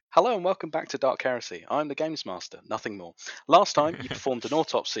Hello and welcome back to Dark Heresy. I'm the Games Master, nothing more. Last time, you performed an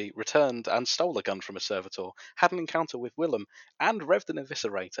autopsy, returned and stole a gun from a servitor, had an encounter with Willem, and revved an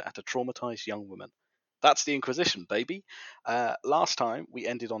eviscerator at a traumatized young woman. That's the Inquisition, baby. Last time, we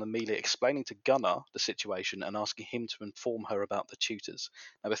ended on Amelia explaining to Gunnar the situation and asking him to inform her about the tutors.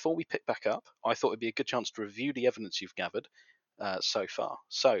 Now, before we pick back up, I thought it'd be a good chance to review the evidence you've gathered so far.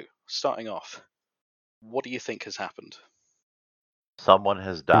 So, starting off, what do you think has happened? Someone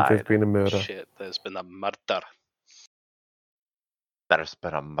has There's died. been a murder. Shit, there's been a murder. There's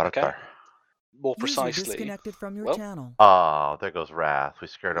been a murder. Okay. More User precisely, disconnected from your well- channel. Oh, there goes Wrath. We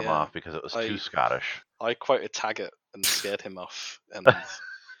scared him Yeah, off because it was too Scottish. I quoted Taggart and scared him off, and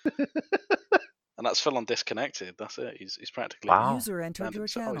that's full on disconnected. That's it. He's practically Wow. User entered found your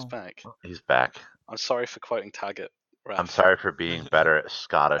himself. Oh, he's channel. back. He's back. I'm sorry for quoting Taggart. Raph. I'm sorry for being better at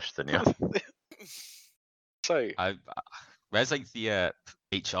Scottish than you. So, Where's like the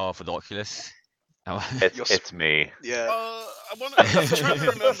HR for the Oculus? It's me. yeah, I'm trying to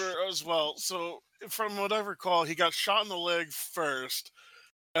remember as well. So, from what I recall, he got shot in the leg first,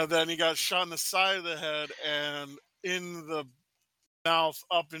 and then he got shot in the side of the head and in the mouth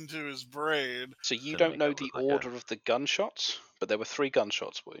up into his brain. so you To don't make know it the look like order of the gunshots, but there were 3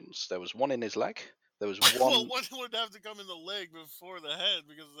 gunshots wounds. There was one in his leg. There was one. Well, one would have to come in the leg before the head,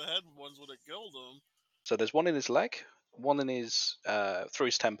 because the head ones would have killed him. So there's one in his leg, one in his through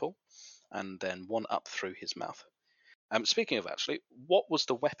his temple, and then one up through his mouth. Speaking of actually, what was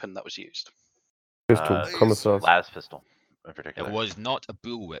the weapon that was used? Pistol, commissar. Las pistol, in particular. It was not a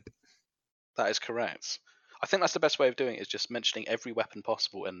bullwhip. That is correct. I think that's the best way of doing it, is just mentioning every weapon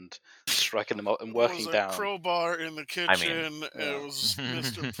possible and striking them out and working It was down. a crowbar in the kitchen. yeah. It was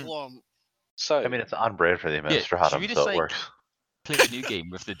Mr. Plum. So, I mean, it's on brand for the should Administratum, we just, so it like, works. Play a new game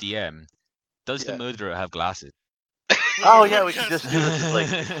with the DM. Does Yeah. the murderer have glasses? Oh yeah, we could just do this as,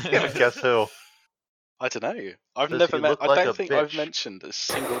 like, yeah, guess who? I don't know. I've Does never he met. look I like don't a think I've bitch? mentioned a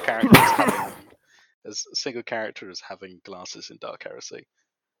single character as having glasses in Dark Heresy,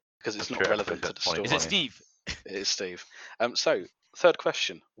 because it's That's not true, relevant to because the story. Is it 2020. Steve? It is Steve. So third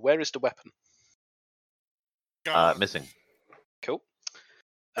question: where is the weapon? Missing. Cool.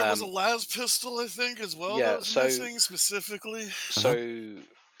 There was a las pistol, I think, as well. yeah, that was so- missing specifically. So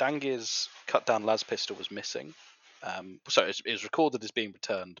Dangir's cut down las pistol was missing. So it was recorded as being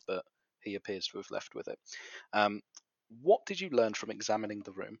returned, but he appears to have left with it. What did you learn from examining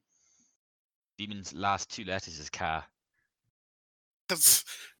the room? Demon's last 2 letters is Car. That's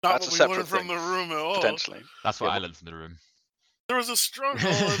not That's a what we learned separate from the room at all. Potentially. That's what Yeah, I learned from the room. There was a struggle,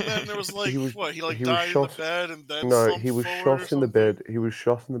 and then there was like, He was- what? He he was died in shot- the bed and then No, slumped he was forward or shot in the something? bed. He was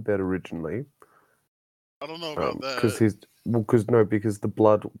shot in the bed originally. I don't know about Because that. because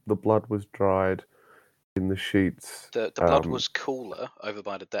the blood was dried in the sheets. The blood was cooler over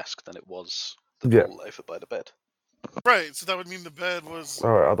by the desk than it was the Yeah. pool over by the bed. Right, so that would mean the bed was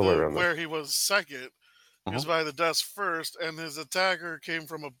other way around. where he was second. He was by the desk first, and his attacker came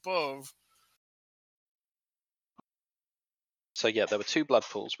from above. So yeah, there were 2 blood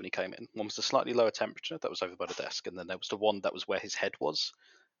pools when he came in. One was the slightly lower temperature that was over by the desk, and then there was the one that was where his head was,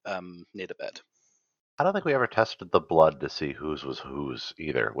 near the bed. I don't think we ever tested the blood to see whose was whose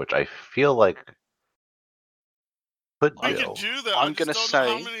either, which I feel like could We do. could do that. I'm I just gonna don't know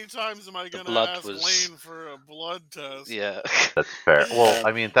say how many times am I gonna blood ask was- Lane for a blood test? Yeah. That's fair. Well,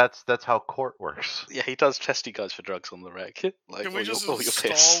 I mean, that's how court works. Yeah, he does test you guys for drugs on the reg. Like, Can we or just your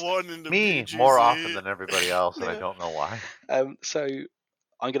install piss. one into Me BGZ? more often than everybody else, and I Yeah. don't know why. So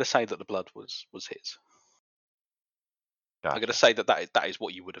I'm going to say that the blood was his. I'm going to Gotcha. say that is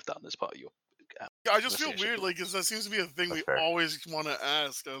what you would have done as part of your. I just feel investigation. weird, like, because that seems to be a thing That's we fair. always want to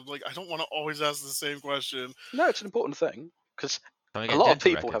ask. Like, I don't want to always ask the same question. No, it's an important thing because Can I a get lot of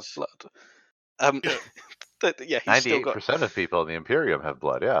dental people have records? blood. Yeah. He's still got. 98% of people in the Imperium have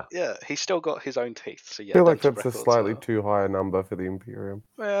blood. Yeah, Yeah, he's still got his own teeth. So yeah, I feel like dental that's a records slightly are- too high a number for the Imperium.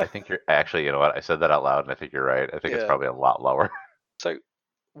 I think you're actually. You know what? I said that out loud, and I think you're right. I think it's Yeah. probably a lot lower. So,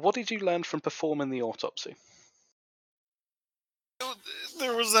 what did you learn from performing the autopsy?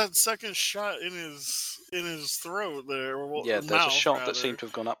 There was that second shot in his throat there. Or Yeah, there's a mouth, shot rather. that seemed to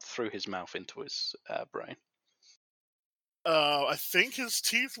have gone up through his mouth into his brain. I think his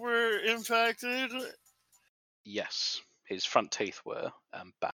teeth were impacted. Yes, his front teeth were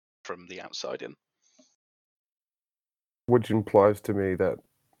back from the outside in. Which implies to me that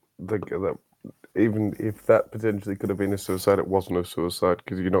that even if that potentially could have been a suicide, it wasn't a suicide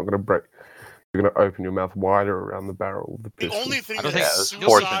because you're not going to You're going to open your mouth wider around the barrel of the The pistol. only thing I don't that think- Yeah, it was suicide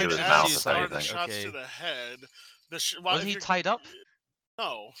forced into his as mouth, he if started the anything. shots Okay. to the head. Wasn't he tied up?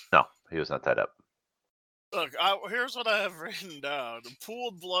 No. No, he was not tied up. Look, here's what I have written down: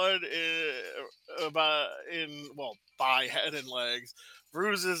 pooled blood by head and legs,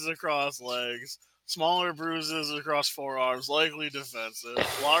 bruises across legs, smaller bruises across forearms, likely defensive,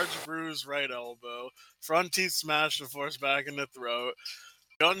 large bruise right elbow, front teeth smashed and forced back in the throat,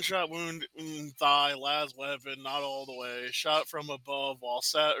 gunshot wound in thigh, las weapon not all the way, shot from above while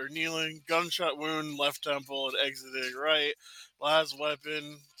sat or kneeling, gunshot wound left temple and exiting right. Last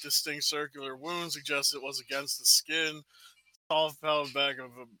weapon, distinct circular wound, suggests it was against the skin. Soft pellet back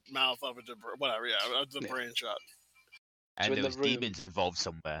of a mouth up into whatever. Yeah, the brain shot. And in there the was room- demons involved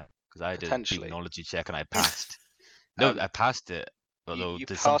somewhere because I did a Potentially. demonology check and I passed. No, I passed it. Although you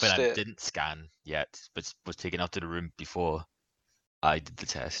there's something passed I it- didn't scan yet, but was taken out to the room before I did the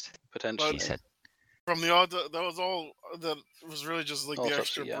test. Potentially. She said, From the that was all. That was really just like the Autopsy,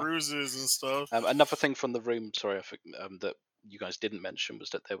 extra yeah. bruises and stuff. Another thing from the room, sorry, that you guys didn't mention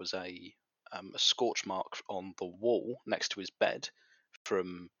was that there was a scorch mark on the wall next to his bed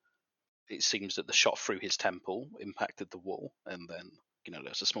from. It seems that the shot through his temple impacted the wall, and then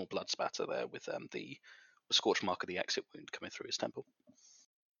there's a small blood spatter there with the scorch mark of the exit wound coming through his temple.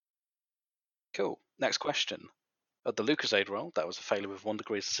 Cool. Next question. The Lucasade roll, that was a failure with 1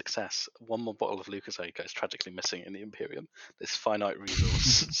 degree of success. 1 more bottle of Lucasade goes tragically missing in the Imperium. This finite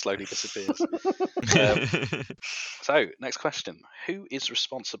resource slowly disappears. So, next question. Who is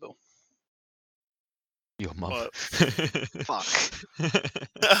responsible? "Your mum." What? Fuck.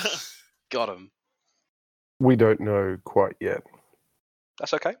 Got him. We don't know quite yet.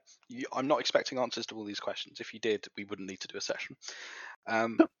 That's okay. I'm not expecting answers to all these questions. If you did, we wouldn't need to do a session.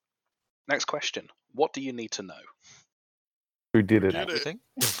 Next question. What do you need to know? Who did it? Everything?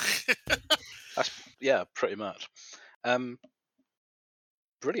 Yeah, pretty much.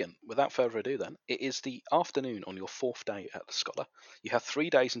 Brilliant. Without further ado then, it is the afternoon on your 4th day at the Scholar. You have 3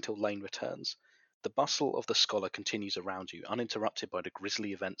 days until Lane returns. The bustle of the Scholar continues around you, uninterrupted by the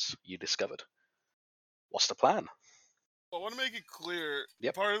grisly events you discovered. What's the plan? I want to make it clear.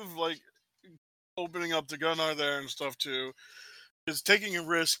 Yep. Part of opening up to Gunnar there and stuff too is taking a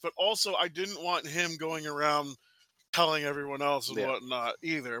risk, but also I didn't want him going around telling everyone else and whatnot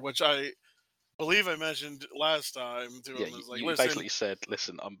either, which I believe I mentioned last time to him. Is You listen, basically said,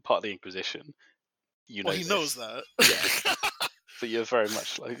 "Listen, I'm part of the Inquisition. You know well, he this." knows that. Yeah. But you're very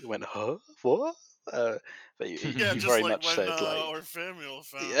much went, huh? What? But you just very like much when said our Famuel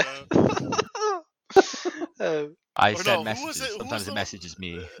found yeah. out. I Or send no, who was messages. it? Who Sometimes was the the- message is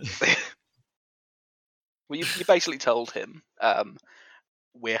me. Well, you basically told him,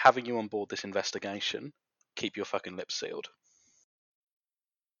 we're having you on board this investigation. Keep your fucking lips sealed.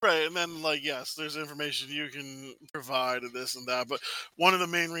 Right, and then yes, there's information you can provide and this and that. But one of the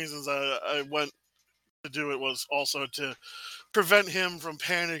main reasons I went to do it was also to prevent him from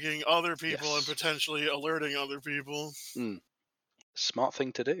panicking other people and Yes. potentially alerting other people. Smart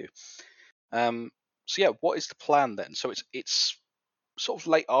thing to do. So yeah, what is the plan then? So it's sort of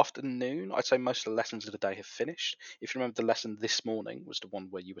late afternoon. I'd say most of the lessons of the day have finished. If you remember, the lesson this morning was the one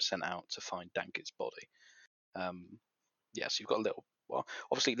where you were sent out to find Dankett's body. Yeah, so you've got a little. Well,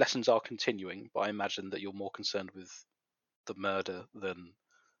 obviously lessons are continuing, but I imagine that you're more concerned with the murder than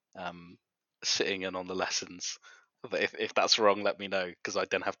sitting in on the lessons. But if that's wrong, let me know, because I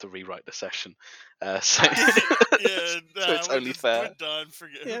then have to rewrite the session. So So it's only fair. We're done.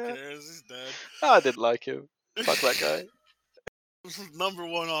 Forget. Yeah. Who cares? He's dead. I didn't like him. Fuck that guy. Number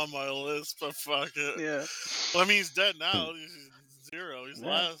 1 on my list, but fuck it. Yeah. Well, I mean, he's dead now. He's 0. He's Yeah.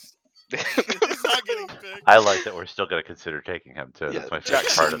 last. He's not getting picked. I like that we're still going to consider taking him too. Yeah, That's my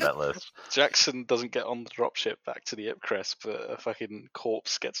favorite part of that list. Jackson doesn't get on the dropship back to the Ipcrest, but a fucking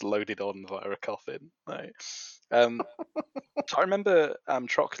corpse gets loaded on via a coffin. Right. So I remember,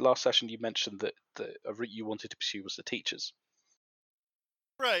 Troc, last session you mentioned that a route you wanted to pursue was the teachers.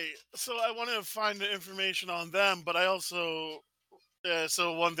 Right. So I want to find the information on them, but I also,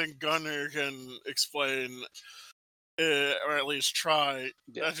 so one thing Gunnar can explain, or at least try.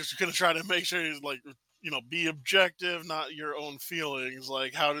 Yeah. I'm just gonna try to make sure he's be objective, not your own feelings.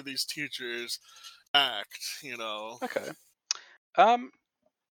 Like, how do these teachers act? Okay.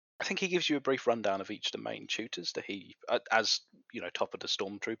 I think he gives you a brief rundown of each of the main tutors that he, as top of the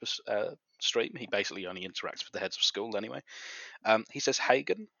Stormtroopers stream. He basically only interacts with the heads of school anyway. He says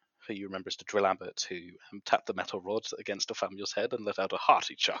Hagen, who you remember is the drill abbot who tapped the metal rod against Famuel's head and let out a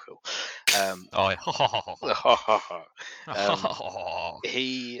hearty chuckle.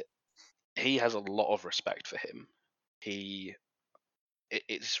 He has a lot of respect for him.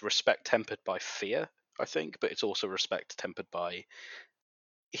 It's respect tempered by fear, I think, but it's also respect tempered by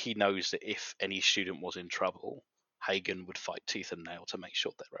he knows that if any student was in trouble, Hagen would fight tooth and nail to make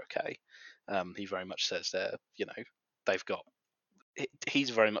sure they're okay. He very much says they've got. He's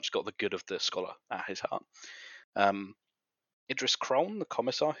very much got the good of the scholar at his heart. Idris Crone, the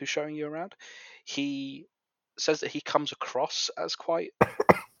commissar who's showing you around, he says that he comes across as quite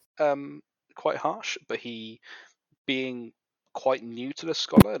harsh, but he, being quite new to the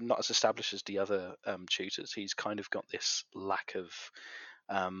scholar and not as established as the other tutors, he's kind of got this lack of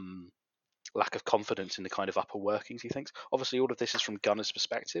confidence in the kind of upper workings, he thinks. Obviously, all of this is from Gunner's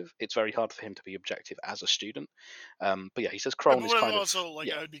perspective. It's very hard for him to be objective as a student. But yeah, he says Crone is kind also, of...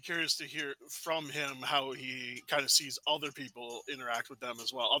 Yeah. I'd be curious to hear from him how he kind of sees other people interact with them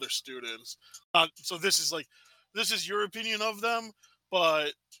as well, other students. So this is your opinion of them,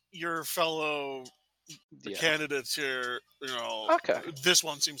 but your fellow candidates here, Okay. this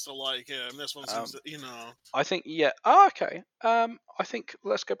one seems to like him. This one seems to, I think, yeah. Oh, okay. I think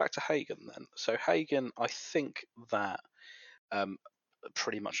let's go back to Hagen then. So Hagen, I think that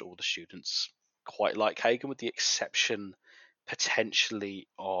pretty much all the students quite like Hagen, with the exception potentially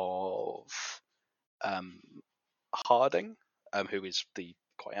of Harding, who is the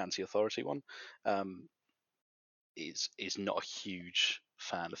quite anti-authority one. Is not a huge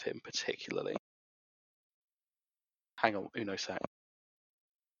fan of him particularly. Hang on, Uno sec.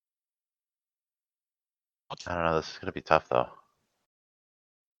 I don't know. This is going to be tough, though.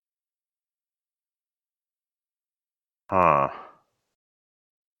 Huh.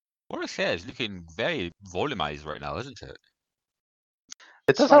 Warwick's hair is looking very volumized right now, isn't it?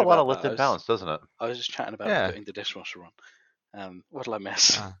 It does have a lot of lift and balance, doesn't it? I was just chatting about putting the dishwasher on. What did I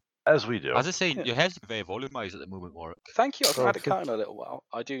miss? As we do. I was just saying, your hair's very volumized at the moment, Warwick. Thank you. I've had it cut in a little while.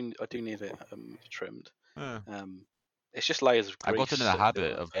 I do need it trimmed. Yeah. It's just layers of grease. I've gotten in the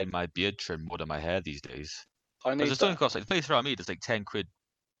habit of getting my beard trimmed more than my hair these days. I need that. Cost, the place around me, there's like 10 quid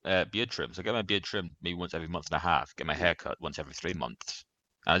beard trim. So I get my beard trimmed maybe once every month and a half. Get my hair cut once every 3 months.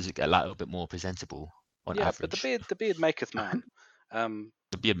 And I just get a little bit more presentable on average. But the beard maketh man.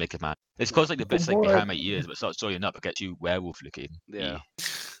 The beard maketh man. It's caused like the bits like behind my ears, but starts joining up. It gets you werewolf looking. Yeah.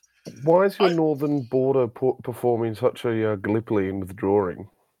 Why is your northern border performing such a Gallipoli in withdrawing?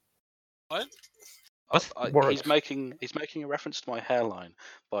 What? He's making a reference to my hairline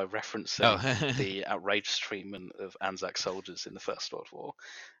by referencing the outrageous treatment of Anzac soldiers in the First World War.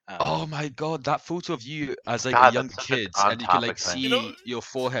 Oh my god, that photo of you as like a young kid, and you can like see your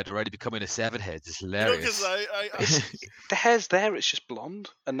forehead already becoming a seven head. It's hilarious. The hair's there; it's just blonde,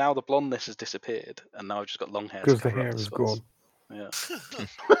 and now the blondness has disappeared, and now I've just got long hair. Because the hair is gone. Yeah.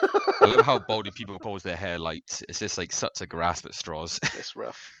 I love how baldy people pose their hair like it's just like such a grasp at straws. It's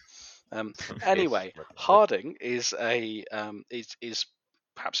rough. Anyway, Harding is is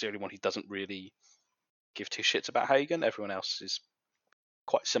perhaps the only one who doesn't really give two shits about Hagen. Everyone else is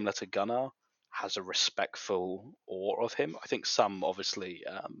quite similar to Gunnar, has a respectful awe of him. I think some obviously.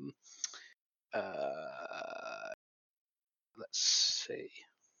 Let's see.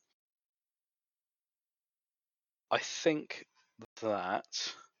 I think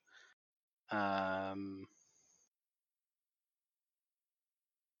that.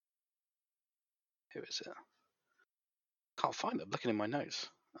 Who is it? Can't find it. I'm looking in my notes.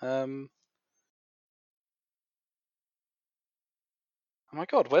 Oh my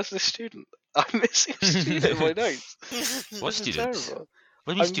god, where's this student? I'm missing a student in my notes. What student? Terrible.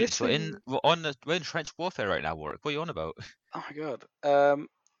 What do you mean students? We're in trench warfare right now, Warwick. What are you on about? Oh my god.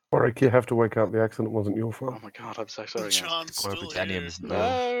 Warwick, you have to wake up. The accident wasn't your fault. Oh my god, I'm so sorry. John's still here.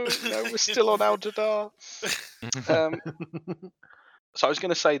 No, we're still on Al Jadar. So I was going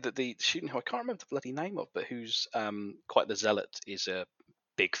to say that the student who I can't remember the bloody name of, but who's quite the zealot, is a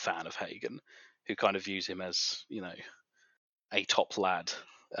big fan of Hagen, who kind of views him as, a top lad.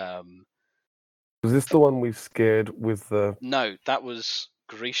 Was this the one we scared with the... No, that was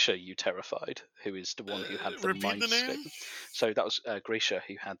Grisha, you terrified, who is the one who had the mind scraping. So that was Grisha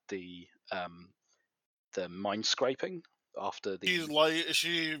who had the mind scraping after the...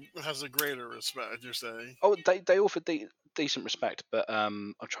 She has a greater respect, you're saying? Oh, they offered the decent respect, but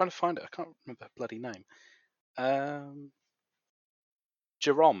I'm trying to find it. I can't remember her bloody name.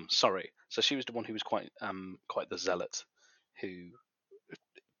 Jerome, sorry. So she was the one who was quite the zealot, who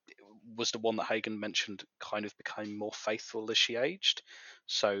was the one that Hagen mentioned kind of became more faithful as she aged.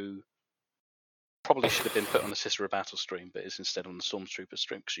 So probably should have been put on the Sister of Battle stream, but is instead on the Stormtrooper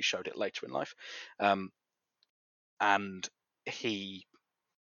stream because she showed it later in life. And he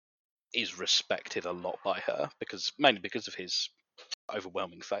is respected a lot by her mainly because of his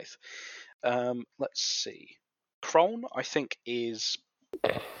overwhelming faith. Let's see. Crone, I think, he's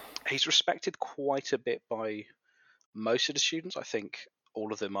respected quite a bit by most of the students. I think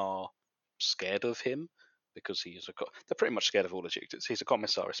all of them are scared of him, because he is they're pretty much scared of all adjectives. He's a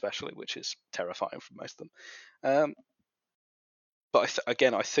commissar especially, which is terrifying for most of them. But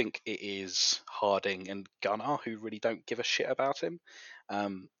I think it is Harding and Gunnar who really don't give a shit about him.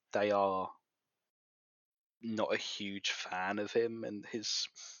 They are not a huge fan of him and his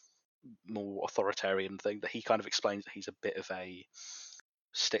more authoritarian thing. That he kind of explains that he's a bit of a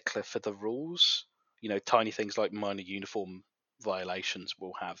stickler for the rules. Tiny things like minor uniform violations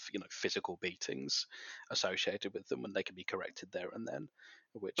will have physical beatings associated with them, and they can be corrected there and then,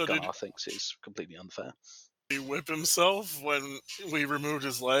 which So Gunnar thinks is completely unfair. He whip himself when we removed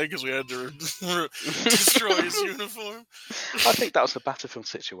his leg because we had to destroy his uniform. I think that was a battlefield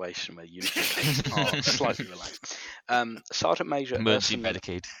situation where uniform cases are slightly relaxed. Sergeant Major Emergency Urson,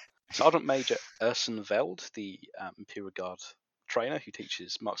 Medicaid. Sergeant Major Urson Veld, the Imperial Guard trainer who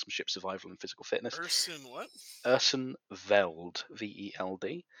teaches marksmanship, survival, and physical fitness. Urson what? Urson Veld, Veld.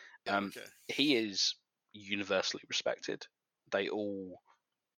 Yeah, okay. He is universally respected.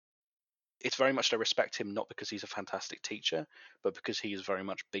 It's very much they respect him not because he's a fantastic teacher, but because he has very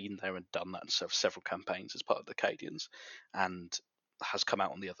much been there and done that and served several campaigns as part of the Acadians and has come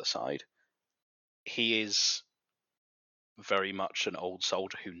out on the other side. He is very much an old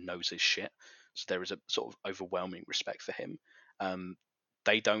soldier who knows his shit, so there is a sort of overwhelming respect for him.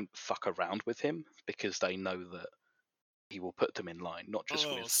 They don't fuck around with him because they know that he will put them in line, not just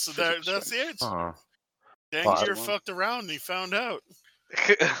with so physical that's the strength. answer. Well, Dangier fucked around and he found out.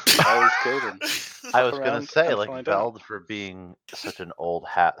 Veld killed him. I was going around to say, and like, find Veld, for being such an old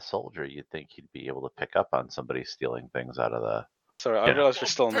hat soldier, you'd think he'd be able to pick up on somebody stealing things out of the... Sorry, I realised we're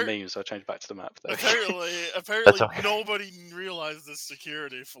still on the memes, so I changed back to the map. Though. Apparently okay. nobody realised this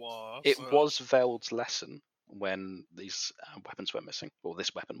security flaw. It was Veld's lesson when these weapons went missing, or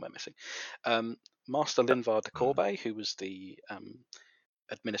this weapon went missing. Master Linvar de Corbet, who was the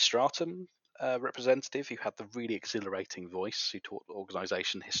administratum representative, who had the really exhilarating voice, who taught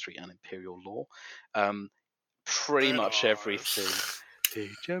organisation, history, and imperial law. Pretty much everything. He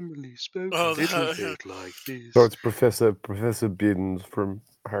generally spoke a little bit like this. So it's Professor Bins from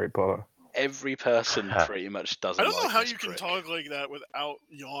Harry Potter. Every person pretty much doesn't. I don't know like how this you can prick. talk like that without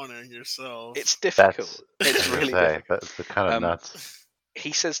yawning yourself. It's difficult. It's really difficult. That's kind of nuts.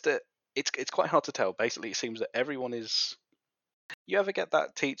 He says that it's quite hard to tell. Basically, it seems that everyone is. You ever get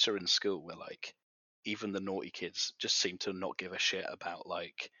that teacher in school where, like, even the naughty kids just seem to not give a shit about,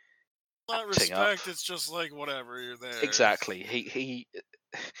 like, not respect. It's just like whatever, you're there. Exactly. He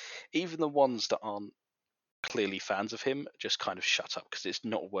even the ones that aren't clearly fans of him just kind of shut up because it's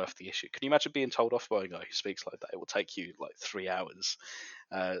not worth the issue. Can you imagine being told off by a guy who speaks like that? It will take you like 3 hours.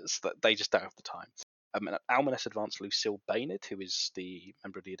 So that they just don't have the time. And Almaness Advanced Lucille Baynard, who is the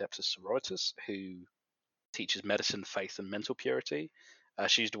member of the Adeptus Sororitas, who teaches medicine, faith, and mental purity.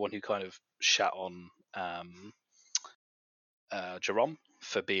 She's the one who kind of shat on Jerome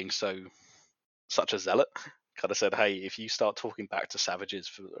for being such a zealot. Kind of said, hey, if you start talking back to savages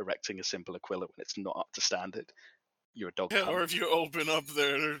for erecting a simple aquila when it's not up to standard, you're a dog. Yeah, or if you open up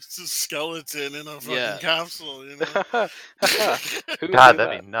there's a skeleton in a fucking capsule, you know. God,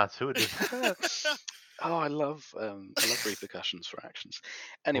 that'd be nuts. Who would do that? Oh, I love repercussions for actions.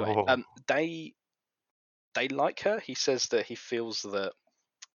 Anyway, they like her. He says that he feels that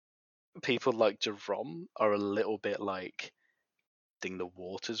people like Jerome are a little bit like the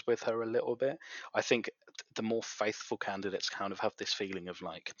waters with her a little bit. I think the more faithful candidates kind of have this feeling of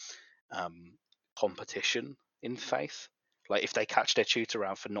like competition in faith. Like if they catch their tutor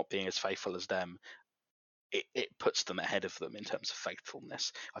out for not being as faithful as them, it puts them ahead of them in terms of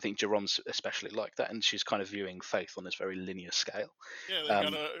faithfulness. I think Jerome's especially like that, and she's kind of viewing faith on this very linear scale. Yeah, they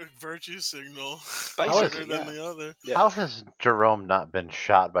got a virtue signal basically than the other. Yeah. How has Jerome not been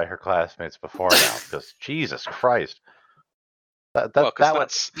shot by her classmates before now? Because Jesus Christ. That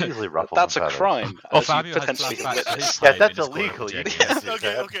would easily ruffle that's some a feathers. crime. Oh, As you Fabio has potentially flashbacks to his Yeah, time that's in his illegal. Cornwall You Jacket. can't do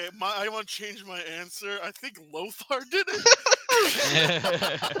that. Okay. I want to change my answer. I think Lothar did it.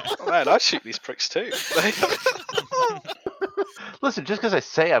 Oh, man, I shoot these pricks too. Listen, just because I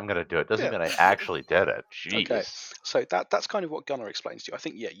say I'm going to do it doesn't mean I actually did it. Jeez. Okay, so that's kind of what Gunnar explains to you. I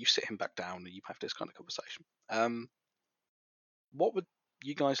think, you sit him back down and you have this kind of conversation. What would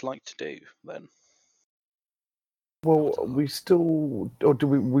you guys like to do then? Well, we still, or do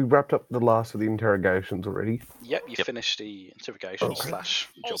we wrapped up the last of the interrogations already? Yep, you finished the interrogation / job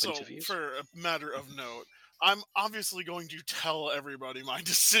also, interviews. For a matter of note, I'm obviously going to tell everybody my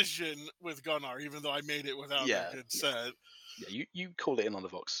decision with Gunnar, even though I made it without their consent. Yeah, you called it in on the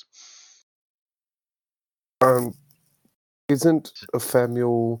Vox. Isn't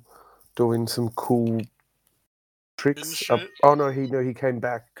Ephemeral doing some cool tricks. shit? Oh no, he came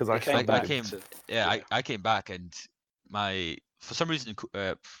back because I came summoned back him. I came back and for some reason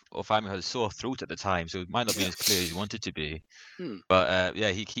Orfamio had a sore throat at the time, so it might not be as clear as he wanted to be. But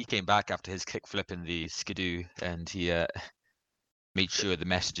he came back after his kickflip in the skidoo, and he made sure the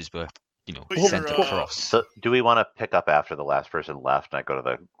messages were sent across. So do we want to pick up after the last person left and I go to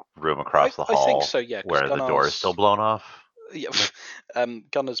the room across the hall? I think so, yeah. Where the door is still blown off? Yeah,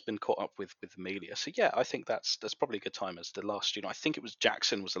 Gunner's been caught up with Amelia, so yeah, I think that's probably a good time as the last student. I think it was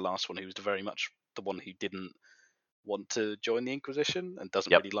Jackson was the last one who was very much the one who didn't want to join the Inquisition and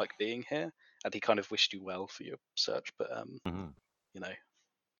doesn't really like being here, and he kind of wished you well for your search, but out.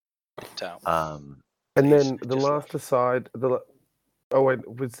 And then the last aside, oh wait,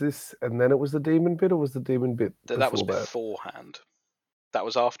 was this, and then it was the demon bit, or was the demon bit? That was beforehand. That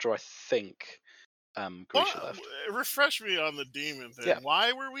was after, I think. Grisha left. Refresh me on the demon thing. Yeah.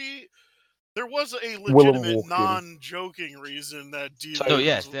 Why were we? There was a legitimate, non-joking reason that demons. So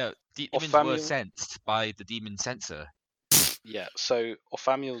yes, demons were sensed by the demon sensor. Yeah. So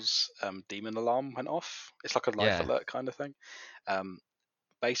Orfamio's demon alarm went off. It's like a life alert kind of thing.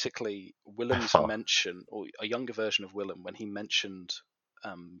 Basically, Willem's mention, or a younger version of Willem, when he mentioned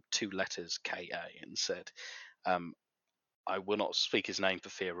 2 letters KA and said, "I will not speak his name for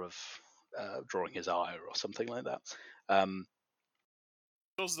fear of." Drawing his ire or something like that.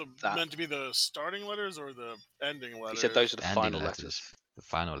 Those are meant to be the starting letters or the ending letters? He said those are the final letters. The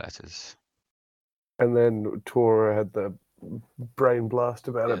final letters. And then Torra had the brain blast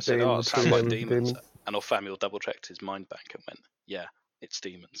about it being it sounds like demons. And Orfamio double-checked his mind bank and went, yeah, it's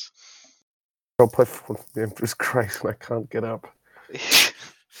demons. I'll play for the Emperor's Grace and I can't get up.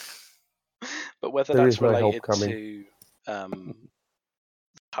 But whether that's related to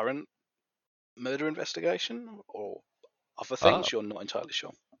current murder investigation or other things, you're not entirely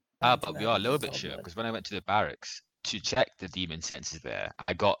sure. But we are a little bit sure, because when I went to the barracks to check the demon senses there,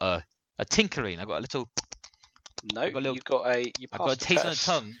 I got a tinkering. I got a little. No, you got a taste on the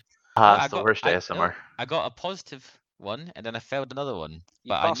tongue. It's the worst ASMR. I got a positive one, and then I failed another one.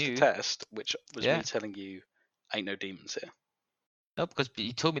 You passed the test, which was me telling you, ain't no demons here. No, because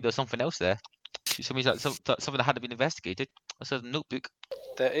you told me there was something else there. You told me that something that hadn't been investigated. I said a notebook.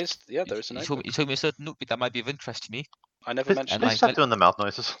 There is a notebook. You told me a certain notebook that might be of interest to me. I never mentioned. Please stop doing the mouth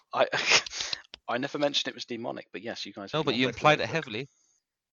noises. I never mentioned it was demonic, but yes, you guys. No, but you implied it heavily.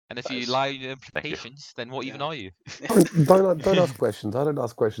 And if you lie in your implications, then what even are you? Don't ask questions. I don't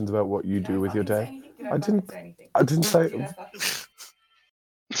ask questions about what you do with your day. I didn't say.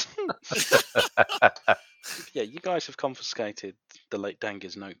 Yeah, you guys have confiscated the late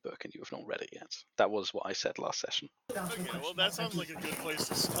Danger's notebook and you have not read it yet. That was what I said last session. Okay, well that sounds like a good place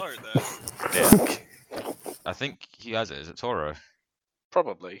to start then. Yeah. I think he has it. Is it Torra?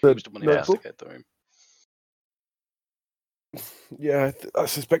 Probably. He was the one who investigated the room. Yeah, I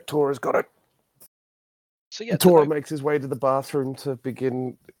suspect Torra's got it. So yeah, Torra makes his way to the bathroom to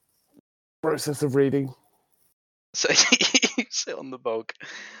begin the process of reading. So you sit on the bog.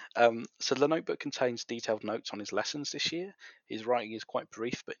 So the notebook contains detailed notes on his lessons this year. His writing is quite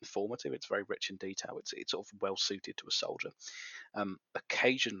brief but informative. It's very rich in detail. It's sort of well suited to a soldier.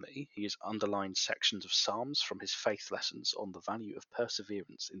 Occasionally, he has underlined sections of psalms from his faith lessons on the value of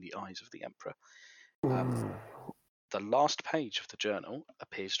perseverance in the eyes of the Emperor. The last page of the journal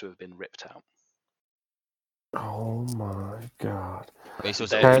appears to have been ripped out. Oh my god! Wait, so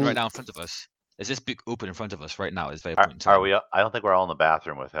it's open right now in front of us. Is this book open in front of us right now? Is very point in time. Are we? I don't think we're all in the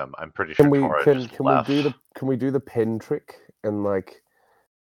bathroom with him. I'm pretty sure Torra just left. Can we do the pen trick and like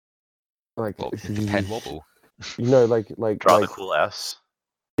the pen wobble? You know, like draw the cool S.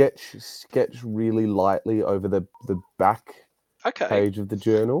 Sketch really lightly over the back page of the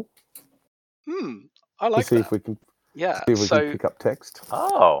journal. I like to see that. if we can. Yeah. See if we can pick up text.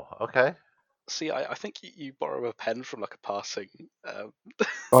 Oh, okay. See, I think you borrow a pen from like a passing.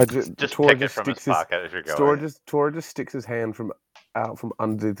 Just pick it from his pocket as you're going. Torra just sticks his hand out from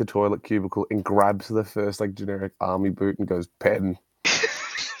under the toilet cubicle and grabs the first like generic army boot and goes pen.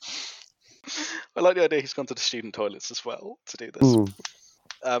 I like the idea he's gone to the student toilets as well to do this.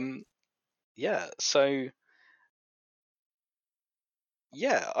 Yeah. So.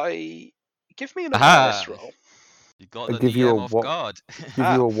 Yeah, give me an awareness roll. You got the DM off guard. Give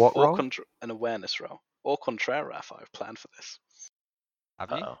you a what roll? An awareness roll. Or Contrarath, I've planned for this. Have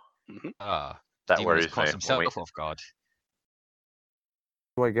you? Mm-hmm. That worries me. Himself off guard.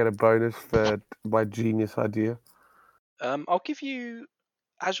 Do I get a bonus for my genius idea? I'll give you,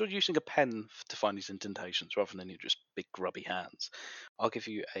 as you're using a pen to find these indentations rather than your just big grubby hands, I'll give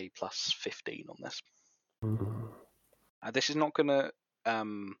you a plus 15 on this. This is not going to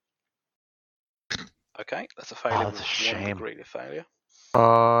Okay, that's a failure that's a with shame. 1 degree of failure.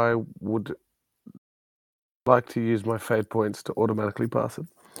 I would like to use my fate points to automatically pass it.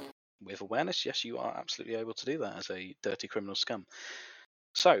 With awareness, yes, you are absolutely able to do that as a dirty criminal scum.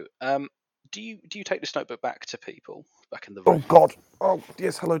 So, do you take this notebook back to people back in the room? Oh God! Oh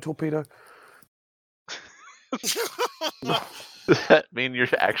yes, hello, torpedo. Does that mean you're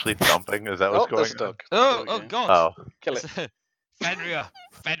actually thumping? Is that what's going there's on? dog. Oh God! Oh. Kill it. Fenrir.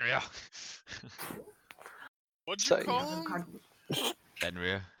 What'd you So, call him?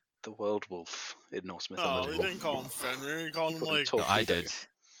 Fenrir. the world wolf in Norse No, mythology. he didn't call him Fenrir. He called him like No, I did.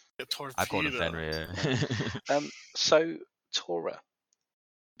 a torpedo. I called him Fenrir. So, Torra,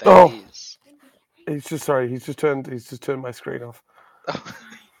 there is. He's just sorry. He's just turned my screen off.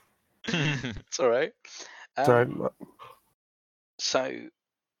 It's all right. Sorry. So,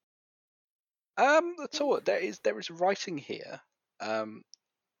 Torra, there is writing here.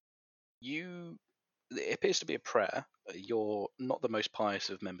 It appears to be a prayer. You're not the most pious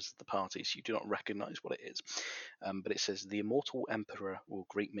of members of the party, so you do not recognize what it is. But it says, "The immortal emperor will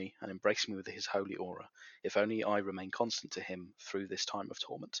greet me and embrace me with his holy aura, if only I remain constant to him through this time of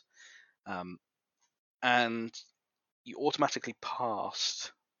torment." And you automatically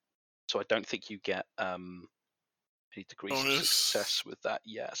passed, so I don't think you get any degrees of success with that.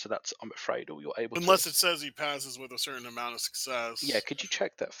 Yeah, so that's, I'm afraid, all you're able to. Unless it says he passes with a certain amount of success. Yeah, could you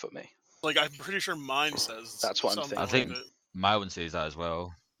check that for me? Like, I'm pretty sure mine says that's what I'm thinking. I think my one says that as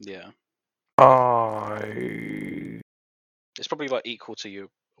well. Yeah. It's probably like equal to your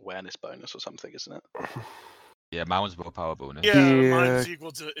awareness bonus or something, isn't it? Yeah, my one's willpower bonus. Yeah, mine's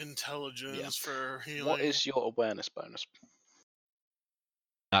equal to intelligence for healing. What is your awareness bonus?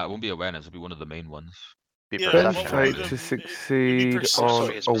 Nah, it won't be awareness. It'll be one of the main ones. Fate to succeed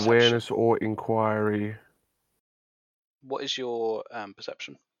on awareness or inquiry. What is your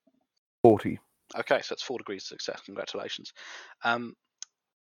perception? 40. Okay, so that's 4 degrees of success. Congratulations.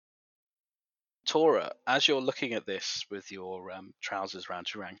 Torra, as you're looking at this with your trousers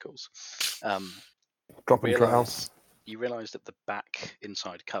around your ankles, dropping trousers, you realise that the back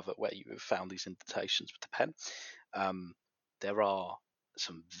inside cover where you have found these indentations with the pen, there are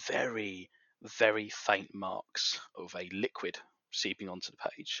some very, very faint marks of a liquid seeping onto the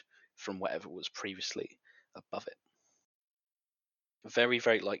page from whatever was previously above it. Very,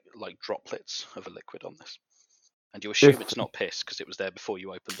 very like droplets of a liquid on this. And you assume it's not piss because it was there before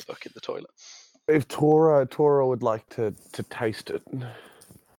you opened the book in the toilet. If Torra would like to taste it,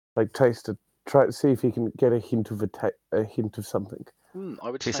 try to see if he can get a hint of something.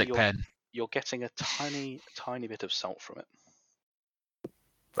 I would say you're getting a tiny, tiny bit of salt from it.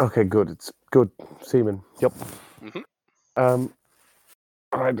 Okay, good. It's good semen. Yep. Mm-hmm.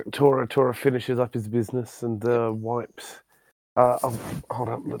 Alright, Torra finishes up his business and wipes. Hold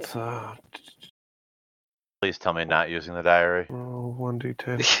up. Let's. Please tell me not using the diary. Oh,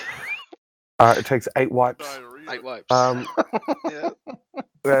 1d10. It takes 8 wipes. 8 wipes. Yeah.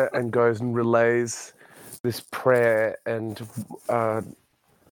 And goes and relays this prayer and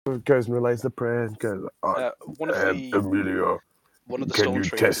goes and relays the prayer and goes. Amelia, one of the can you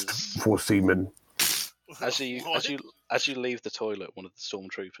test for semen? As you leave the toilet, one of the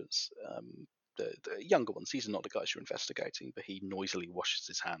stormtroopers, the younger ones, these are not the guys you're investigating, but he noisily washes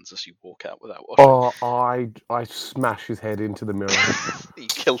his hands as you walk out without washing. Oh, I smash his head into the mirror. You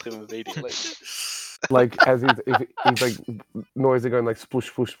killed him immediately. Like as he's like noisy going like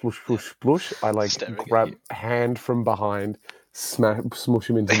splush, splush, splush, splush, splush. I like grab hand from behind, smush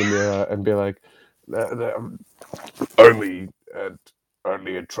him into the mirror, and be like, only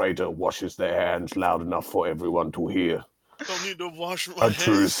a traitor washes their hands loud enough for everyone to hear. Don't need to wash my hands. A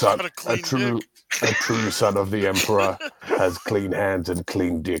true son of the Emperor has clean hands and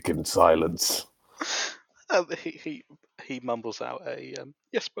clean dick in silence. He mumbles out a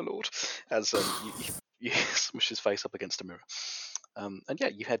yes, my lord, as you smush his face up against a mirror. And yeah,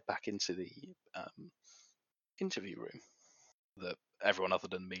 you head back into the interview room that everyone other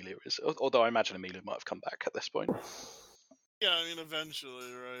than Amelia is. Although I imagine Amelia might have come back at this point. Yeah, I mean,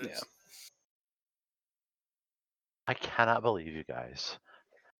 eventually, right? Yeah. I cannot believe you guys.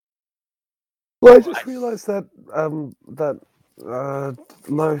 Well, I just realised that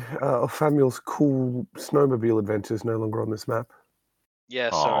Famuel's cool snowmobile adventure is no longer on this map.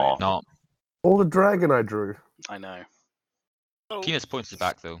 Yeah, sorry. No. All the dragon I drew. I know. Penis points is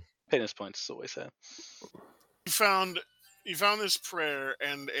back though. Penis points is always there. You found this prayer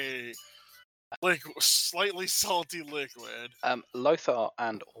and a slightly salty liquid. Lothar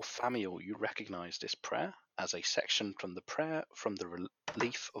and Orfamiel, you recognise this prayer as a section from the prayer from the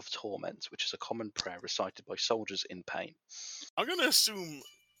relief of torment, which is a common prayer recited by soldiers in pain. I'm gonna assume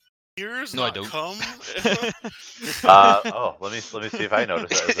Tears No, I not don't. come? Let me see if I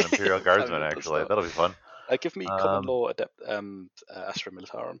notice that as an Imperial Guardsman. Actually, that'll be fun. Give me Common Law Adept Astra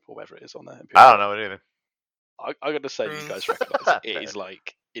Militarum, or whatever it is on there. I don't know it either. I'm going to say you guys recognise it. It is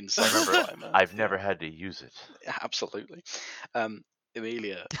like insane. Remember, I've never had to use it. Yeah, absolutely.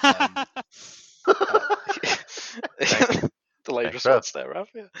 Emilia. Delayed response there, Rav.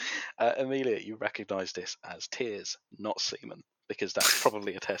 Yeah. Emilia, you recognise this as tears, not semen, because that's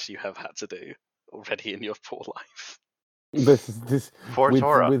probably a test you have had to do already in your poor life. This for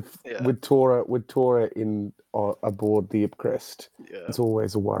Torra with Torra in aboard the Ipcrest. Yeah. It's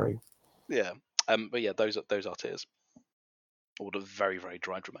always a worry. Yeah. But yeah, those are tears. Or the very, very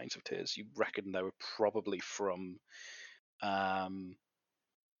dried remains of tears. You reckon they were probably from,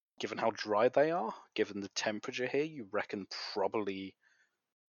 given how dry they are, given the temperature here, you reckon probably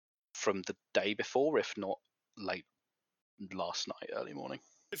from the day before, if not late last night, early morning.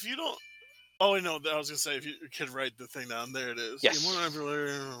 If you don't... Oh, I know. I was going to say, if you could write the thing down. There it is. Yes.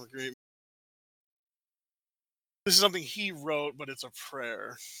 This is something he wrote, but it's a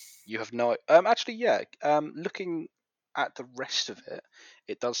prayer. You have no... actually, yeah. Looking at the rest of it,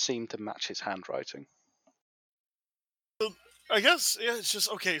 it does seem to match his handwriting. I guess, yeah, it's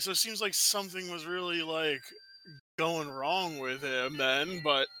just... Okay, so it seems like something was really, like, going wrong with him then,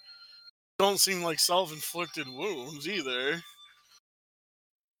 but don't seem like self-inflicted wounds either.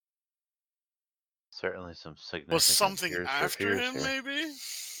 Certainly some significant... Was something after him, here. Maybe?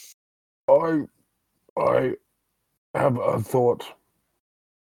 I have a thought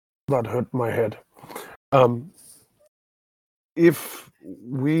that hurt my head. If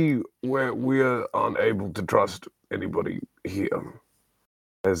we are unable to trust anybody here,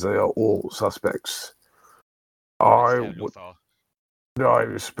 as they are all suspects, I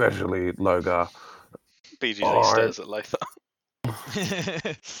especially Logar. BGZ stares at Lothar.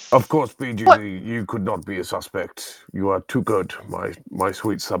 Of course, BGZ, you could not be a suspect. You are too good, my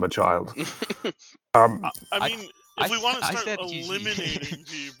sweet summer child. I mean, if we want to start eliminating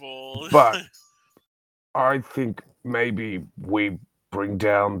people... But I think maybe we bring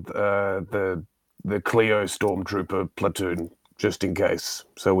down the Cleo Stormtrooper platoon, just in case.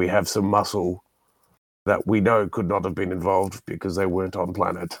 So we have some muscle that we know could not have been involved because they weren't on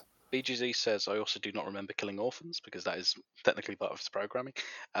planet. BGZ says, I also do not remember killing orphans, because that is technically part of his programming,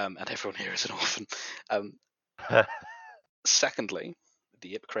 and everyone here is an orphan. Secondly,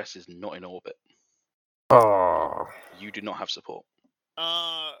 the Ipcrest is not in orbit. Oh. You do not have support.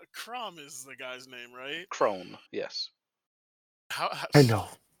 Crom is the guy's name, right? Crone, yes. I know.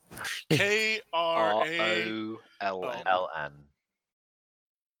 K-R-A-O-L-N. L-N.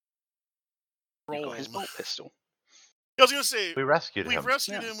 You got his bolt pistol. I was gonna say we rescued him. We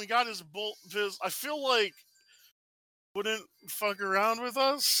rescued him. We got his bolt pistol. I feel like wouldn't fuck around with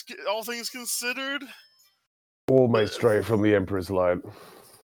us, all things considered. All may stray from the Emperor's light.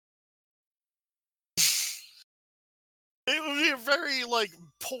 It would be a very, like,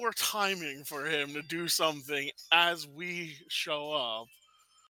 poor timing for him to do something as we show up.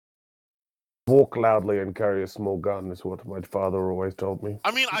 Walk loudly and carry a small gun is what my father always told me.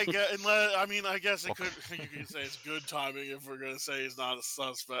 I mean, I guess it could. You could say it's good timing if we're gonna say he's not a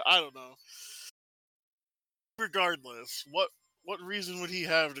suspect. I don't know. Regardless, what reason would he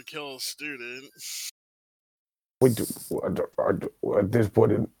have to kill a student? At this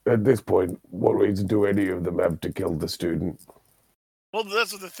point, what reason do any of them have to kill the student? Well,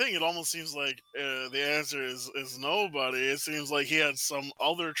 that's the thing. It almost seems like the answer is nobody. It seems like he had some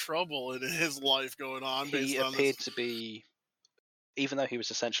other trouble in his life going on. He appeared to be, even though he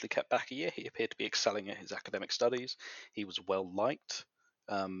was essentially kept back a year, he appeared to be excelling at his academic studies. He was well liked.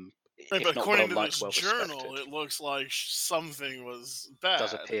 But according to this journal, it looks like something was bad.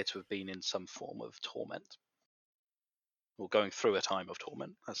 Does appear to have been in some form of torment, or going through a time of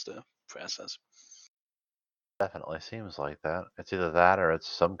torment, as the prayer says. Definitely seems like that. It's either that or it's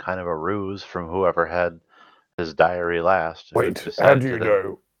some kind of a ruse from whoever had his diary last. Wait, how do you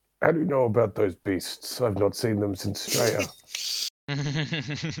know? How do you know about those beasts? I've not seen them since Straya.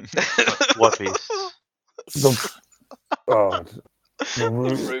 What beasts? The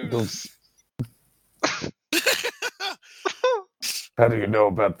ruse. How do you know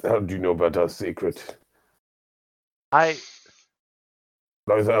about our secret?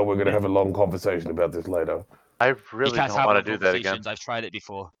 Lothar, we're going to have a long conversation about this later. I really don't want to do that again. I've tried it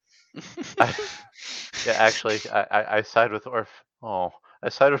before. Yeah, actually, I side with I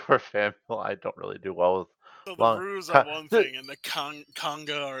side with Orphan. I don't really do well with. So the ruse are one thing, and the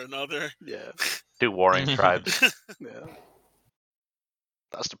Conga are another. Yeah. Two warring tribes. Yeah.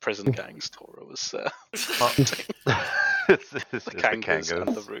 That's the prison gangs Torra was. The Kangas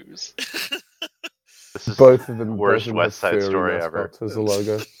and the Roos. This is both of them. worst Both of them West have Side furry Story ever. mascots as a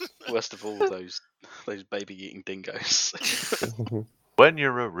logo. Worst of all, those baby-eating dingoes. When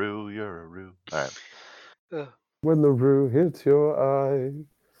you're a Roo, you're a Roo. All right. When the Roo hits your eye.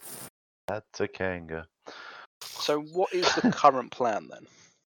 That's a Kanga. So what is the current plan then?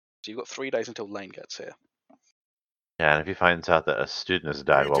 So you've got 3 days until Lane gets here. Yeah, and if he finds out that a student has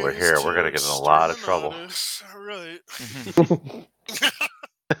died while we're here, we're gonna get in a lot of trouble. Right.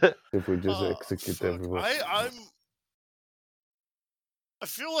 If we just execute everyone. I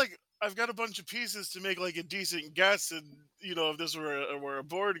feel like I've got a bunch of pieces to make like a decent guess, and if this were a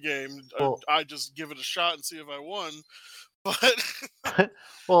board game, I'd just give it a shot and see if I won. But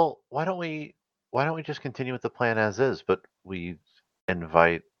well, why don't we just continue with the plan as is, but we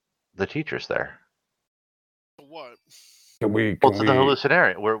invite the teachers there? What? Can we? To the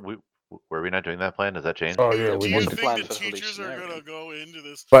hallucinarium. Were we not doing that plan? Does that change? Oh yeah, do we you did. think the teachers are gonna go into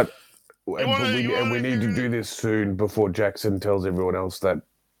this? But we need to do this soon before Jackson tells everyone else that,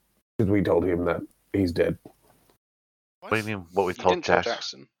 because we told him that he's dead. What do you mean? What we You told didn't tell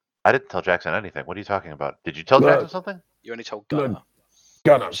Jackson? I didn't tell Jackson anything. What are you talking about? Did you tell Jackson something? You only told Gunnar.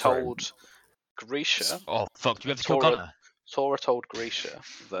 Gunnar you told Grisha. Oh fuck! Do you have to tell Gunnar? Torra told Grisha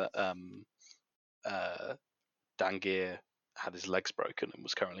that Dangir had his legs broken and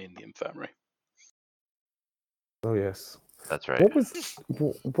was currently in the infirmary. Oh yes, that's right. What was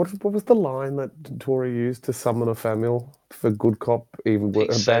the line that Torra used to summon a family for good cop, even he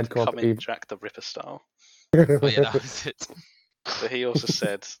a said, bad cop? Come in, Jack the Ripper style. Oh yeah, that was it. But he also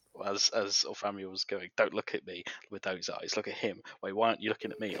said, as Orfamia was going, don't look at me with those eyes. Look at him. Wait, why aren't you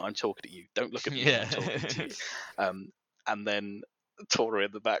looking at me? I'm talking at you. Don't look at me. I'm talking to you. And then Torra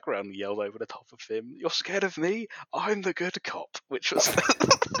in the background yelled over the top of him, "You're scared of me? I'm the good cop," which was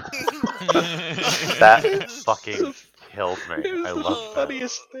that fucking killed me. It was I the love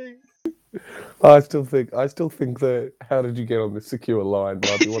funniest thing. I still think that "How did you get on this secure line?"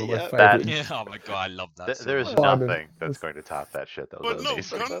 might be one of my favorites. Oh my god, I love that. There's nothing that's going to top that shit. That was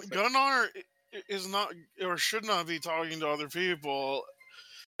amazing. Gunnar is not or should not be talking to other people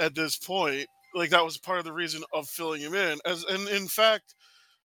at this point. Like that was part of the reason of filling him in. And in fact,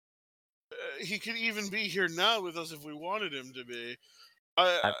 he could even be here now with us if we wanted him to be.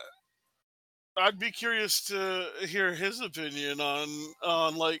 I'd be curious to hear his opinion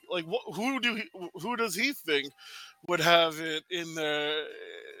on like what who does he think would have it in there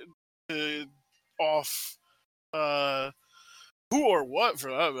off who or what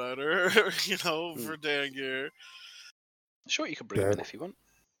for that matter for Dangir. Sure, you can bring him in if you want.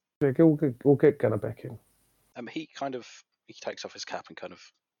 Yeah, we'll get Gunnar back in. He takes off his cap and kind of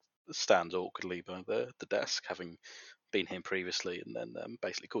stands awkwardly by the desk, having been here previously, and then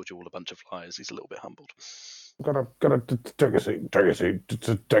basically called you all a bunch of liars. He's a little bit humbled. Gotta take a seat. Take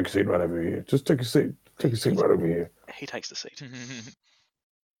a seat right over here. Just take a seat. Take a seat right over here. He takes the seat.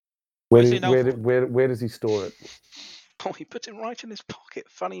 Where does he store it? Oh, he puts it right in his pocket.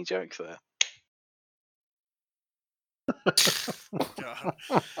 Funny joke there.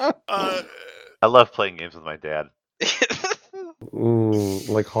 I love playing games with my dad.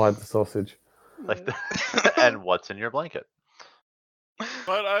 Like hide the sausage. And what's in your blanket?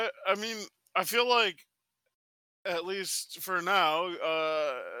 But I mean, I feel like at least for now,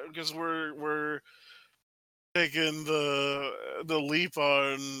 because we're taking the leap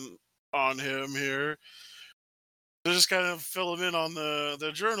on him here. To just kind of fill him in on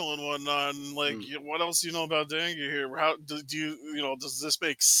the journal and whatnot, and like, what else do you know about Dangir here? How do you does this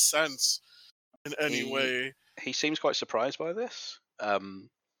make sense in any way? He seems quite surprised by this.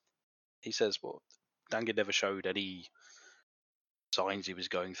 He says, "Well, Dangir never showed any signs he was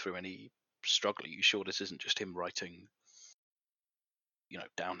going through any struggle. Are you sure this isn't just him writing,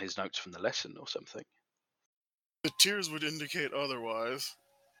 down his notes from the lesson or something?" The tears would indicate otherwise.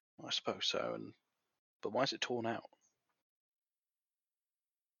 I suppose so. But why is it torn out?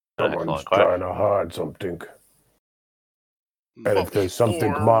 Someone's trying to hide something. And if there's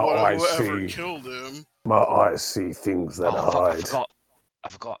something my eyes see, killed him. My eyes see things that hide. I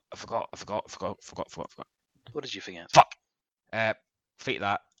forgot. What did you forget? Fuck. Fate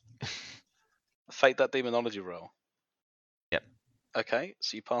that. Fate that demonology roll. Yep. Okay,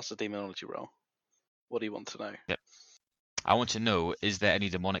 so you passed the demonology roll. What do you want to know? Yep. I want to know, is there any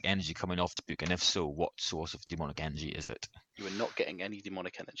demonic energy coming off the book? And if so, what source of demonic energy is it? You are not getting any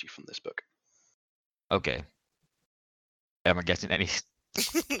demonic energy from this book. Okay. Am I getting any?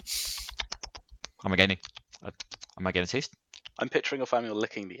 Am I getting a taste? I'm picturing Orfamia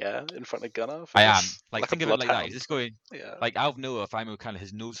licking the air in front of Gunnar. I am. Like think of it like that. He's just going, yeah. like out of nowhere, Orfamia kind of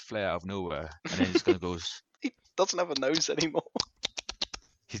his nose flare out of nowhere, and then he just kind of goes. He doesn't have a nose anymore.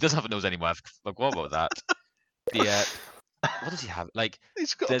 He doesn't have a nose anymore. Like, what about that? The what does he have? Like,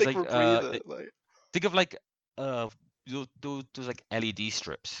 He's got a there's big like rebreather. think of like those like LED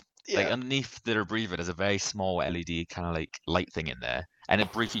strips. Like Yeah. underneath the rebreather, there's a very small LED kind of like light thing in there, and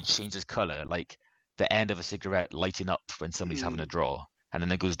it briefly changes color, like the end of a cigarette lighting up when somebody's having a draw, and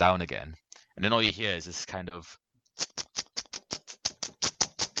then it goes down again, and then all you hear is this kind of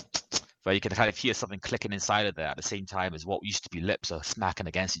where you can kind of hear something clicking inside of there at the same time as what used to be lips are smacking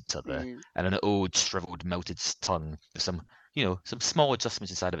against each other, and an old shriveled melted tongue with some small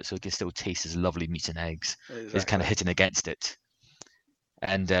adjustments inside of it so it can still taste as lovely meat and eggs. Exactly. Is kind of hitting against it.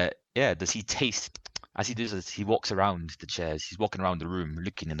 And does he taste, as he does this, he walks around the chairs, he's walking around the room,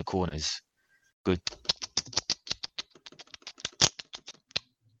 looking in the corners. Good.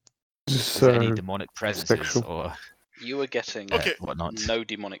 Is there any demonic presences or... You are getting whatnot. No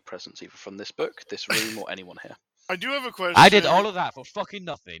demonic presence, either from this book, this room, or anyone here. I do have a question. I did all of that for fucking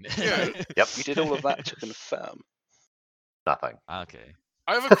nothing. Yeah. Yep. You did all of that to confirm. Nothing. Okay.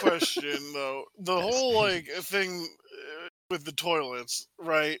 I have a question, though. The whole, thing with the toilets,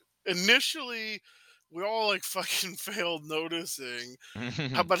 right? Initially, we all, fucking failed noticing.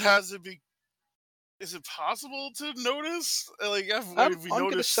 But is it possible to notice? Have we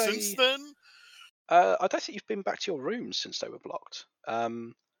noticed since then? I don't think you've been back to your rooms since they were blocked.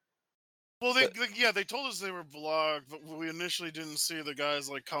 Well, they told us they were blocked, but we initially didn't see the guys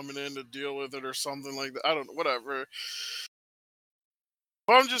coming in to deal with it or something like that. I don't know, whatever.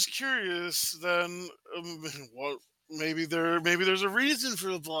 But I'm just curious. Then, what? Maybe there's a reason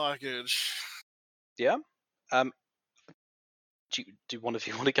for the blockage. Yeah. Do one of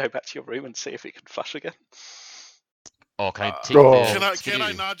you want to go back to your room and see if it can flush again? Oh, can I take Can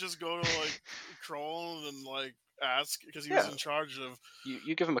I not just go to Kroll and ask, because he was in charge of?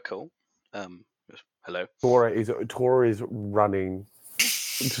 You give him a call. Hello. Torra is running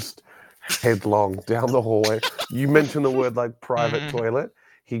just headlong down the hallway. You mentioned the word private toilet.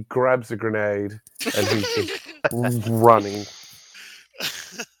 He grabs a grenade and he's just running.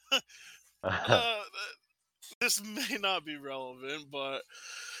 This may not be relevant, but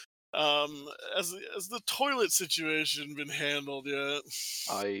has the toilet situation been handled yet?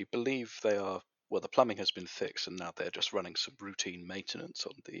 I believe they are. Well, the plumbing has been fixed, and now they're just running some routine maintenance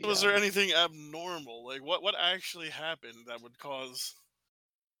on the. Was there anything abnormal? What actually happened that would cause?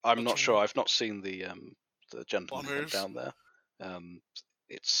 I'm not sure. I've not seen the gentleman head Plumbers? down there.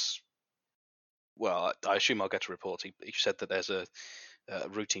 It's. Well, I assume I'll get a report. He said that there's a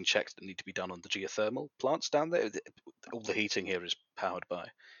routine checks that need to be done on the geothermal plants down there. All the heating here is powered by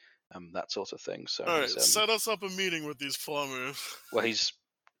that sort of thing. So all right, set us up a meeting with these plumbers. Well, he's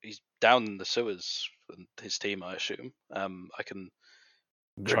down in the sewers and his team, I assume. I can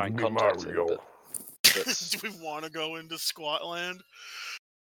try and contact him. But do we want to go into squat land?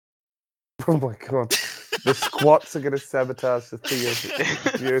 Oh my god. The squats are going to sabotage the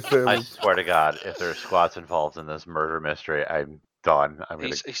geothermal. I swear to God, if there's squats involved in this murder mystery, I'm done.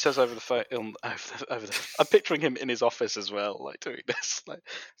 He says over the phone. I'm picturing him in his office as well, doing this.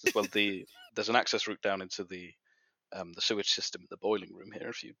 Well, there's an access route down into the sewage system, the boiling room here.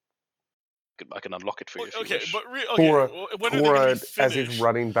 If you, I can unlock it for you. If you wish. But Torra, when are they gonna be finished? as he's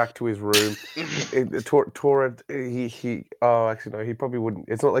running back to his room, Torra, he. Oh, actually, no, he probably wouldn't.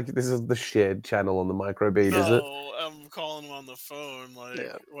 It's not like this is the shared channel on the microbeat, is it? No, I'm calling him on the phone,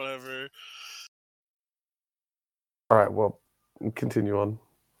 whatever. All right, well, continue on.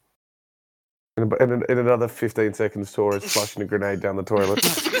 In another 15 seconds, Torra is flushing a grenade down the toilet.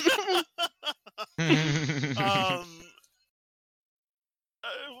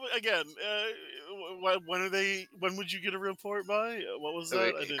 Again, when would you get a report by? What was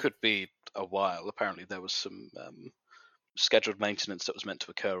that? It could be a while. Apparently, there was some scheduled maintenance that was meant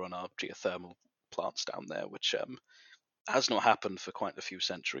to occur on our geothermal plants down there, which has not happened for quite a few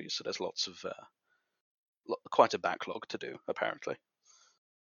centuries. So there's lots of quite a backlog to do, apparently.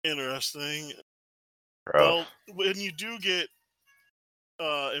 Interesting. Bro. Well, when you do get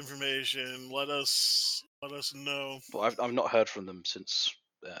information, let us know. Well, I've not heard from them since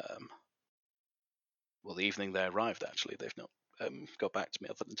the evening they arrived. Actually, they've not got back to me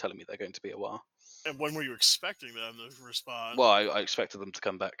other than telling me they're going to be a while. And when were you expecting them to respond? Well, I expected them to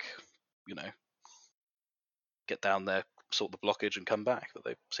come back, get down there, sort the blockage, and come back. But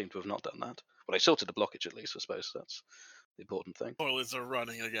they seem to have not done that. Well, they sorted the blockage at least, I suppose. That's the important thing. Toilets are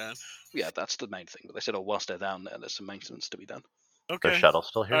running again. Yeah, that's the main thing. But they said, whilst they're down there, there's some maintenance to be done. Okay. Their shuttle's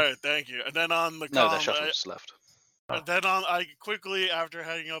still here? All right, thank you. And then on the No, their shuttle's left. And then I quickly, after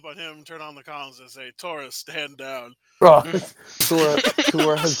hanging up on him, turn on the comms and say, Torra, stand down. Oh,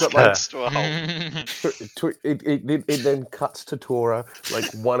 Torra has got like... It then cuts to Torra,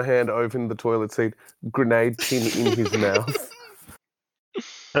 like one hand over the toilet seat, grenade tin in his mouth.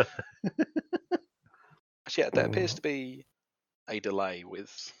 Yeah, there appears to be a delay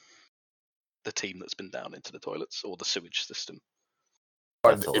with the team that's been down into the toilets or the sewage system.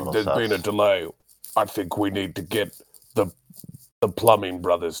 If there's been a delay, I think we need to get the plumbing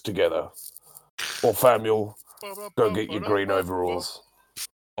brothers together. Or Samuel, go get your green overalls.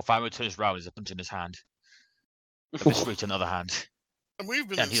 Or Samuel turns round, there's a punch in his hand. A mystery in the other hand. And we've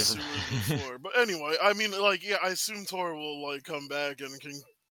been in sewers before. But anyway, I mean, like, yeah, I assume Torra will, like, come back and can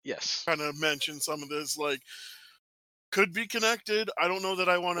kind of mention some of this, like, could be connected. I don't know that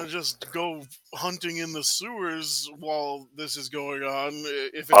I want to just go hunting in the sewers while this is going on,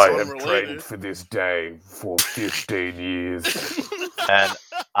 if it's unrelated. I have trained for this day for 15 years. And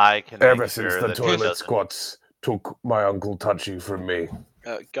I can Ever since the toilet squats took my Uncle Touchy from me.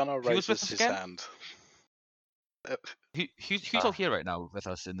 Gunnar raises his hand. Who's all here right now with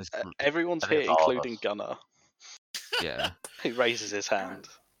us in this group? Everyone's here, including Gunnar. Yeah. He raises his hand.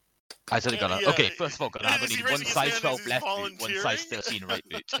 I said Gunnar. Yeah. Okay, first of all, Gunnar, I'm going to need one size 12 left boot, one size 13 right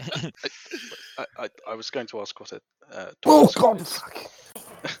boot. I was going to ask what it... oh, God!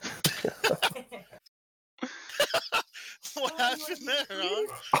 What happened there,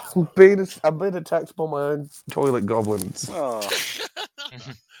 huh? I'm being attacked by my own toilet goblins. Oh.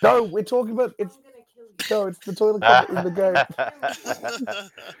 No, we're talking about... It's the toilet goblin in the game.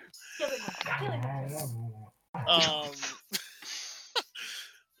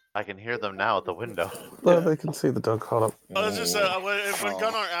 I can hear them now at the window. No, they can see the dog. Hold up. I was just when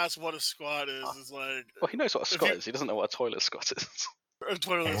Gunnar asks what a squat is, it's like... Well, he knows what a squat is. He doesn't know what a toilet squat is. A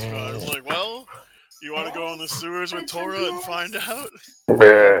toilet squat is like, well, you want to go in the sewers with Torra and find out?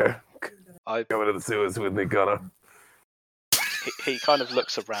 Yeah. Go into the sewers with me, Gunnar. He kind of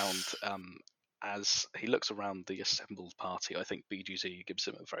looks around as he looks around the assembled party. I think BGZ gives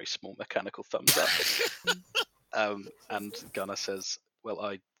him a very small mechanical thumbs up. And Gunnar says, well,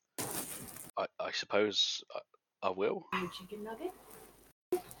 I suppose I will. Chicken nugget?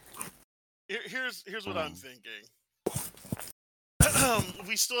 Here's what I'm thinking.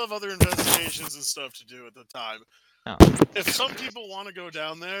 We still have other investigations and stuff to do at the time. Oh. If some people want to go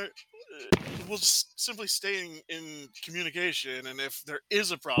down there, we'll just simply stay in communication, and if there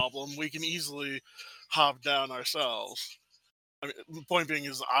is a problem, we can easily hop down ourselves. I mean, the point being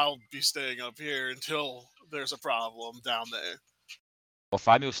is I'll be staying up here until there's a problem down there. Well,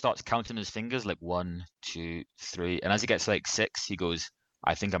 Fabio starts counting his fingers, like 1, 2, 3, and as he gets like 6, he goes,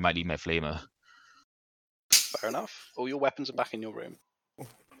 I think I might need my flamer. Fair enough. All your weapons are back in your room.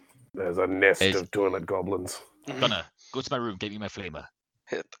 There's a nest of toilet goblins. Gunnar, go to my room, get me my flamer.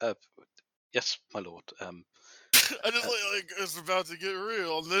 Yes, my lord. I just like it's about to get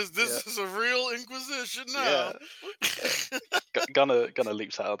real. This is a real Inquisition now. Yeah. Gunnar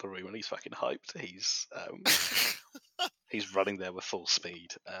leaps out of the room and he's fucking hyped. He's running there with full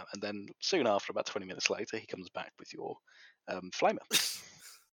speed, and then soon after, about 20 minutes later, he comes back with your flamer.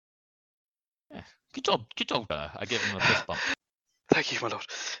 Yeah. Good job, Gunnar. I give him a fist bump. Thank you, my lord,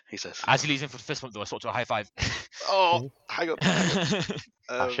 he says. As he leads in for the fist bump, though, I sort of a high five. Oh, hang on.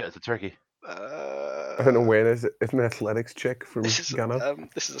 Oh shit, it's a turkey. An awareness, it's an athletics check from Gunnar.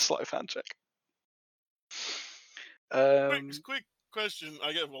 This is a sleight of hand check. Quick question,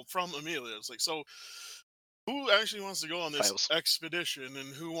 I get from Amelia. It's like, so who actually wants to go on this expedition,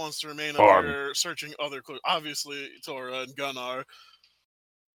 and who wants to remain up here searching other clues? Obviously, Torra and Gunnar.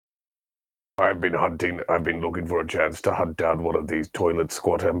 I've been looking for a chance to hunt down one of these toilet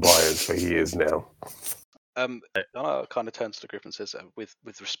squat empires for years now. Gunnar kind of turns to the group and says, with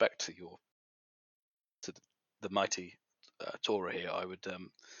respect to the mighty Torra here, I would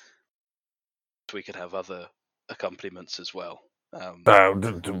we could have other accompaniments as well.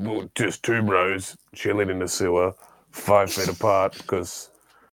 Just two bros chilling in the sewer, 5 feet apart, because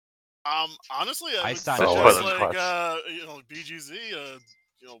honestly, I would stand suggest BGZ,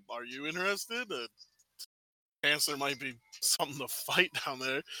 are you interested? Chance there might be something to fight down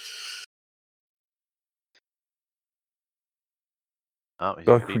there. Oh,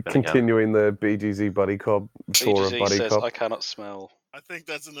 continuing the BGZ buddy cop. BGZ buddy says, cop. I cannot smell. I think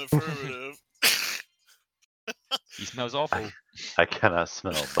that's an affirmative. He smells awful. I cannot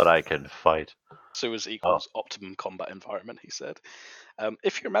smell, but I can fight. Sewers equals optimum combat environment, he said.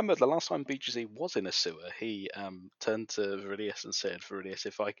 If you remember, the last time BGZ was in a sewer, he turned to Viridius and said, Viridius,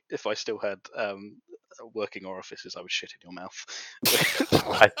 if I still had working orifices, I would shit in your mouth.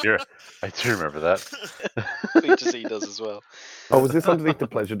 I do remember that. BGC does as well. Oh, was this underneath the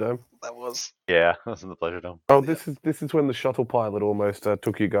Pleasure Dome? That was. Yeah, that was in the Pleasure Dome. Oh, this is when the shuttle pilot almost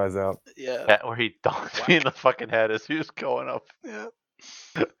took you guys out. Yeah. Where he donked me in the fucking head as he was going up. Yeah.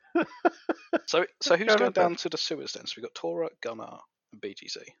 So who's going down to the sewers then? So we've got Torra, Gunnar, and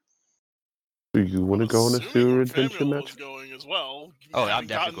BGC. Do you want to go on a sewer adventure match? Going as well. Oh, I'm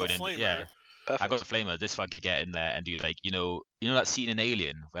definitely going in. Yeah. Perfect. I got the flamer. This one could get in there and do like you know that scene in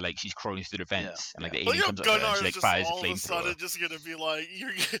Alien where like she's crawling through the vents and like the alien comes up there and she like fires a flamethrower. It's just gonna be like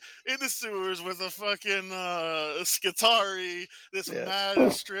you're in the sewers with a fucking Skitari, this mad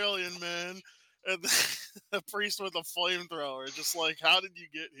Australian man, and a priest with a flemthrower. Just like, how did you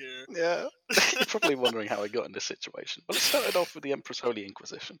get here? Yeah, you're probably wondering how I got in this situation. But it started off with the Empress Holy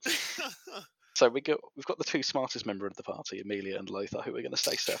Inquisition. So we've got the two smartest members of the party, Amelia and Lothar, who are going to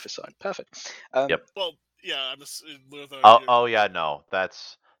stay surface side. Perfect. Yep. Well, yeah, I'm just Lothar. Oh yeah, no,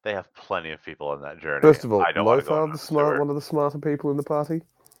 they have plenty of people on that journey. First of all, I don't Lothar, one of the smarter people in the party.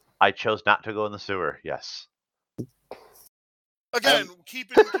 I chose not to go in the sewer. Yes. Again,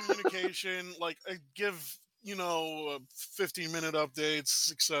 keep in communication. Like, give 15-minute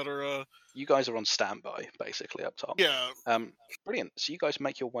updates, etc. You guys are on standby, basically up top. Yeah. Brilliant. So you guys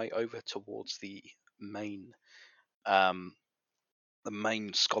make your way over towards the main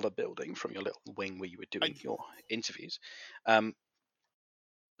scholar building from your little wing where you were doing your interviews.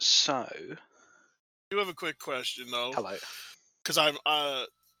 So. I do have a quick question though. Hello. Because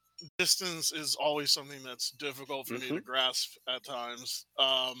distance is always something that's difficult for me to grasp at times.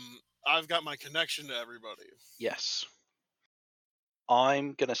 I've got my connection to everybody. Yes.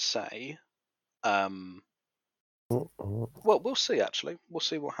 I'm gonna say, well, we'll see. Actually, we'll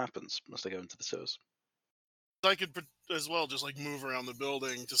see what happens as they go into the sewers. I could as well just like move around the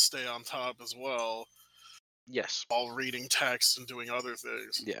building to stay on top as well. Yes. While reading text and doing other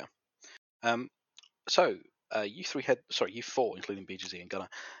things. Yeah. So you four, including BGZ and Gunnar.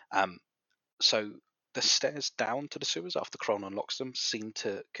 So the stairs down to the sewers after Kron unlocks them seem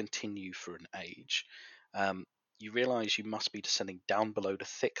to continue for an age. You realise you must be descending down below the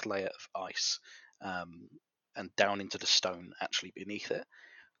thick layer of ice and down into the stone actually beneath it.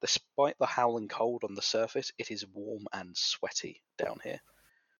 Despite the howling cold on the surface, it is warm and sweaty down here.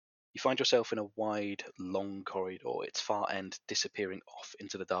 You find yourself in a wide, long corridor, its far end disappearing off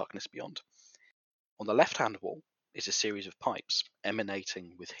into the darkness beyond. On the left-hand wall is a series of pipes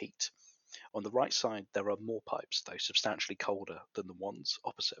emanating with heat. On the right side, there are more pipes, though substantially colder than the ones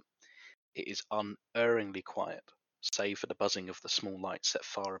opposite. It is unerringly quiet, save for the buzzing of the small lights set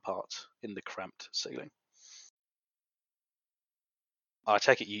far apart in the cramped ceiling. I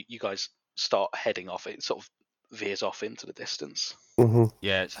take it you guys start heading off. It sort of veers off into the distance. Mm-hmm.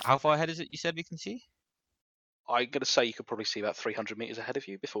 Yeah. How far ahead is it you said we can see? I'm going to say you could probably see about 300 meters ahead of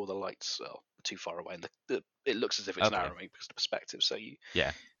you before the lights are too far away. And it looks as if it's narrowing because of the perspective. So you.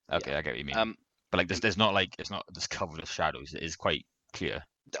 Yeah. Okay, I get what you mean. But like, there's not like it's not just covered with shadows. It is quite clear.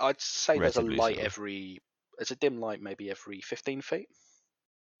 I'd say there's a light there's a dim light maybe every 15 feet.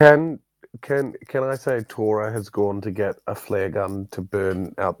 Can I say Torra has gone to get a flare gun to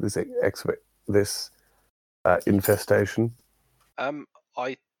burn out this infestation?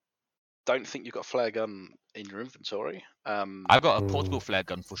 I don't think you've got a flare gun in your inventory. I've got a portable flare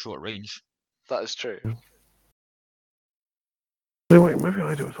gun for short range. That is true. Wait, maybe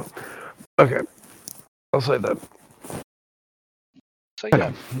I do as well. Okay, I'll say that. So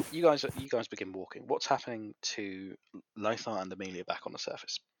yeah, you guys begin walking. What's happening to Lothar and Amelia back on the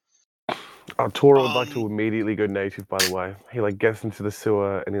surface? Torra would like to immediately go native. By the way, he gets into the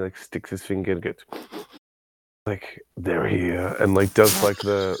sewer and he sticks his finger and gets they're here and does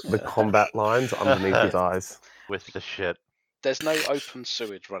the combat lines underneath his eyes with the shit. There's no open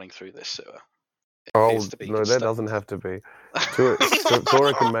sewage running through this sewer. No, there doesn't have to be.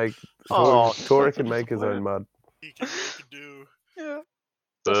 Torra can make. Torra can make his own mud. He can do. Yeah.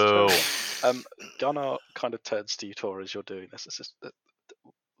 Boo. Gunnar kind of turns to you, Torra, as you're doing this. It's just,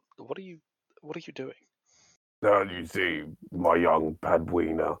 what are you doing? You see, my young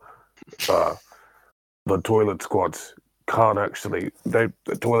Padwina, the toilet squats can't actually. The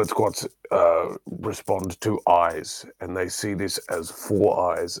toilet squats respond to eyes, and they see this as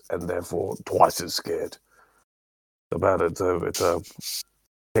 4 eyes, and therefore twice as scared. It's a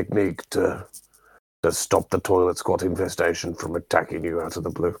technique to stop the toilet squat infestation from attacking you out of the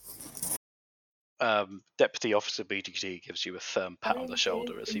blue. Deputy Officer BGG gives you a firm pat on the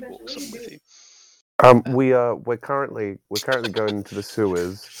shoulder as he walks on with you. We're currently going into the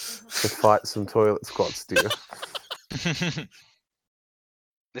sewers to fight some toilet squats, dear.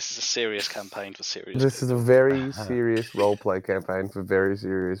 This is a serious campaign for serious This people. is a very serious roleplay campaign for very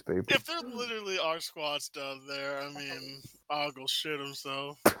serious people. If there literally are squats down there, I mean, I'll go shit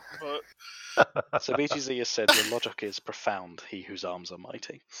himself. But So BGZ has said your logic is profound, he whose arms are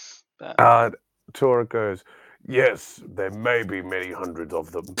mighty. But... Torra goes, yes, there may be many hundreds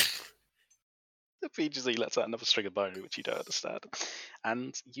of them. The BGZ lets out another string of binary, which you don't understand.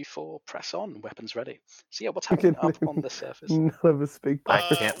 And you four press on, weapons ready. So yeah, what's happening up on the surface? None of us speak. I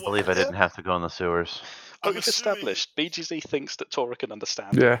can't believe I didn't have to go in the sewers. But we've established BGZ thinks that Torra can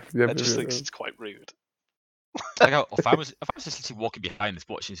understand. Yeah. It just thinks it's quite rude. Like, if I was just literally walking behind this,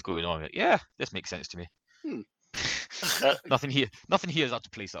 watching this going on, like, yeah, this makes sense to me. Nothing here is out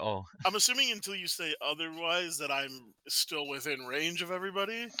of place at all. I'm assuming until you say otherwise that I'm still within range of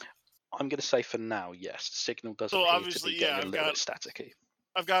everybody. I'm going to say for now, yes. The signal does So appear obviously, to be getting a little bit staticky.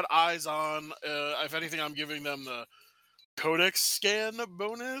 I've got eyes on. If anything, I'm giving them the codex scan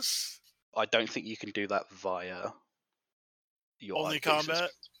bonus. I don't think you can do that via your only eyepieces. Combat,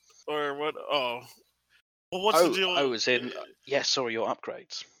 or what? Oh, well, what's the deal? Oh, as in sorry, your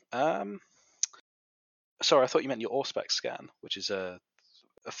upgrades. Sorry, I thought you meant your Auspex scan, which is a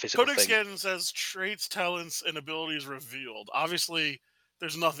physical codex thing. scan says traits, talents, and abilities revealed. Obviously,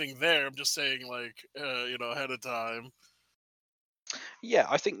 there's nothing there. I'm just saying, like, ahead of time. Yeah,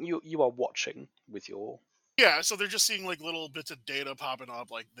 I think you are watching with your. Yeah, so they're just seeing like little bits of data popping up,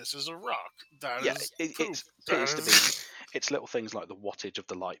 like this is a rock. It's little things like the wattage of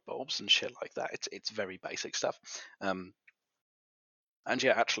the light bulbs and shit like that. It's very basic stuff. And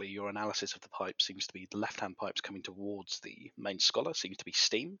yeah, actually, your analysis of the pipe seems to be the left-hand pipes coming towards the main scholar seems to be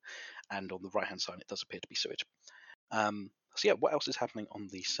steam, and on the right-hand side it does appear to be sewage. So yeah, what else is happening on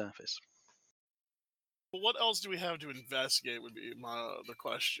the surface? Well, what else do we have to investigate would be the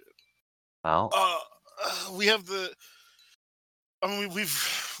question. Well, we have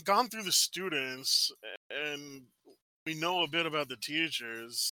we've gone through the students, and we know a bit about the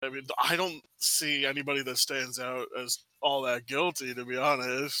teachers. I mean, I don't see anybody that stands out as all that guilty, to be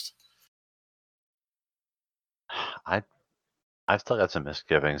honest. I've still got some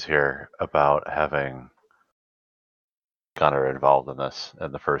misgivings here about having Gunnar involved in this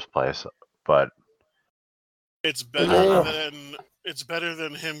in the first place, but it's better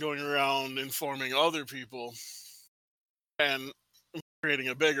than him going around informing other people and creating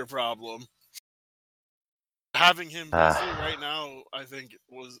a bigger problem. Having him busy right now, I think,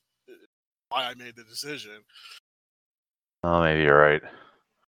 was why I made the decision. Oh, maybe you're right.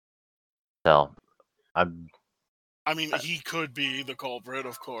 Still, I mean, he could be the culprit,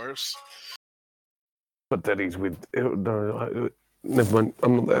 of course. But then he's with. No, never mind.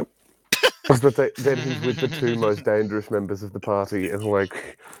 I'm not there. But then he's with the two most dangerous members of the party, and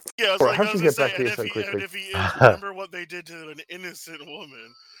like. Yeah, right, how did you get back here so quickly? And if he is, remember what they did to an innocent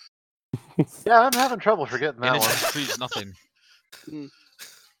woman. Yeah, I'm having trouble forgetting that one. Proves nothing.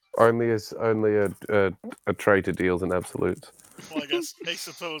 Only a traitor deals in absolutes. Well, I guess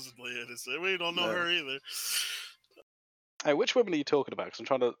supposedly innocent. We don't know her either. Hey, which women are you talking about? Because I'm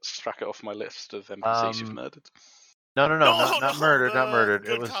trying to track it off my list of NPCs you've murdered. No, not murdered, not murdered.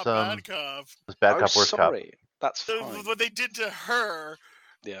 It was cop, bad cop. It was bad cop, worse cop. That's fine. What they did to her.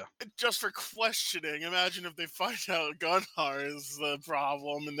 Yeah. Just for questioning. Imagine if they find out Gunnar is the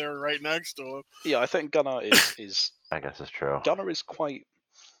problem and they're right next to him. Yeah, I think Gunnar is. I guess it's true. Gunnar is quite.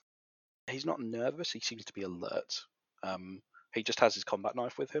 He's not nervous. He seems to be alert. He just has his combat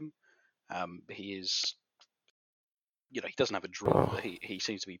knife with him. He is. He doesn't have a draw, but he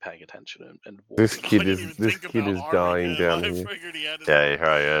seems to be paying attention and this kid is dying down here. Yeah, he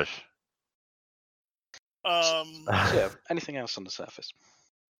probably is. So yeah, anything else on the surface?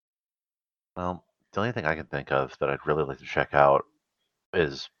 Well, the only thing I can think of that I'd really like to check out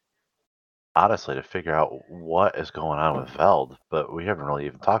is honestly to figure out what is going on with Veld, but we haven't really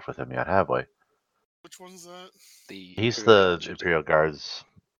even talked with him yet, have we? Which one's that? He's the Imperial Guards.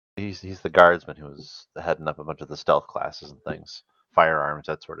 He's the guardsman who was heading up a bunch of the stealth classes and things, firearms,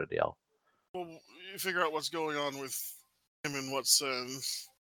 that sort of deal. Well, you figure out what's going on with him in what sense.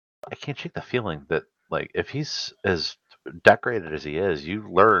 I can't shake the feeling that, like, if he's as decorated as he is, you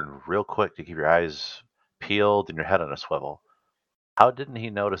learn real quick to keep your eyes peeled and your head on a swivel. How didn't he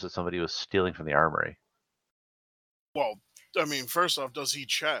notice that somebody was stealing from the armory? Well, I mean, first off, does he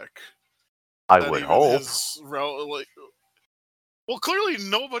check? I would hope. Well, clearly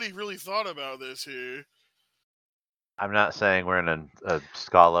nobody really thought about this here. I'm not saying we're in a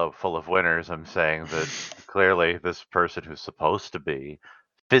scala full of winners. I'm saying that clearly this person who's supposed to be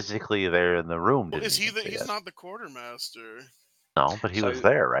physically there in the room didn't. He's not the quartermaster. No, but he was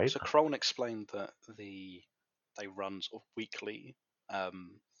there, right? So Krohn explained that they run sort of weekly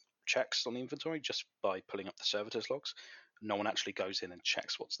checks on the inventory just by pulling up the servitors logs. No one actually goes in and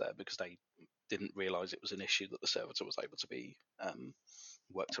checks what's there because they didn't realize it was an issue that the servitor was able to be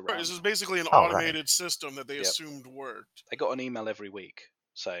worked around. Right, this is basically an automated system that they assumed worked. They got an email every week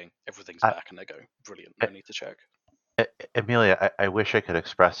saying everything's back, and they go, brilliant, no need to check. Amelia, I wish I could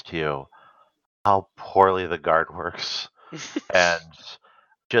express to you how poorly the guard works, and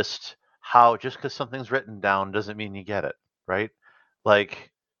just because something's written down doesn't mean you get it, right?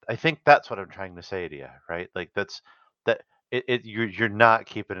 Like, I think that's what I'm trying to say to you, right? Like, you're not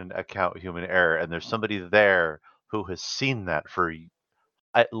keeping into account human error, and there's somebody there who has seen that for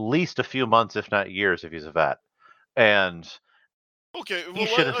at least a few months, if not years, if he's a vet, and okay, he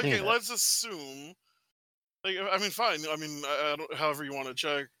should have seen it. Let's assume. Like, I mean, fine. I mean, I don't, however you want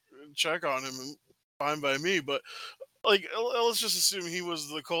to check on him, fine by me. But like, let's just assume he was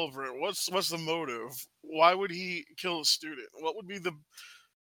the culprit. What's the motive? Why would he kill a student? What would be the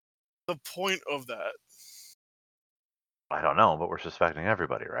point of that? I don't know, but we're suspecting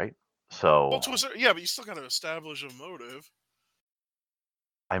everybody, right? So, well, yeah, but you still got to establish a motive.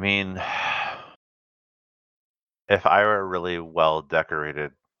 I mean, if I were really well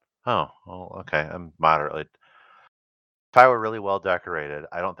decorated, okay, I'm moderately. If I were really well decorated,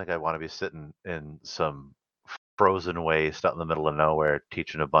 I don't think I'd want to be sitting in some frozen waste out in the middle of nowhere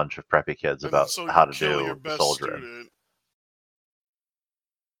teaching a bunch of preppy kids about how to do your best soldiering. Student.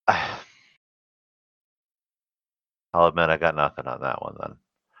 I'll admit I got nothing on that one then.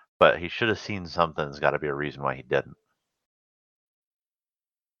 But he should have seen something. There's got to be a reason why he didn't.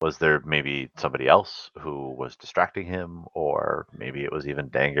 Was there maybe somebody else who was distracting him, or maybe it was even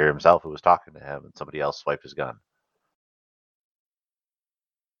Danger himself who was talking to him and somebody else swiped his gun?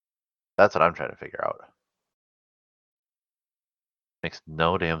 That's what I'm trying to figure out. Makes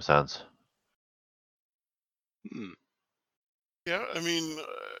no damn sense. Yeah, I mean,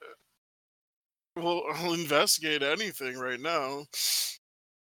 I'll investigate anything right now. That's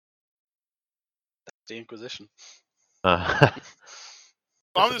the Inquisition.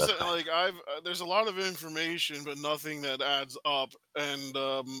 I'm just saying, like, there's a lot of information, but nothing that adds up, and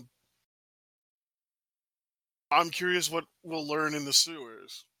I'm curious what we'll learn in the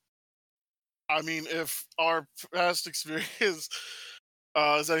sewers. I mean, if our past experience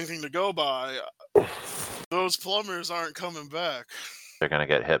is anything to go by, those plumbers aren't coming back. They're gonna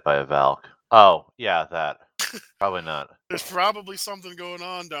get hit by a Valk. Oh, yeah, that. Probably not. There's probably something going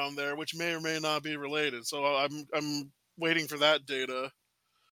on down there, which may or may not be related. So I'm waiting for that data.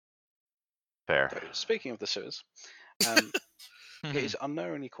 Fair. So, speaking of the sewers, it is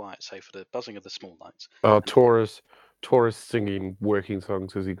unknowingly quiet, save for the buzzing of the small lights. Torres singing working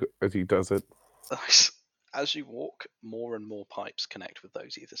songs as he does it. Nice. As you walk, more and more pipes connect with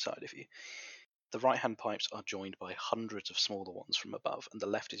those either side of you. The right-hand pipes are joined by hundreds of smaller ones from above, and the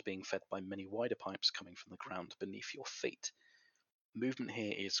left is being fed by many wider pipes coming from the ground beneath your feet. Movement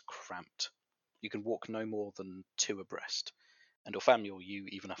here is cramped. You can walk no more than 2 abreast, and Orfamiel, you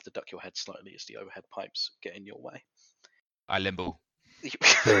even have to duck your head slightly as the overhead pipes get in your way. I limbo.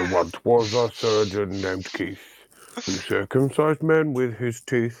 There once was a surgeon named Keith, who circumcised men with his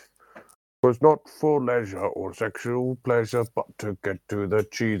teeth. Was not for leisure or sexual pleasure, but to get to the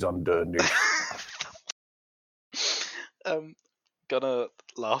cheese underneath. Gunnar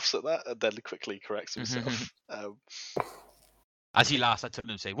laughs at that and then quickly corrects himself. As he laughs, I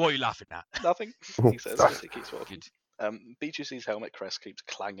turn and say, "What are you laughing at?" Nothing, he says as he keeps walking. B2C's helmet crest keeps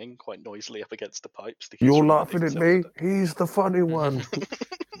clanging quite noisily up against the pipes. You're laughing at me? He's the funny one.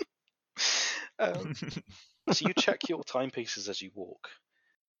 So you check your timepieces as you walk.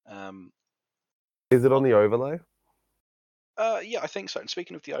 Is it on the overlay? Yeah, I think so. And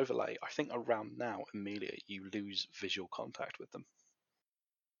speaking of the overlay, I think around now, Amelia, you lose visual contact with them.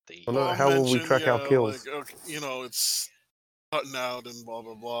 How will we track our kills? Like, okay, it's cutting out and blah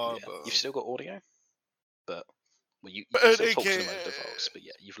blah blah. Yeah. You've still got audio, but you can still talk to them over the voice. But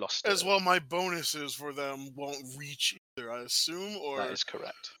yeah, you've lost. As well, my bonuses for them won't reach either, I assume. Or that is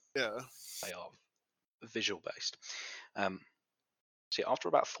correct. Yeah, they are visual based. So after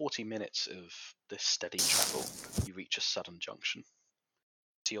about 40 minutes of this steady travel, you reach a sudden junction.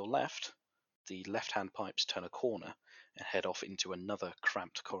 To your left, the left-hand pipes turn a corner and head off into another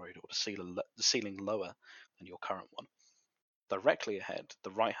cramped corridor, the ceiling lower than your current one. Directly ahead,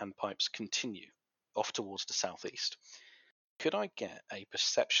 the right-hand pipes continue off towards the southeast. Could I get a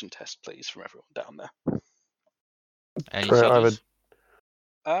perception test, please, from everyone down there? Any changes?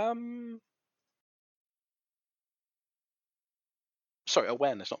 Sorry,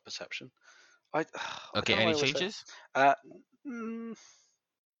 awareness, not perception. Okay, any changes?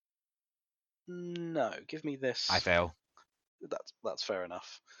 No. Give me this. I fail. That's fair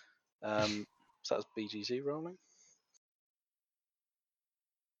enough. So that's BGZ rolling.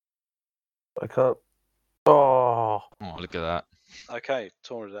 I can't. Oh, look at that. Okay,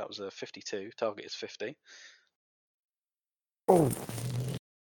 Torra, that was a 52. Target is 50. oh!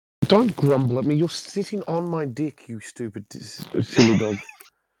 Don't grumble at me. You're sitting on my dick, you stupid silly dog.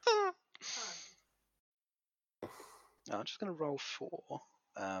 I'm just going to roll for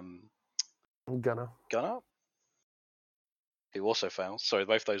I'm gonna. Gunnar, who also fails. Sorry,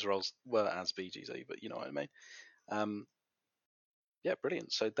 both those rolls were as BGZ, but you know what I mean. Yeah,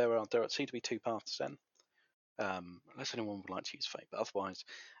 brilliant. So there seem to be two paths then. Unless anyone would like to use fate, but otherwise,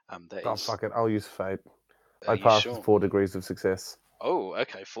 there Oh, is. fuck it. I'll use fate. Are I you passed sure? with 4 degrees of success. Oh,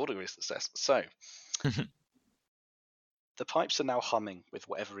 okay, 4 degrees of success. So the pipes are now humming with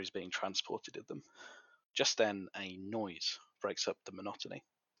whatever is being transported in them. Just then, a noise breaks up the monotony.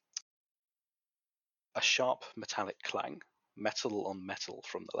 A sharp metallic clang, metal on metal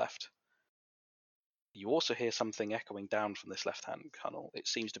from the left. You also hear something echoing down from this left-hand tunnel. It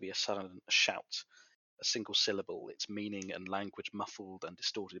seems to be a sudden shout, a single syllable, its meaning and language muffled and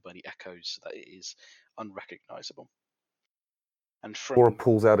distorted by the echoes so that it is unrecognizable. And Torra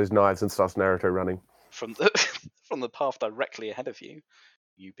pulls out his knives and starts Naruto running. From the path directly ahead of you,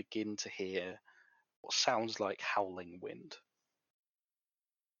 you begin to hear what sounds like howling wind.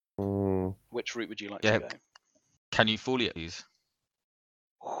 Which route would you like to go? Can you foliate these?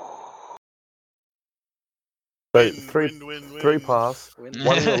 So three paths. Wind.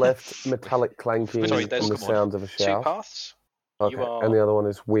 One on the left, metallic clanking Sorry, and the sounds of a two shout. paths. Okay, and the other one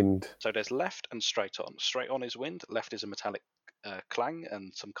is wind. So there's left and straight on. Straight on is wind. Left is a metallic clang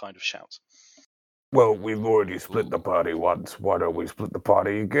and some kind of shout. Well, we've already split the party once. Why don't we split the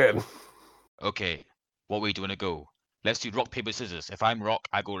party again? Okay, what way do you want to go? Let's do rock, paper, scissors. If I'm rock,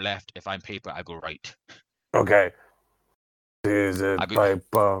 I go left. If I'm paper, I go right. Okay. Scissors,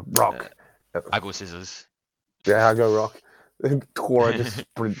 paper, rock. I go scissors. Yeah, I go rock. Torra just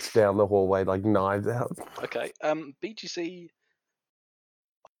sprints down the hallway like knives out. Okay. BGC,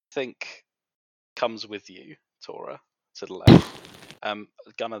 I think, comes with you, Torra, to the left.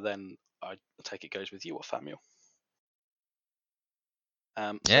 Gunnar then, I take it, goes with you or Samuel.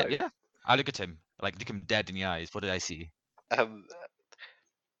 Yeah. I look at him, like look him dead in the eyes. What did I see? I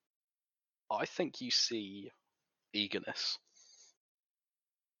think you see eagerness.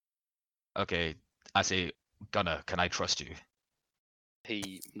 Okay, I say, Gunnar, can I trust you?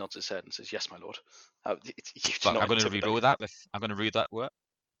 He nods his head and says, "Yes, my lord." Fuck, I'm going to reroll that. I'm going to read that word.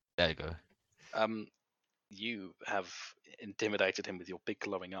 There you go. You have intimidated him with your big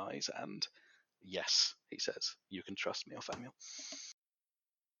glowing eyes, and yes, he says, "You can trust me, Othamiel."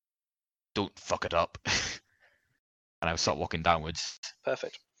 Don't fuck it up. And I'll start walking downwards.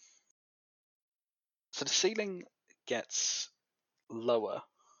 Perfect. So the ceiling gets lower,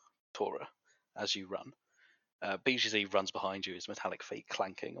 Torra, as you run. BGZ runs behind you, his metallic feet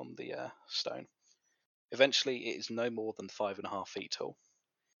clanking on the stone. Eventually, it is no more than 5.5 feet tall.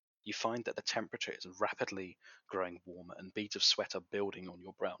 You find that the temperature is rapidly growing warmer and beads of sweat are building on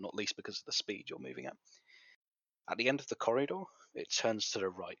your brow, not least because of the speed you're moving at. At the end of the corridor, it turns to the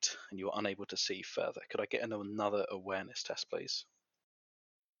right and you are unable to see further. Could I get another awareness test, please?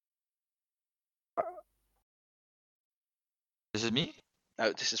 This is me?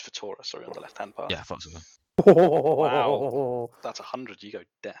 Oh, this is for Torra, sorry, on the left-hand path. Yeah, I thought so. Wow, that's 100. You go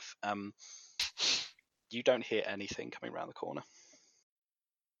deaf. You don't hear anything coming around the corner.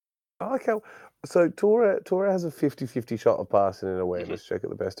 Okay, so Torra has a 50-50 shot of passing an awareness check at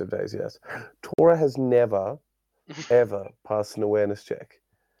the best of days, yes. Torra has never, ever passed an awareness check.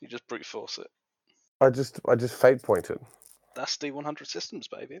 You just brute force it. I just fate pointed. That's D100 systems,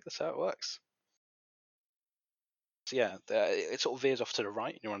 baby. That's how it works. So yeah, it sort of veers off to the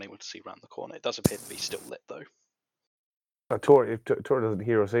right and you're unable to see around the corner. It does appear to be still lit, though. If Torra doesn't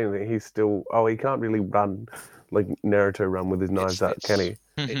hear or see anything, he's still... Oh, he can't really run like Naruto run with his knives out, can he?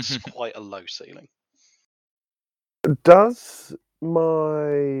 It's quite a low ceiling. Does the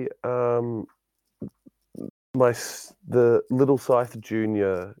little Scythe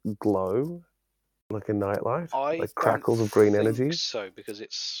Junior glow like a nightlight? Like crackles of green energy? So, because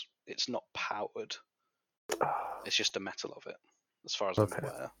it's not powered. It's just a metal of it, as far as I'm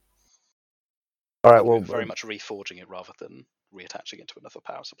aware. All right, well, very much reforging it rather than reattaching it to another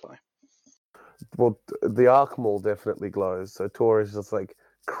power supply. Well, the arc maul definitely glows, so Torra is just like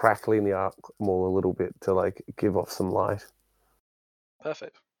crackling the arc maul a little bit to like give off some light.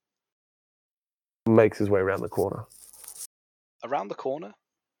 Perfect. Makes his way around the corner. Around the corner,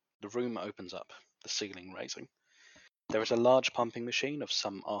 the room opens up, the ceiling raising. There is a large pumping machine of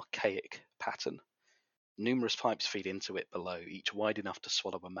some archaic pattern. Numerous pipes feed into it below, each wide enough to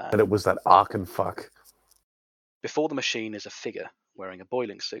swallow a man. And it was that Arkan fuck. Before the machine is a figure wearing a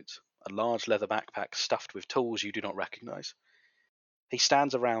boiling suit, a large leather backpack stuffed with tools you do not recognize. He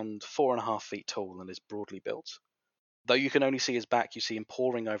stands around 4.5 feet tall and is broadly built. Though you can only see his back, you see him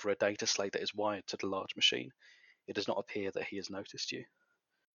poring over a data slate that is wired to the large machine. It does not appear that he has noticed you.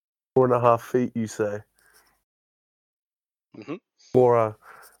 4.5 feet, you say? Mm-hmm.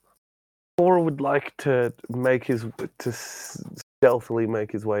 Torra would like to stealthily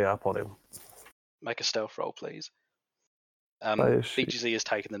make his way up on him. Make a stealth roll, please. Fire sheet. BGZ has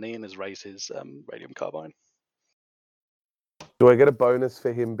taken the knee and has raised his radium carbine. Do I get a bonus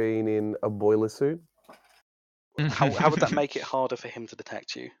for him being in a boiler suit? How would that make it harder for him to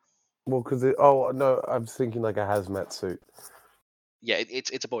detect you? Well, because no, I'm thinking like a hazmat suit. Yeah,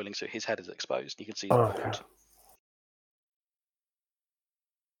 it's a boiling suit. His head is exposed. You can see Oh, the board.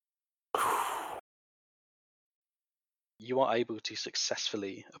 You are able to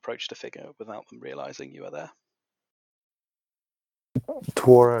successfully approach the figure without them realizing you are there.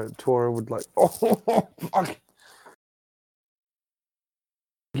 Torra would like. Oh, fuck.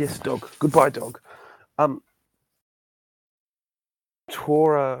 Yes, dog. Goodbye, dog.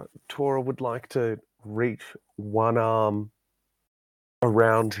 Torra would like to reach one arm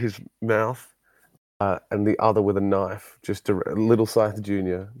around his mouth, and the other with a knife, just a little Scythe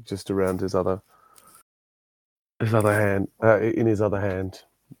Junior, just around his other hand, in his other hand,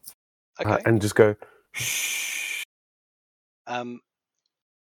 Okay. and just go shh.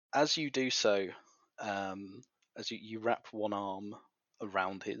 As you do so, as you wrap one arm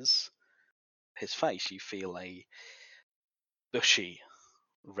around his face, you feel a bushy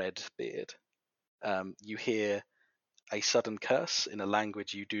red beard. You hear a sudden curse in a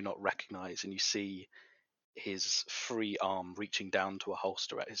language you do not recognize, and you see his free arm reaching down to a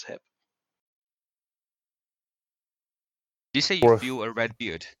holster at his hip. Do you say you feel a red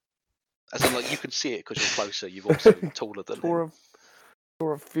beard? As in, like, you can see it because you're closer. You've also taller than him.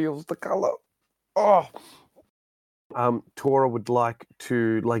 Torra feels the color. Oh. Torra would like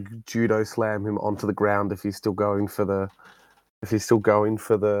to judo slam him onto the ground if he's still going for the.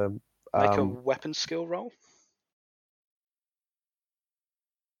 Make a weapon skill roll.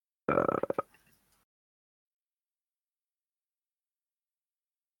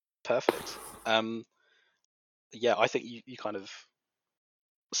 Perfect. Yeah, I think you kind of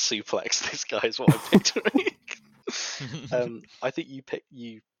suplex this guy is what I'm picturing. I think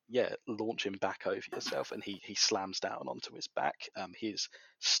you launch him back over yourself, and he slams down onto his back. He's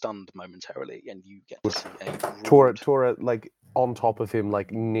stunned momentarily, and you get to see a Torra like on top of him,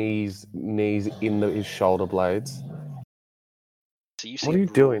 like knees in his shoulder blades. So you see what are you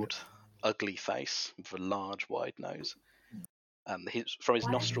broad, doing? Ugly face with a large, wide nose. From his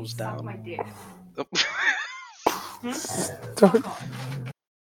nostrils down.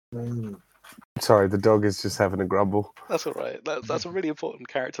 Sorry, the dog is just having a grumble. That's all right. That's a really important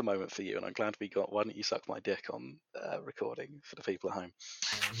character moment for you, and I'm glad we got. Why don't you suck my dick on recording for the people at home?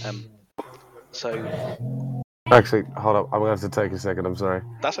 So. Actually, hold up. I'm gonna have to take a second. I'm sorry.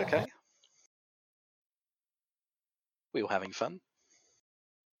 That's okay. We all having fun?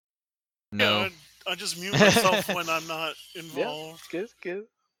 No. Yeah, I just mute myself when I'm not involved. Yeah, good.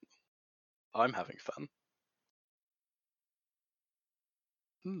 I'm having fun.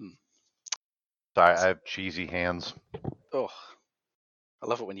 Sorry, I have cheesy hands. Oh, I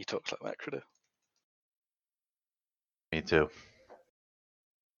love it when you talk like that, Critter. Me too.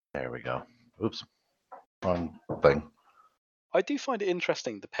 There we go. Oops. Wrong thing. I do find it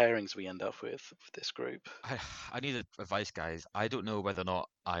interesting the pairings we end up with this group. I need advice, guys. I don't know whether or not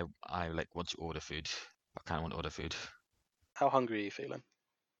I want to order food. I kind of want to order food. How hungry are you feeling?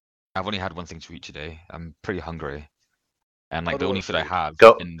 I've only had one thing to eat today. I'm pretty hungry, and like Order the only food I have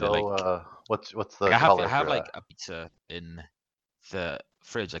in the what's the I color have for like that? a pizza in the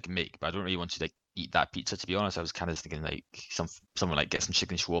fridge I can make, but I don't really want to like eat that pizza. To be honest, I was kind of thinking like someone like get some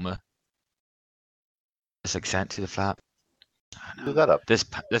chicken shawarma. Just like sent to the flat. Do that up. This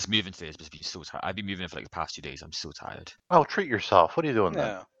moving today has just been so tired. I've been moving for like the past 2 days. I'm so tired. Oh, treat yourself. What are you doing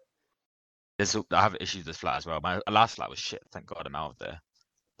then? I have issues with this flat as well. My last flat was shit. Thank God I'm out of there.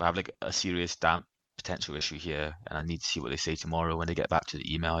 But I have like a serious damp potential issue here, and I need to see what they say tomorrow when they get back to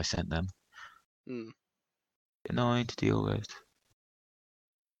the email I sent them. Annoying to deal with.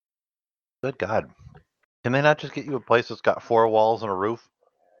 Good God. Can they not just get you a place that's got 4 walls and a roof?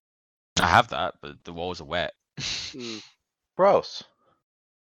 I have that, but the walls are wet. Gross.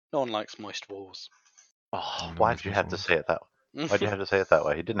 No one likes moist walls. Oh, why'd you have to say it that way? Why'd you have to say it that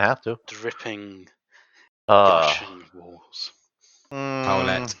way? He didn't have to. Dripping, gushing walls.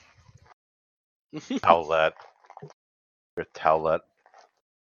 Towelette. Towelette. Your towelette.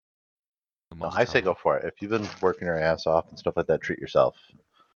 No, I say go for it. If you've been working your ass off and stuff like that, treat yourself.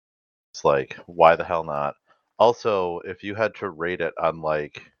 It's like, why the hell not? Also, if you had to rate it on,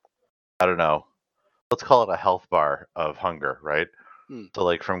 like, I don't know, let's call it a health bar of hunger, right? So,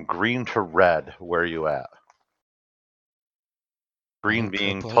 like, from green to red, where are you at? Green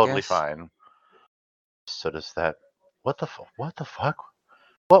being purple, totally fine. So does that... What the fuck?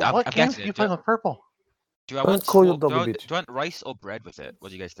 What I'm games getting are you it. playing with purple? Do I want call your do dog a I bitch. want rice or bread with it? What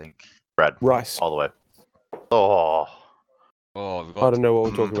do you guys think? Bread. Rice. All the way. Oh. Oh, we've I got. don't know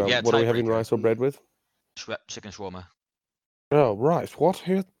what we're talking about. Yeah, What are we having tiebreaker. rice or bread with? Chicken shawarma. Oh, rice. What?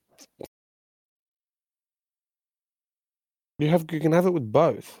 Here? You can have it with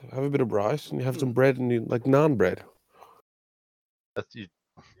both. Have a bit of rice and you have some bread and you like naan bread.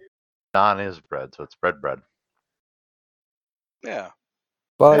 Naan is bread, so it's bread. Yeah.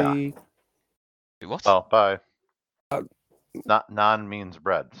 Bye. Yeah. Wait, what? Oh, bye. Naan means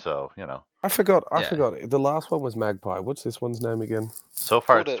bread, so, you know. I forgot. Yeah. The last one was Magpie. What's this one's name again? So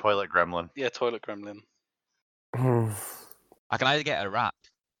far, it's Toilet Gremlin. Yeah, Toilet Gremlin. I can either get a wrap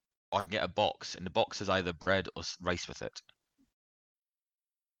or I can get a box, and the box is either bread or rice with it.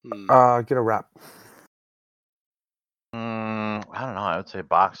 Get a wrap. I don't know. I would say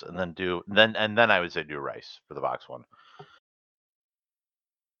box, and then I would say do rice for the box one.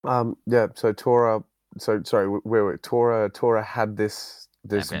 Yeah. So Torra. So sorry. Wait. Torra had this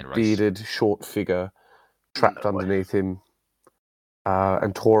bearded short figure trapped underneath him,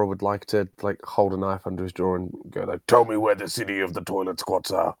 and Torra would like to hold a knife under his jaw and go like, "Tell me where the city of the toilet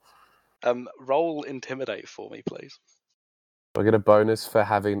squats are." Roll intimidate for me, please. Do I get a bonus for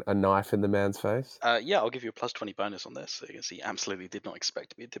having a knife in the man's face? Yeah, I'll give you a plus 20 bonus on this. So you can see, absolutely did not expect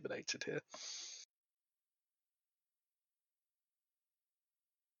to be intimidated here.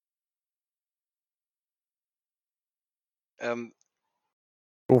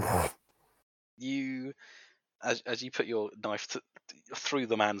 You, as you put your knife through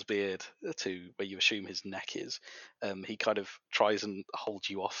the man's beard to where you assume his neck is, he kind of tries and holds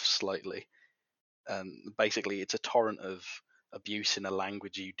you off slightly. Basically, it's a torrent of abuse in a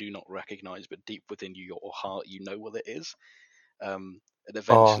language you do not recognize, but deep within your heart, you know what it is. And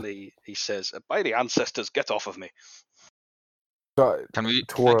eventually, he says, "By the ancestors, get off of me!" Can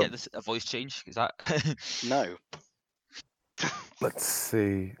I get this a voice change? Is that no? Let's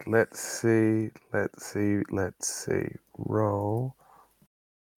see. Roll.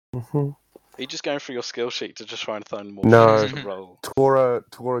 Are you just going through your skill sheet to just try and find more No, to roll?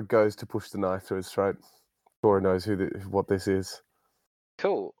 Torra goes to push the knife through his throat. Torra knows what this is.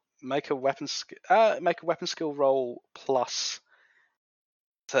 Cool. Make a weapon skill roll plus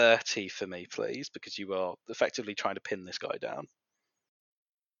 30 for me, please, because you are effectively trying to pin this guy down.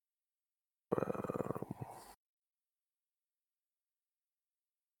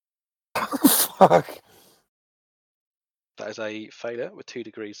 Fuck. That is a failure with 2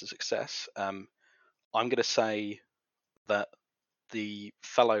 degrees of success. I'm going to say that the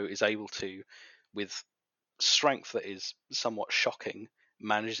fellow is able to, with strength that is somewhat shocking,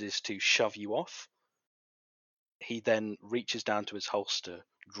 manages to shove you off. He then reaches down to his holster,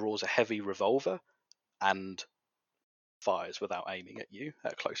 draws a heavy revolver, and fires without aiming at you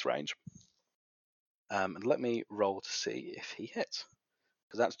at close range. And let me roll to see if he hits,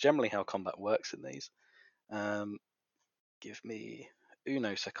 because that's generally how combat works in these. Give me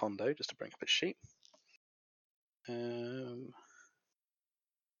uno secondo just to bring up his sheet.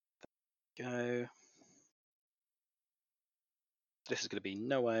 Go. This is going to be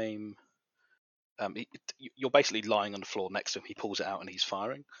no aim. You're basically lying on the floor next to him. He pulls it out and he's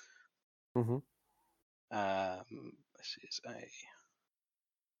firing. Mm-hmm. This is a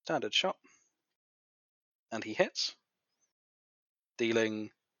standard shot, and he hits,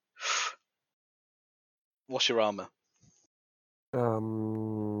 dealing. What's your armor?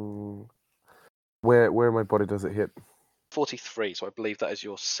 Where in my body does it hit? 43. So I believe that is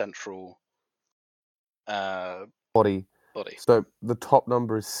your central body. Body. So the top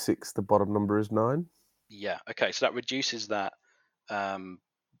number is 6. The bottom number is 9. Yeah. Okay. So that reduces that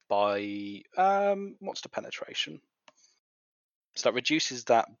by what's the penetration? So that reduces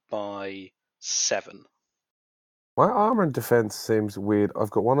that by 7. My armor and defense seems weird.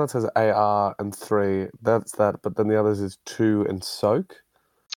 I've got one that says AR and 3. That's that, but then the others is 2 and soak.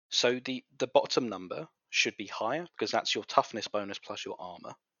 So the bottom number should be higher because that's your toughness bonus plus your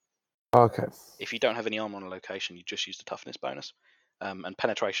armor. Okay. If you don't have any armor on a location, you just use the toughness bonus. And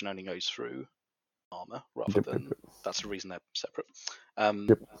penetration only goes through armor rather than. That's the reason they're separate.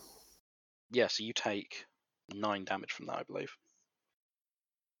 Yeah, so you take 9 damage from that, I believe.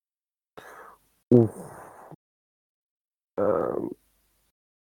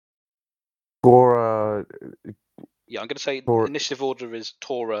 Torra. Yeah, I'm going to say Torra. initiative order is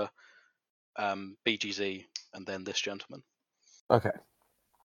Torra, BGZ, and then this gentleman. Okay.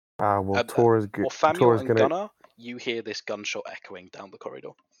 Well, Torra's good. Orfamio and Gunnar, you hear this gunshot echoing down the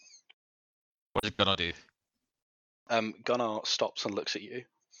corridor. What is Gunnar do? Gunnar stops and looks at you.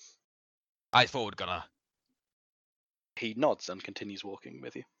 Eyes forward, Gunnar. He nods and continues walking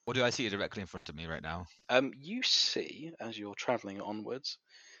with you. What do I see directly in front of me right now? You see, as you're travelling onwards,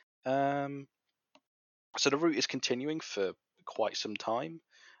 so the route is continuing for quite some time.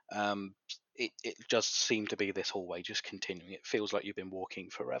 It just seemed to be this hallway just continuing. It feels like you've been walking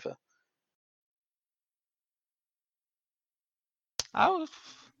forever. I'll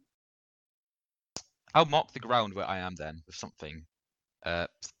mark the ground where I am then with something. Do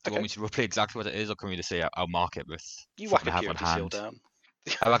you want me to replay exactly what it is, or can we just say I'll mark it with something I have on purity seal hand? down.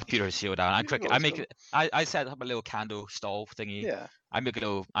 I like a purity seal down. I set up a little candle stall thingy. Yeah. I make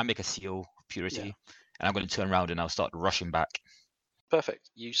a seal of purity, and I'm going to turn around and I'll start rushing back. Perfect.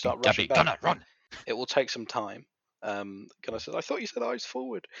 You start rushing back. Gunnar, run! It will take some time. Gunnar says, "I thought you said eyes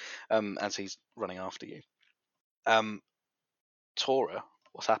forward." As he's running after you. Torra,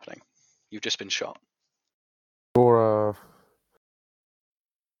 what's happening? You've just been shot. Torra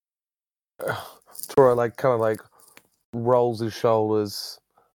kind of rolls his shoulders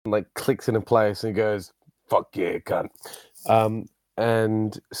and clicks into place and goes, "Fuck yeah, cunt,"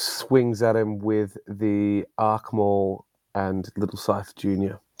 and swings at him with the Arc Maul and Little Scythe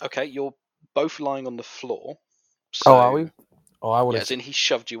Jr. Okay, you're both lying on the floor. So, are we? I want to. As in, he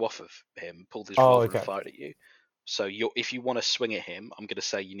shoved you off of him, pulled his revolver and fired at you. So, if you want to swing at him, I'm going to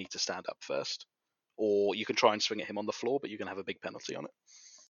say you need to stand up first, or you can try and swing at him on the floor, but you're going to have a big penalty on it.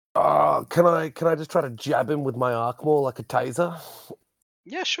 Can I just try to jab him with my Arc Maul like a taser?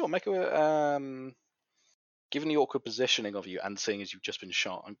 Yeah, sure. Make a given the awkward positioning of you and seeing as you've just been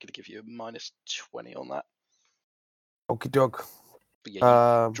shot, I'm going to give you a -20 on that. Okie doke. But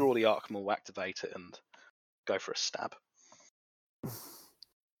yeah, you draw the Arc Maul, activate it, and go for a stab.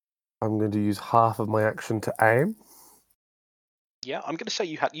 I'm going to use half of my action to aim. Yeah, I'm going to say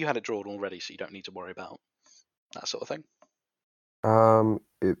you had it drawn already, so you don't need to worry about that sort of thing.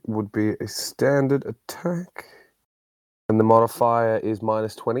 It would be a standard attack, and the modifier is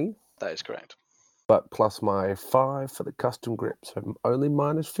 -20. That is correct. But plus my 5 for the custom grip, so I'm only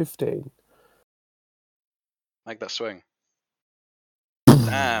 -15. Make that swing.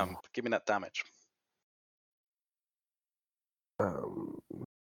 Damn, give me that damage.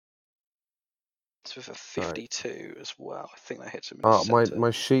 It's with a 52 as well. I think that hits him in the center.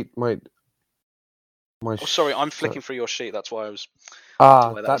 My sheet might. Sorry, I'm flicking through your sheet. That's why I was.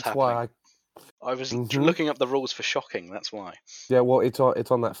 That's why I was looking up the rules for shocking. That's why. Yeah, well, it's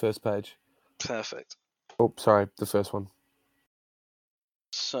on that first page. Perfect. Oh, sorry, the first one.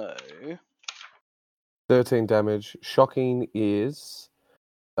 So 13 damage. Shocking is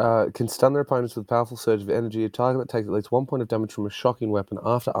can stun their opponents with a powerful surge of energy. A target that takes at least 1 point of damage from a shocking weapon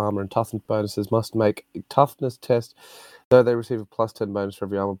after armor and toughness bonuses must make a toughness test, though they receive a +10 bonus for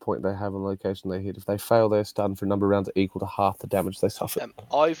every armor point they have on the location they hit. If they fail, they're stunned for a number of rounds equal to half the damage they suffer.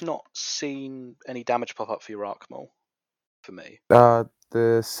 I've not seen any damage pop up for your Arc Maul for me.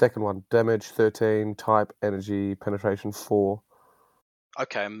 The second one, damage 13, type energy, penetration 4.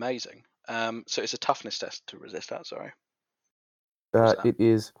 Okay, amazing. So it's a toughness test to resist that. Sorry. It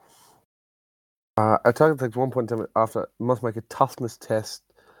is. A target takes 1 point damage after must make a toughness test,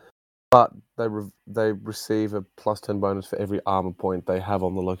 but they receive a +10 bonus for every armor point they have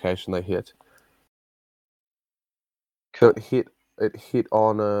on the location they hit. Cool. So it hit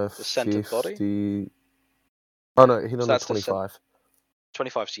on a the centered 50. Body. Oh no, it hit on a 25.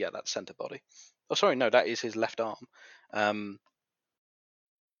 25. So yeah, that's center body. Oh, sorry, no, that is his left arm.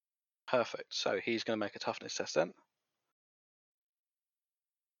 Perfect. So he's going to make a toughness test then.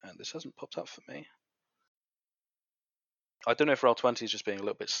 And this hasn't popped up for me. I don't know if Roll20 is just being a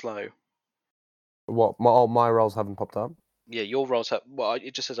little bit slow. What? My rolls haven't popped up? Yeah, your rolls have. Well,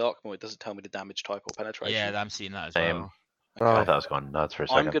 it just says Arc Maul. It doesn't tell me the damage type or penetration. Yeah, I'm seeing that as Same. well. Okay. I thought I was going nuts for a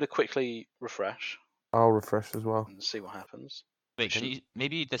second. I'm going to quickly refresh. I'll refresh as well. And see what happens. Wait,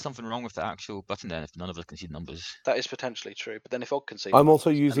 maybe there's something wrong with the actual button then if none of us can see the numbers. That is potentially true, but then if Og can see I'm also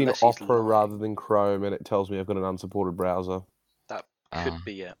using Opera rather than Chrome, and it tells me I've got an unsupported browser. That could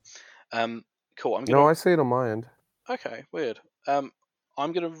be it. Cool. No, I see it on my end. Okay, weird. I'm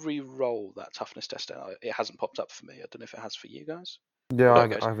going to re-roll that toughness test out. It hasn't popped up for me. I don't know if it has for you guys. Yeah, I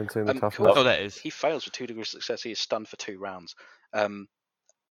haven't seen the toughness. Cool. Oh, that is. He fails with 2 degrees of success. He is stunned for 2 rounds.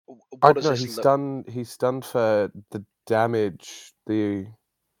 He's stunned for the damage.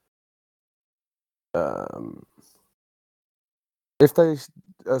 If they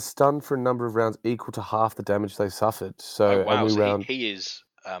are stunned for a number of rounds equal to half the damage they suffered, so wow, and we so round he is.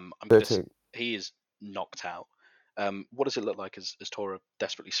 He is knocked out. What does it look like as Torra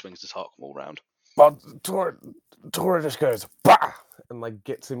desperately swings his Harkmaw round? Well, Torra just goes bah, and like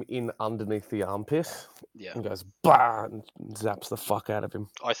gets him in underneath the armpit. Yeah, and goes bah and zaps the fuck out of him.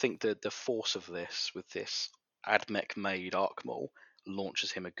 I think that the force of this with this Admech made Arkmaw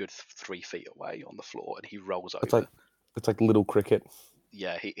launches him a good 3 feet away on the floor, and he rolls over. It's like little cricket.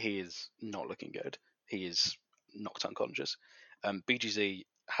 Yeah, he is not looking good. He is knocked unconscious. BGZ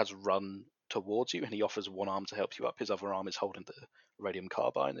has run towards you, and he offers one arm to help you up. His other arm is holding the radium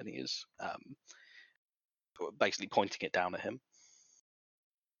carbine, and he is basically pointing it down at him.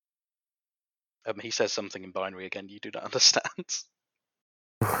 He says something in binary again you do not understand.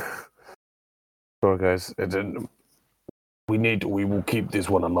 Sorry, guys. We will keep this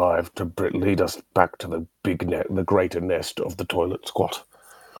one alive to lead us back to the greater nest of the toilet squat.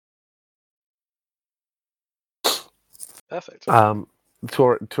 Perfect.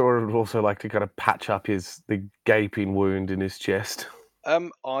 Torra would also like to kind of patch up the gaping wound in his chest.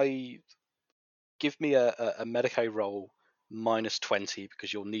 I give me a Medicae roll -20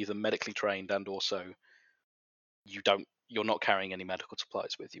 because you're neither medically trained and also you're not carrying any medical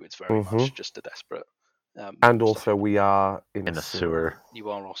supplies with you. It's very much just a desperate. And also, we are in a sewer. You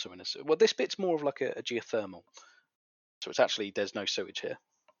are also in a sewer. Well, this bit's more of like a geothermal, so it's actually there's no sewage here.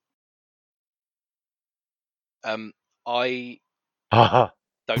 I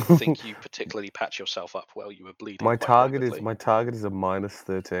don't think you particularly patch yourself up well. You were bleeding. My target is a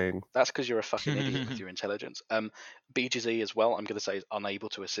 -13. That's because you're a fucking idiot with your intelligence. BGZ as well, I'm going to say, is unable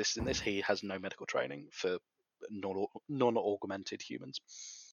to assist in this. He has no medical training for non-augmented humans.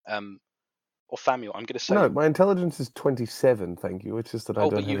 Or Famuel, I'm going to say. No, my intelligence is 27. Thank you. It's just that I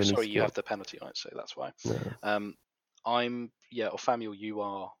don't have any skill. You have the penalty on it, so that's why. Yeah. Or Famuel, you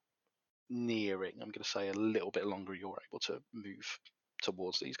are nearing. I'm going to say a little bit longer. You're able to move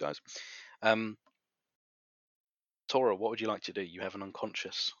towards these guys. Torra, what would you like to do? You have an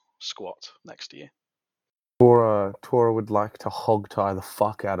unconscious squat next to you. Torra would like to hog-tie the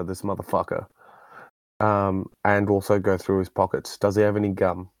fuck out of this motherfucker, and also go through his pockets. Does he have any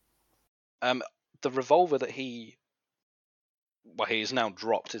gum? The revolver that he has now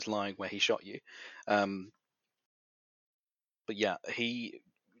dropped is lying where he shot you. But yeah,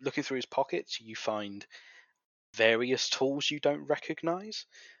 looking through his pockets, you find various tools you don't recognize.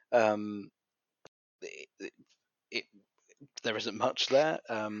 There isn't much there.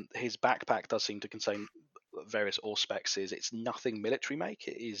 His backpack does seem to contain various auspexes. It's nothing military make.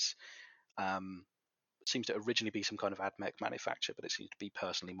 It is seems to originally be some kind of AdMech manufacture, but it seems to be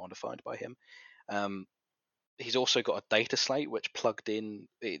personally modified by him. He's also got a data slate which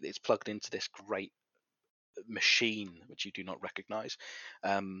it's plugged into this great machine which you do not recognize,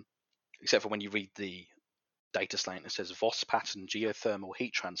 except for when you read the data slate, it says VOS pattern geothermal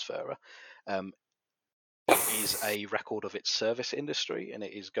heat transferer. Is a record of its service industry, and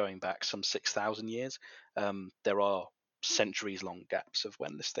it is going back some 6,000 years. There are centuries-long gaps of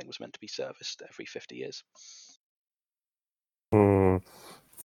when this thing was meant to be serviced every 50 years.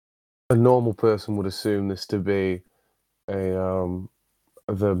 A normal person would assume this to be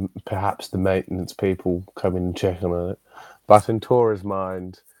perhaps the maintenance people coming and checking on it, but in Torra's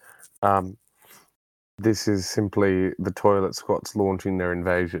mind, this is simply the toilet squats launching their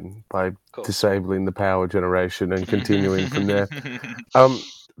invasion by disabling the power generation and continuing from there.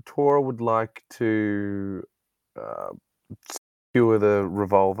 Torra would like to secure the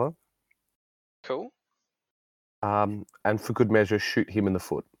revolver. Cool. And for good measure, shoot him in the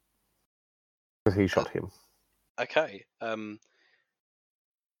foot because he shot him. Okay. I'm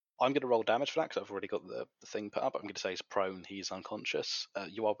going to roll damage for that because I've already got the thing put up. I'm going to say he's prone. He's unconscious.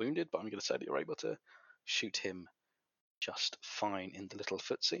 You are wounded, but I'm going to say that you're able to shoot him just fine in the little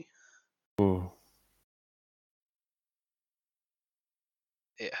footsie.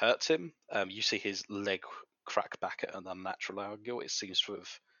 It hurts him. You see his leg crack back at an unnatural angle. It seems to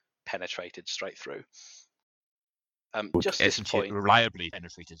have penetrated straight through. Just at this point, reliably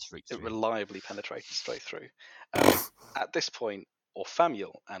penetrated straight through. It reliably penetrated straight through. At this point,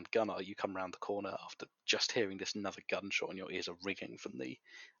 Orfamuel and Gunnar, you come round the corner after just hearing this another gunshot, and your ears are ringing from the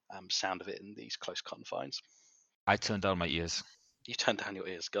sound of it in these close confines. I turned down my ears. You turn down your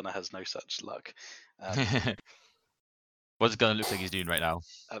ears. Gunnar has no such luck. What's Gunnar look like he's doing right now?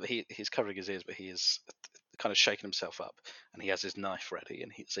 He's covering his ears, but he is kind of shaking himself up, and he has his knife ready,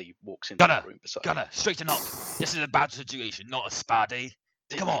 and so he walks into the room beside Gunnar, straighten up. This is a bad situation, not a spa day.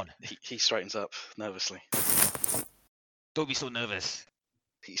 Come on. He straightens up nervously. Don't be so nervous.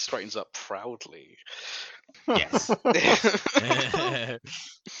 He straightens up proudly. Yes.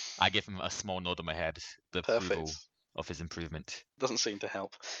 I give him a small nod on my head, the approval Perfect. of his improvement. Doesn't seem to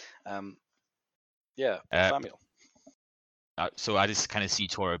help. Yeah, Uh, Samuel. So I just kind of see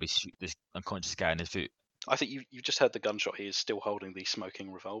Torra be shoot this unconscious guy in his foot. I think you just heard the gunshot. He is still holding the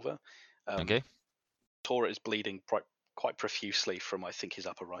smoking revolver. Okay. Torra is bleeding quite profusely from, I think, his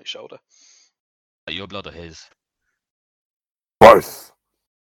upper right shoulder. Your blood or his? Both.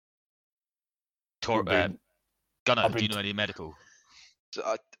 Gunnar, I've do you been- know any medical?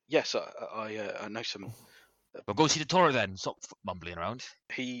 So, yes, I know some. Well, go see the Torra then. Stop mumbling around.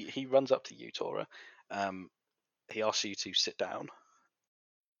 He runs up to you, Torra. He asks you to sit down.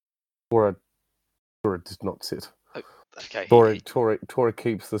 Torra does not sit. Okay. Torra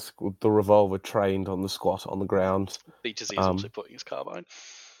keeps the revolver trained on the squat on the ground. BTZ is also putting his carbine.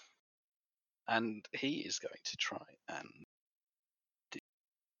 And he is going to try and do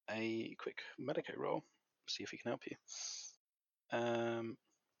a quick medico roll. See if he can help you.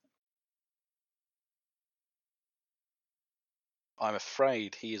 I'm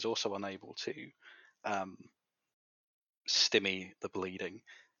afraid he is also unable to stymie the bleeding.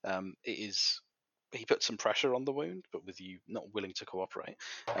 He put some pressure on the wound, but with you not willing to cooperate,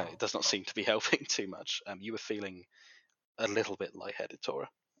 it does not seem to be helping too much. You were feeling a little bit lightheaded, Torra.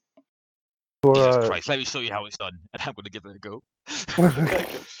 Jesus Christ, let me show you how it's done, and I'm going to give it a go. Okay,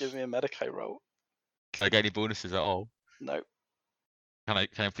 give me a medico roll. Can I get any bonuses at all? No. Can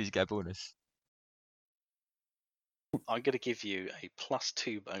I please get a bonus? I'm going to give you a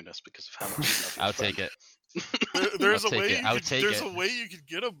 +2 bonus because of how much you love your I'll friend. take it. There's I'll a way. take A way you could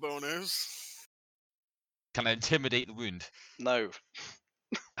get a bonus. Can I intimidate the wound? No.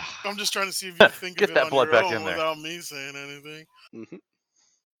 I'm just trying to see if you think Get of it that on blood your back own in there. without me saying anything. Mm-hmm.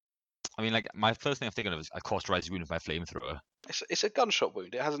 I mean, like, my first thing I'm thinking of is I cauterized the wound with my flamethrower. It's a gunshot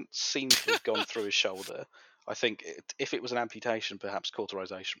wound. It hasn't seemed to have gone through his shoulder. I think if it was an amputation, perhaps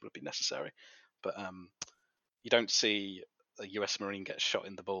cauterization would be necessary. But you don't see a US Marine get shot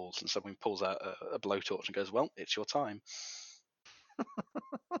in the balls and someone pulls out a blowtorch and goes, "Well, it's your time."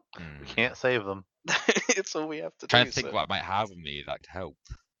 We can't save them. It's all we have to do. Trying to think what I might have on me that could help.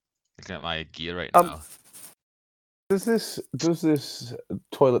 Looking at my gear right now. Does this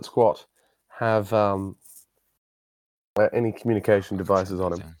toilet squat have any communication devices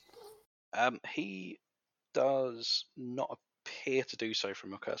on him? He does not appear to do so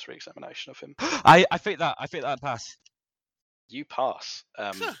from a cursory examination of him. I faked that. I faked that and pass. You pass.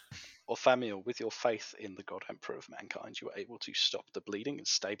 Orthamiel, with your faith in the God Emperor of Mankind, you are able to stop the bleeding and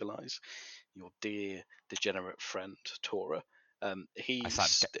stabilize your dear degenerate friend Torra. I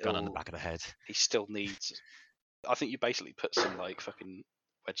sat gun on the back of the head. He still needs. I think you basically put some wedge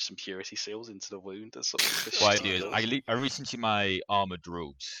some purity seals into the wound or something. What I do is I reach into my armored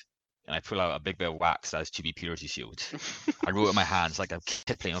robes and I pull out a big bit of wax that has to be purity sealed. I roll it in my hands like a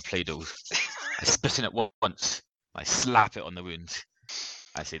kid playing with Play-Doh. I spit in it once. I slap it on the wound.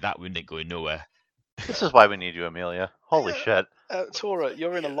 I say that wound ain't going nowhere. This is why we need you, Amelia. Holy shit. Torra,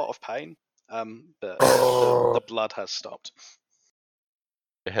 you're in a lot of pain, but the blood has stopped.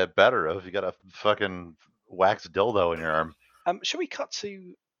 It had better if you got a fucking wax dildo in your arm. Should we cut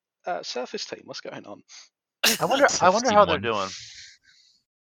to Surface Team? What's going on? I wonder how they're doing.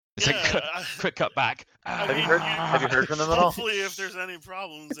 It's like quick cut back. Have you heard from them at all? Hopefully, if there's any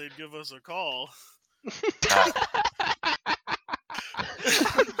problems, they'd give us a call.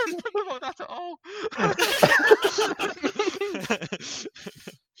 Not at all.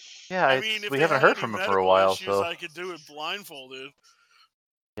 Yeah, I mean, if we they haven't had heard any from him for a medical while, issues, so I could do it blindfolded.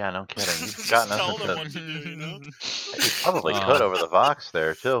 yeah, no kidding. You've Just gotten tell us them into. what to do, you know? You probably could over the Vox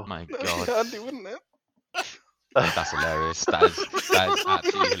there too. My That'd God, be handy, wouldn't it? that's hilarious. That is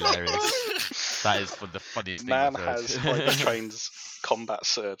absolutely hilarious. That is the funniest thing Man I've heard. has Hyper Train's combat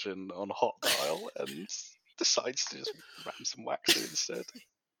surgeon on hot dial and decides to just ram some wax in instead.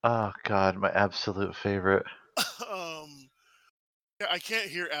 Oh God, my absolute favorite. I can't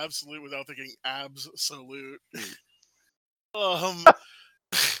hear absolute without thinking abs salute. I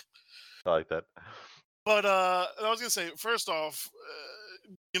like that. But I was gonna say, first off,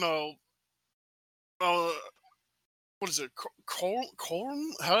 what is it? Corn?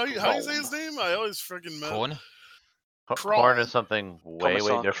 How do you say his name? I always freaking mess. Corn? Corn is something way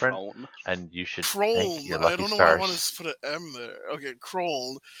Commissar different, Krone. and you should Krone. thank your lucky I don't know stars. why I want to put an M there. Okay,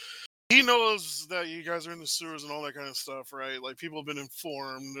 Krone. He knows that you guys are in the sewers and all that kind of stuff, right? Like, people have been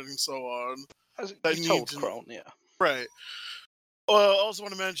informed and so on. As that you told need to- Krone, yeah. Right. I also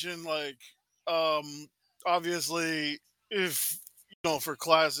want to mention, like, obviously, if, for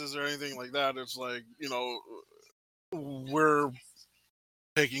classes or anything like that, it's like, we're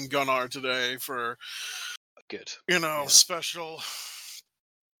taking Gunnar today for Good. special,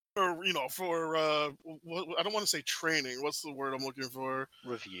 or for I don't want to say training. What's the word I'm looking for?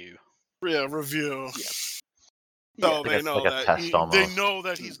 Review. Yeah, review. Yeah. So Like they know a that test almost.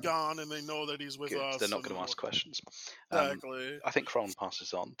 he's gone, and they know that he's with Good. us. They're not going to ask questions. Exactly. I think Kron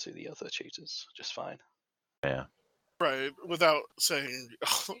passes on to the other tutors just fine. Yeah. Right, without saying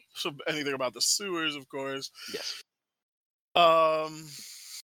anything about the sewers, of course. Yes.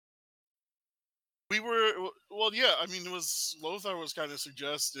 We were yeah. I mean, Lothar was kind of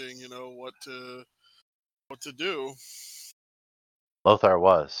suggesting, what to do. Lothar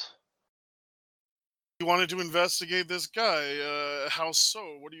was. He wanted to investigate this guy. How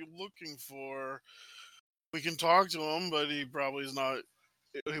so? What are you looking for? We can talk to him, but he probably is not.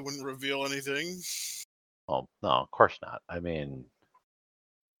 He wouldn't reveal anything. Well, no, of course not. I mean,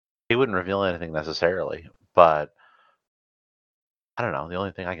 he wouldn't reveal anything necessarily, but I don't know. The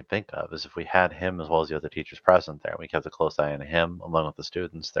only thing I can think of is if we had him as well as the other teachers present there, we kept a close eye on him along with the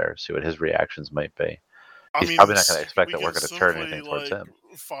students there, see what his reactions might be. He's probably not going to expect that we're going to turn anything towards him.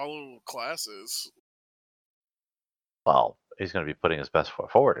 Follow classes. Well, he's going to be putting his best foot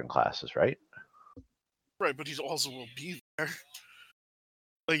forward in classes, right? Right, but he also will be there.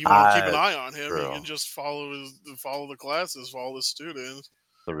 Like, you want to keep an eye on him, true. you can just follow the classes, follow the students.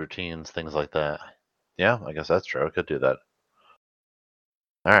 The routines, things like that. Yeah, I guess that's true. I could do that.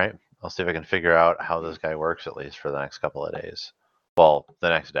 All right. I'll see if I can figure out how this guy works at least for the next couple of days. Well, the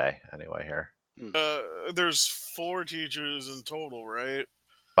next day, anyway, here. There's 4 teachers in total, right?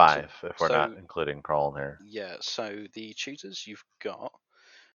 5, if we're not including Kroll here. Yeah, so the tutors you've got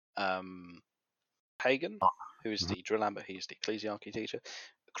Hagen, who is the drill amber, he's the ecclesiarchy teacher.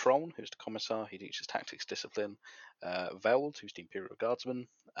 Krone, who's the commissar, he teaches tactics, discipline. Veld, who's the imperial guardsman,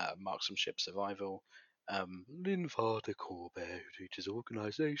 marksmanship, survival. Linvar de Corbe, who teaches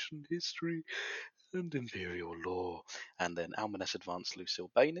organization, history, and imperial law. And then Almanes Advanced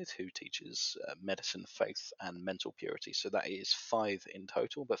Lucille Baynard, who teaches medicine, faith, and mental purity. So that is 5 in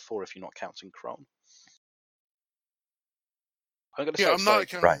total, but 4 if you're not counting Krone. I'm gonna say I'm not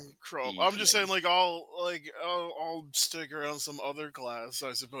counting Krone. I'm just saying, I'll stick around some other class,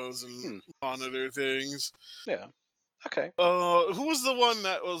 I suppose, and monitor things. Yeah. Okay. Who was the one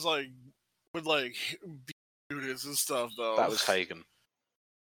that was would be students and stuff though? That was Hagen.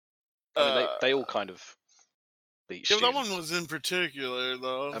 I mean, they all kind of beat students. That one was in particular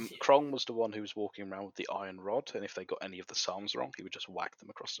though. Krong was the one who was walking around with the iron rod, and if they got any of the psalms wrong, he would just whack them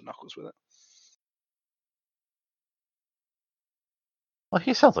across the knuckles with it. Well,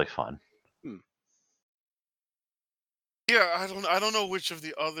 he sounds like fun. Yeah, I don't know which of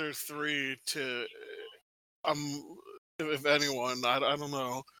the other 3 to if anyone, I don't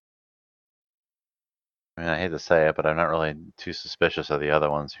know. I mean, I hate to say it, but I'm not really too suspicious of the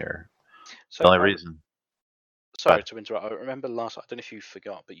other ones here. So the only reason. Sorry to interrupt. I remember I don't know if you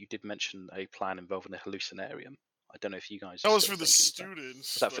forgot, but you did mention a plan involving a hallucinarium. I don't know if you guys. That was for the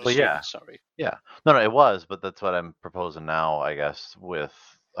students. Was that for the students? Sorry. Yeah. No, it was, but that's what I'm proposing now, I guess, with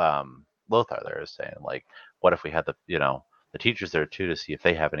Lothar there is saying, what if we had the teachers there too to see if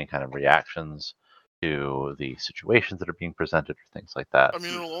they have any kind of reactions to the situations that are being presented or things like that. I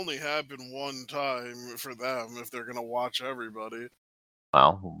mean, it'll only happen one time for them if they're going to watch everybody.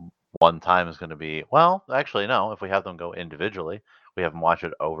 Well, one time is going to be, well, actually, no. If we have them go individually, we have them watch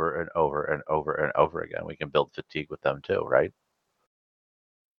it over and over and over and over again. We can build fatigue with them too, right?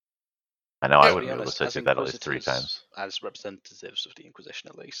 I know I wouldn't be able to sit through that at least 3 times. As representatives of the Inquisition,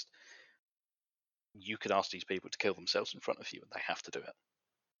 at least, you could ask these people to kill themselves in front of you, and they have to do it.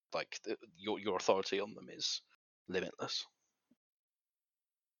 Your authority on them is limitless.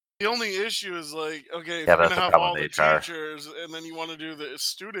 The only issue is okay, if yeah, you're gonna have all the teachers, and then you want to do the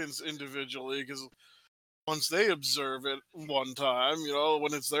students individually, because once they observe it one time,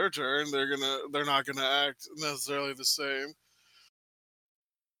 when it's their turn, they're not gonna act necessarily the same.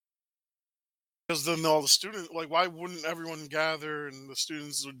 Because then all the students, why wouldn't everyone gather and the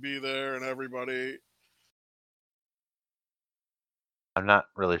students would be there and everybody? I'm not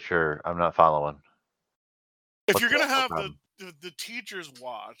really sure. I'm not following. If you're going to have the teachers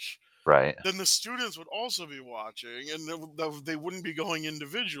watch, right, then the students would also be watching, and they wouldn't be going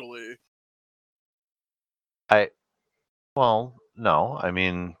individually. Well, no. I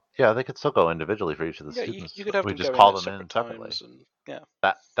mean, yeah, they could still go individually for each of the students. You could have we them just go call in them in separately.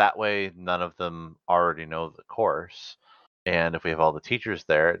 That way, none of them already know the course. And if we have all the teachers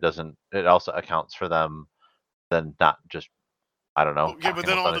there, it also accounts for them then not just, I don't know. Yeah, but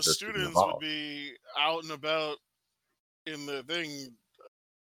then all the students would be out and about in the thing,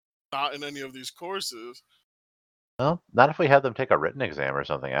 not in any of these courses. Well, not if we had them take a written exam or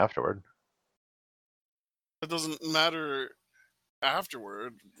something afterward. It doesn't matter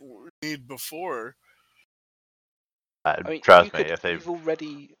afterward. We need before. I mean, Trust me, if they you've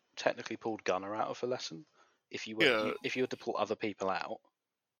already technically pulled Gunner out of a lesson. If you were Yeah. if you were to pull other people out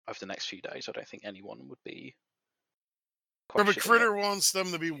over the next few days, I don't think anyone would be. But questioning Critter it. wants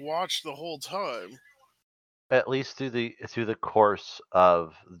them to be watched the whole time. at least through the course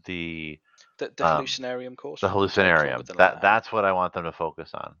of the The hallucinarium course. the from Tokyo hallucinarium. with the lab. That's what I want them to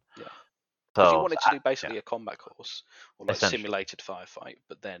focus on. Yeah. Because So you wanted to do basically yeah, a combat course or like essentially. simulated firefight,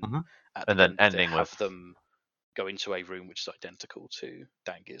 but then Mhm. at And the then end of it, ending have with them go into a room which is identical to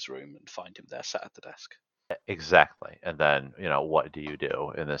Dangir's room and find him there sat at the desk. exactly. And then what do you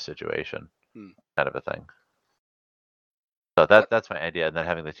do in this situation? Kind of a thing. So that's my idea. And then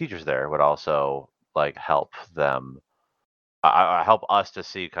having the teachers there would also like help them. Help us to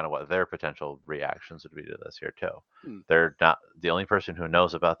see kind of what their potential reactions would be to this here too. They're not the only person who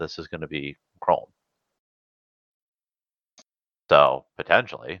knows about this is going to be Kroln. So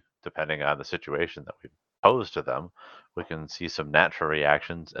potentially, depending on the situation that we pose to them, we can see some natural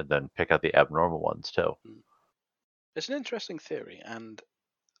reactions and then pick out the abnormal ones too. It's an interesting theory, and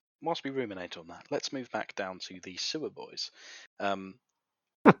whilst we ruminate on that, let's move back down to the sewer boys.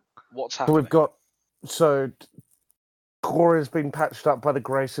 What's happening? We've got Torra has been patched up by the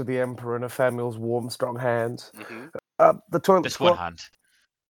grace of the Emperor and Ephemeral's warm, strong hands. The toilet This squad one hand.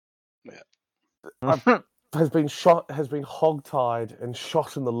 has been hogtied and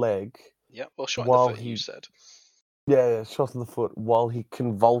shot in the leg. Yeah, well, shot in the foot, you said. Yeah, shot in the foot while he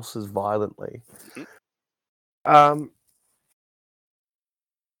convulses violently.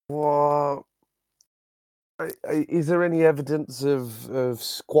 Well, is there any evidence of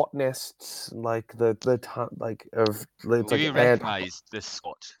squat nests like Do we recognize this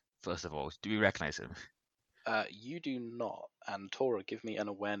squat? First of all, do we recognize him? You do not. And Torra, give me an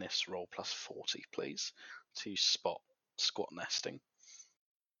awareness roll plus 40, please, to spot squat nesting.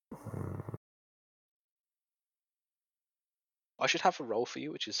 I should have a roll for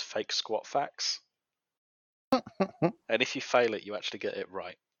you, which is fake squat facts. And if you fail it, you actually get it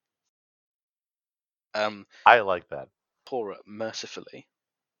right. I like that. Torra, mercifully,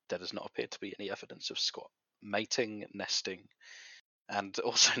 there does not appear to be any evidence of squat mating, nesting, and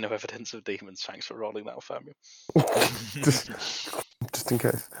also no evidence of demons. Thanks for rolling that, Samuel. Just in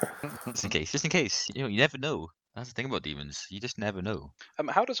case. Just in case. You never know. That's the thing about demons. You just never know.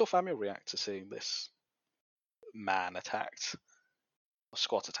 How does Orphamia react to seeing this man attacked or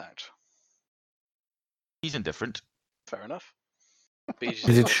squat attacked? He's indifferent. Fair enough.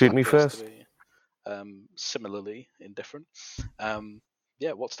 Did it shoot me first? Similarly indifferent.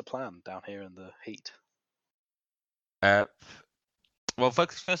 What's the plan down here in the heat? Well,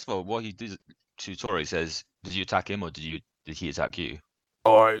 first of all, what he did to Torra, he says, "Did you attack him or did he attack you?"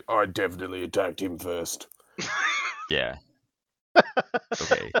 I definitely attacked him first. Yeah.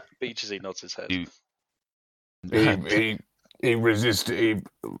 Okay. Beaches, he nods his head. He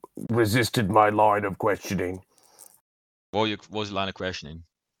resisted my line of questioning. What was the line of questioning?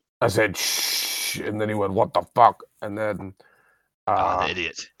 I said shh, and then he went, "What the fuck?" And then the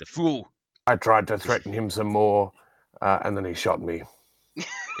idiot, the fool. I tried to threaten him some more, and then he shot me.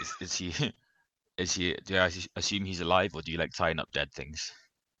 Is he? Do I assume he's alive, or do you like tying up dead things?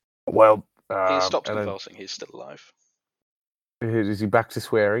 Well, he stopped convulsing. He's still alive. Is he back to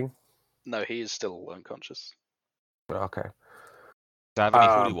swearing? No, he is still unconscious. Okay. Do I have any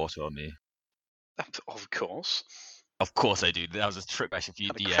holy water on me? Of course. Of course I do. That was a trick question for you,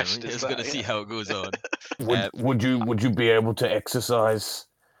 DM. I was going to see how it goes on. Would you be able to exercise?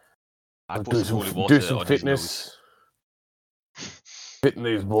 Do some fitness. Fitting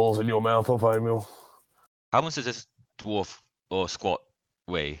these balls in your mouth, Emil. How much does this dwarf or squat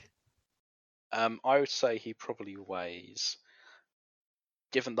weigh? I would say he probably weighs,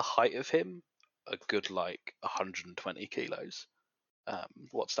 given the height of him, a good 120 kilos.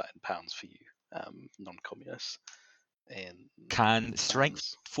 What's that in pounds for you, non-communists? Can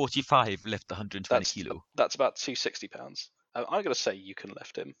strength 45 lift 120 kilo? That's about 260 pounds. I'm going to say you can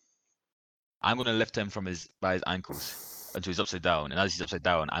lift him. I'm going to lift him by his ankles until he's upside down, and as he's upside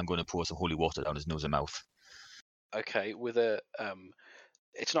down, I'm going to pour some holy water down his nose and mouth. Okay,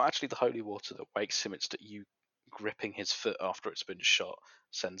 it's not actually the holy water that wakes him; it's that you gripping his foot after it's been shot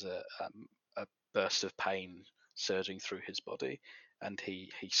sends a burst of pain surging through his body, and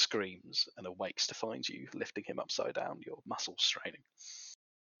he screams and awakes to find you lifting him upside down, your muscles straining.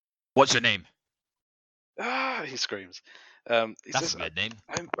 What's your name? He screams. That's a weird name.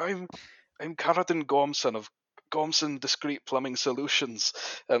 I'm Karadin Gormson of Gormson Discreet Plumbing Solutions.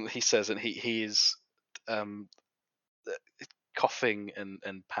 He says, and he is coughing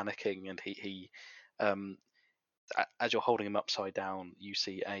and panicking, and he as you're holding him upside down, you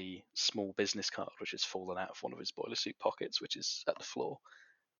see a small business card which has fallen out of one of his boiler suit pockets, which is at the floor.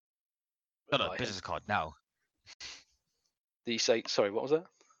 Got a business card now. Did you say, sorry, what was that?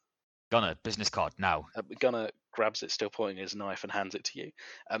 Gunner, business card now. Gunner grabs it, still pointing his knife, and hands it to you.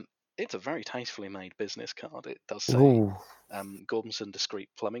 It's a very tastefully made business card. It does say Gormson Discreet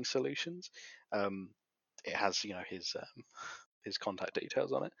Plumbing Solutions. It has, his contact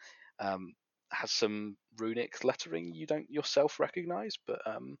details on it. Has some runic lettering you don't yourself recognize, but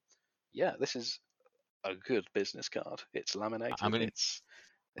this is a good business card. It's laminated.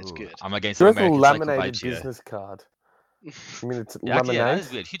 It's good. I'm against There's American a laminated Psycho business card. I mean, it's Yeah, actually, that is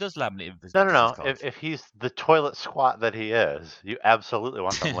laminate. weird. He does laminate business No. cards. If he's the toilet squat that he is, you absolutely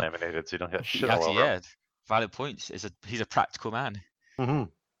want them laminated so you don't get shit all over him. Valid points. He's a practical man. Mm-hmm.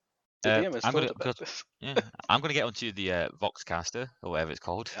 I'm gonna get onto the Voxcaster or whatever it's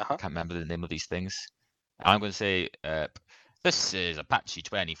called. I can't remember the name of these things. I'm gonna say this is Apache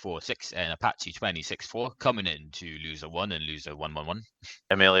 24-6 and Apache 26-4 coming in to loser 1 and loser 111.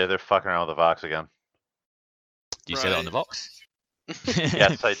 Amelia, they're fucking around with the Vox again. Do you say that on the Vox?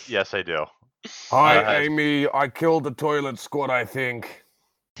 Yes, I do. Hi, Amy. I killed the toilet squad, I think.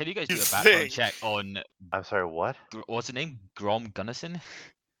 Can you guys do a background check on? I'm sorry, what? What's the name? Grom Gunnison?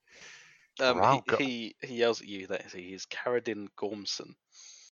 He yells at you that he's Caradin Gormson.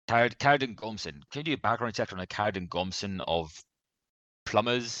 Caradin Gormson. Can you do a background check on a Caradin Gormson of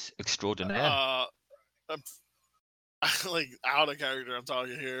plumbers extraordinaire? Like out of character, I'm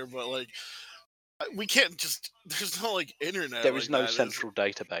talking here, but like we can't just. There's no like internet. There is no central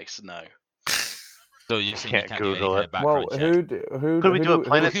database. No. So you can't Google it. Well, who could we do a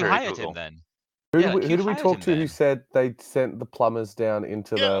planetary who hired Google? him then? Who do we talk to who said they sent the plumbers down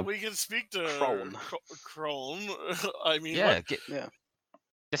into the... we can speak to Crone. I mean,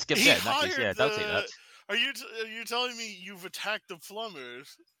 Just skip that. They'll take that. Are you telling me you've attacked the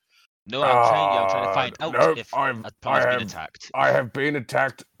plumbers? No, I'm trying to find out if a plumber's been attacked. I have been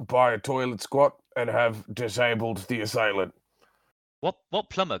attacked by a toilet squat and have disabled the assailant. What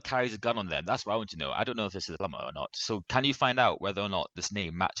plumber carries a gun on them? That's what I want to know. I don't know if this is a plumber or not. So can you find out whether or not this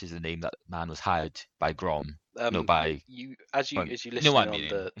name matches the name that man was hired by Grom? You as you listen on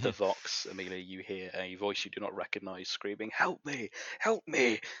the Vox, Amelia, you hear a voice you do not recognize screaming, "Help me! Help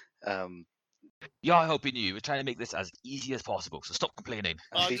me!" You're helping you. We're trying to make this as easy as possible, so stop complaining.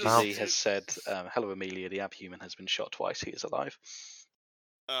 BBC has said, "Hello, Amelia. The abhuman has been shot twice. He is alive."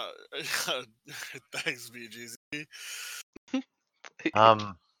 Thanks, BGZ.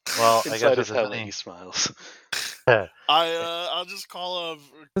 Well, I guess his helmet, he smiles. I'll just call up.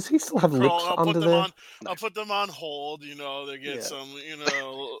 Does he still have lips under there? I'll put them on hold. They get some,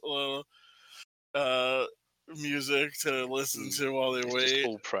 music to listen to while they wait. Just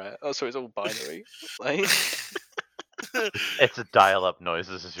all prayer. Oh, so it's all binary. It's a dial-up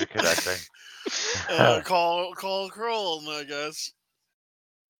noises as you're connecting. Call Kroll, I guess.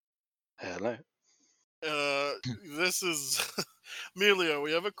 Hello. This is Amelia.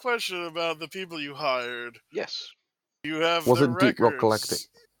 We have a question about the people you hired. Yes. You have Was their it Deep Rock records. Galactic?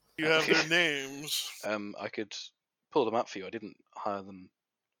 You have their names. I could pull them up for you. I didn't hire them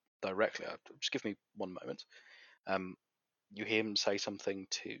directly. Just give me one moment. You hear him say something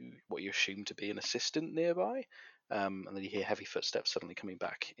to what you assume to be an assistant nearby, and then you hear heavy footsteps suddenly coming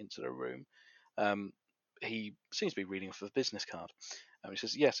back into the room. He seems to be reading off a business card. He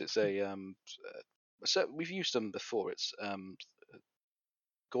says, "Yes, it's so we've used them before. It's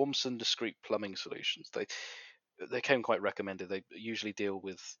Gormson Discreet Plumbing Solutions. They came quite recommended. They usually deal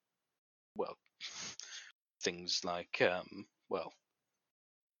with things like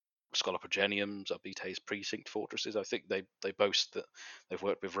Scoloprogeniums, Arbite's precinct fortresses. I think they boast that they've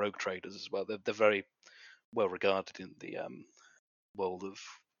worked with rogue traders as well. They're very well regarded in the world of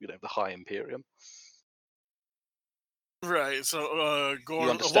the High Imperium." Right. So, you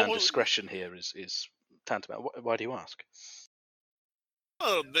understand discretion here is tantamount. Why do you ask?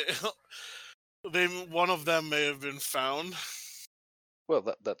 Oh, one of them may have been found. Well,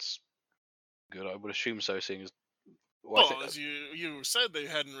 that's good. I would assume so, seeing as. As you said, they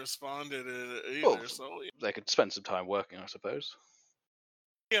hadn't responded either. So they could spend some time working, I suppose.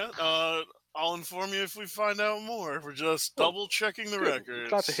 Yeah. I'll inform you if we find out more. We're just double checking the records.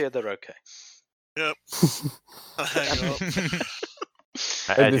 Glad to hear they're okay. Yep. Hang up.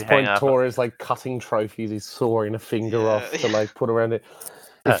 At this point, Torra is like cutting trophies. He's sawing a finger off to put around it.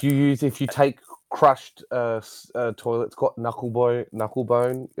 If you take crushed toilet squat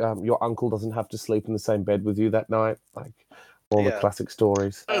knucklebone, your uncle doesn't have to sleep in the same bed with you that night. Like all the classic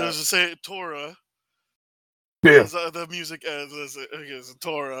stories. I was to say, Torra, Yeah. as the music as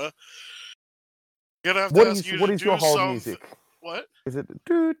Torra. Gonna have to What ask is you what to is do your whole something. music? What? Is it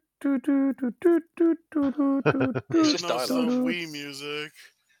do do do do do do do do do It's just No, it's the dialogue. Wii music.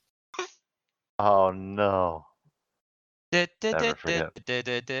 Oh no. Never forget.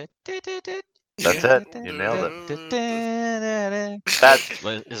 That's Yeah. it. You nailed it. It's That's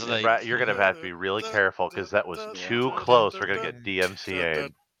like Brad, you're gonna have to be really careful because that was too close. We're gonna get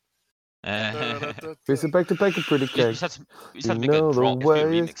DMCA'd. Face it back to bake a pretty you cake. just had to, you just You had to make a know the rock, just be a way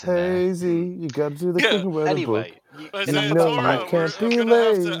is remix in there. hazy. You got to do the Yeah. cooking by the book. Anyway, I You said, know Torra, you can't I'm be gonna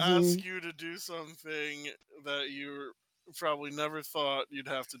have to lazy. ask you to do something that you probably never thought you'd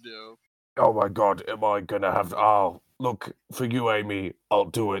have to do. Oh my god, am I gonna have to? Oh, look, for you, Amy, I'll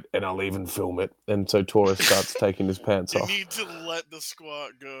do it and I'll even film it. And so Torres starts taking his pants You off. need to let the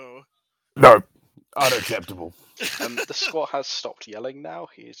squat go. No, unacceptable. the squat has stopped yelling now.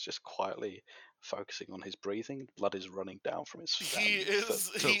 He is just quietly focusing on his breathing. Blood is running down from his foot. He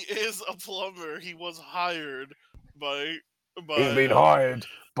is a plumber. He was hired by. He's been hired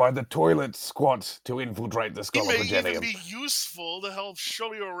by the toilet squat to infiltrate the He Skull of may even Progenium. be useful to help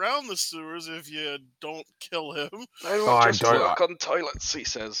show you around the sewers if you don't kill him. I don't I just don't- work on toilets, he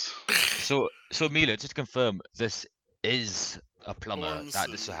says. So Mila, just to confirm, this is a plumber that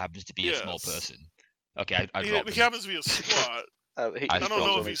just so Ormson, happens to be a small yes. person. Okay, I He dropped him. happens to be a squat. He I I don't falls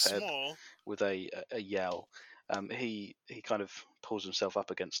know on if he's his head small. with a yell. He kind of pulls himself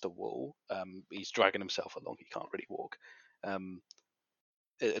up against a wall. He's dragging himself along. He can't really walk.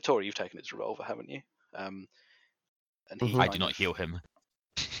 Torra, you've taken his revolver, haven't you? And he I kind do not of, heal him.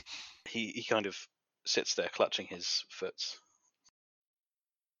 he kind of sits there clutching his foot.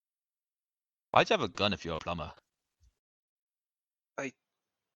 Why'd you have a gun if you're a plumber?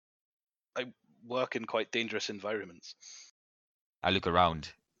 I work in quite dangerous environments. I look around.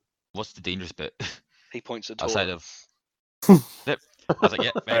 What's the dangerous bit? He points at Torra. Outside of. Yep. I was like,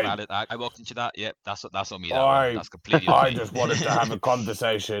 yep, very Hey. valid. I walked into that. Yep, that's on me. That I- one. That's completely on I me. just wanted to have a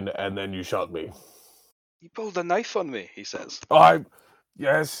conversation and then you shot me. You pulled a knife on me, he says.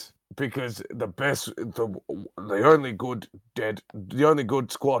 Yes, because the only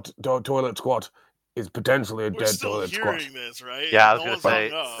good squat, toilet squat is potentially a We're dead still toilet squat. hearing this, right? Yeah, I was No gonna one's say,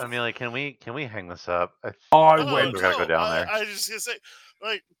 hung up. Amelia, can we hang this up? I Oh, went. We gotta go down there. I just gonna say,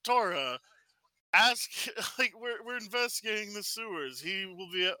 like, Torra, ask, like, we're investigating the sewers. He will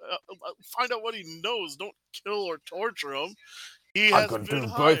be find out what he knows. Don't kill or torture him. He I has can been do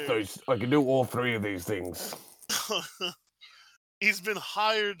hired. both those. I can do all three of these things. He's been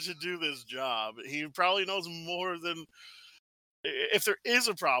hired to do this job. He probably knows more than. If there is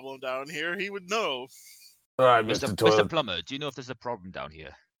a problem down here, he would know. All right, Mr. Mr. Toilet. Plumber, do you know if there's a problem down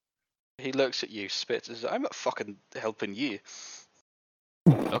here? He looks at you, spits, and says, I'm not fucking helping you.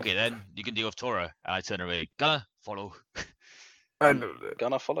 Okay, then you can deal with Torra. And I turn away. Gonna follow. And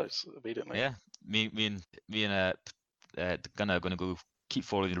Gunnar follows immediately. Yeah, me and Gunnar are gonna go keep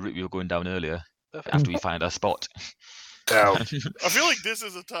following the route we were going down earlier. Perfect. After we find our spot. now, I feel like this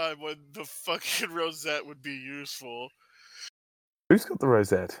is a time when the fucking rosette would be useful. who's got the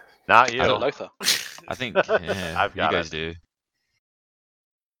rosette? Not you. I don't- Lothar. I think yeah, I've you got guys it. do.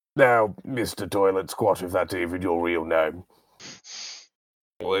 Now, Mr. Toilet Squat, if that's even your real name.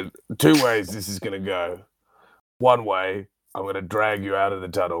 Well, two ways this is going to go. One way, I'm going to drag you out of the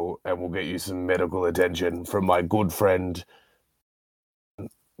tunnel and we'll get you some medical attention from my good friend.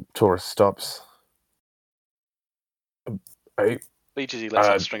 Taurus stops. Hey, BGZ lets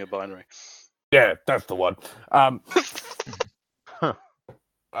out a string of binary. yeah, that's the one.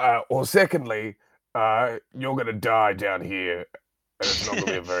 Or secondly, you're going to die down here and it's not going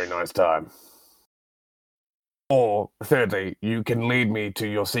to be a very nice time. Or thirdly, you can lead me to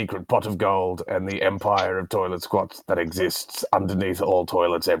your secret pot of gold and the empire of toilet squats that exists underneath all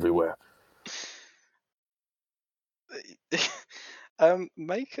toilets everywhere.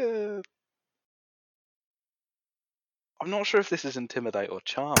 Make a. I'm not sure if this is intimidate or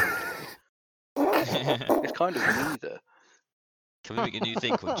charm. It's kind of neither. Can we make a new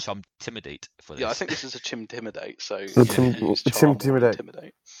thing called Chumtimidate for this? Yeah, I think this is a chimtimidate. So It's you can use charm or intimidate.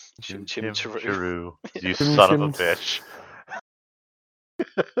 intimidate. Chim Chim-chim-chiroo. Chiroo. You Chim son of a chim.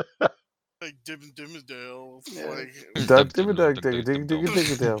 bitch. Like Dimmadale. Yeah. Like, Doug,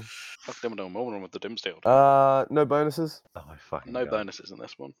 dig. Fuck them, no more with the Dimsdale. No bonuses. Oh my fucking No God. bonuses in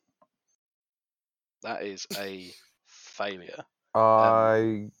this one. That is a failure.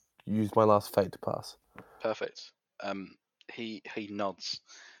 I used my last fate to pass. Perfect. He nods,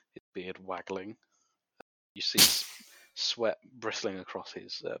 his beard waggling. You see sweat bristling across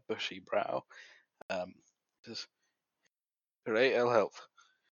his bushy brow. Says, "Right, I'll help.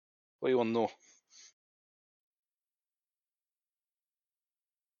 What do you want to know?"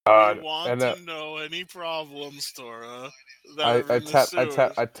 We want to know any problems, Torra. I tap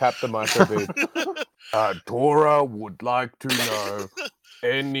the microbead. Torra would like to know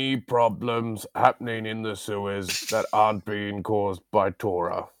any problems happening in the sewers that aren't being caused by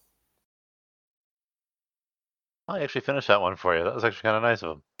Torra. I actually finished that one for you. That was actually kind of nice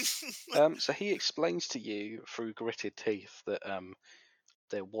of him. So he explains to you through gritted teeth that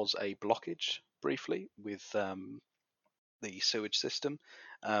there was a blockage briefly with the sewage system.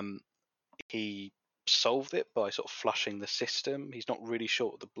 He solved it by sort of flushing the system. He's not really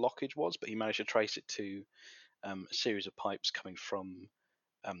sure what the blockage was, but he managed to trace it to a series of pipes coming from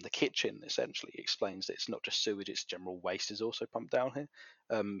the kitchen. Essentially, he explains that it's not just sewage; it's general waste is also pumped down here.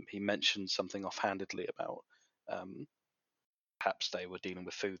 He mentioned something offhandedly about perhaps they were dealing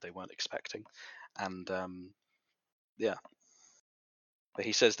with food they weren't expecting, and yeah. But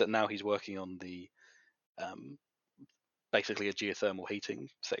he says that now he's working on the basically a geothermal heating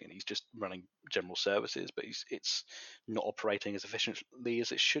thing, and he's just running general services, but it's not operating as efficiently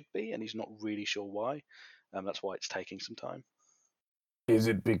as it should be, and he's not really sure why. That's why it's taking some time. Is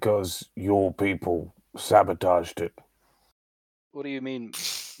it because your people sabotaged it? What do you mean,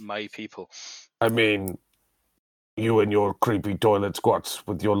 my people? I mean, you and your creepy toilet squats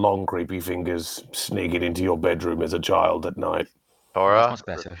with your long creepy fingers sneaking into your bedroom as a child at night. Torra,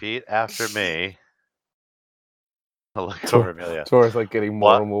 repeat after me. I'll look over Amelia. Torra's like getting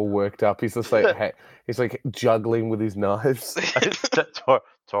more and more worked up. He's just like he's like juggling with his knives.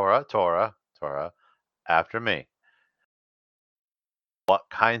 Torra, after me. What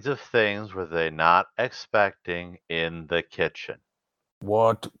kinds of things were they not expecting in the kitchen?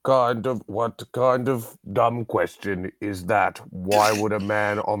 What kind of dumb question is that? Why would a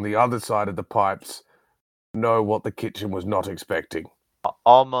man on the other side of the pipes know what the kitchen was not expecting?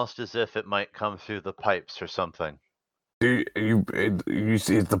 Almost as if it might come through the pipes or something. You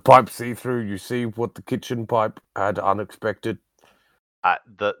see, is the pipe see-through? You see what the kitchen pipe had unexpected?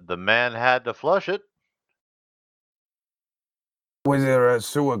 The man had to flush it. Was there a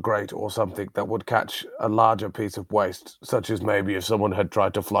sewer grate or something that would catch a larger piece of waste, such as maybe if someone had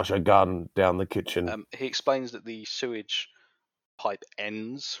tried to flush a gun down the kitchen? He explains that the sewage pipe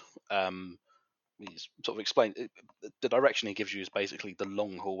ends. He's sort of explained the direction he gives you is basically the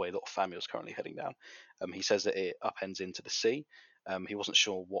long hallway that Famuel's currently heading down. He says that it upends into the sea. He wasn't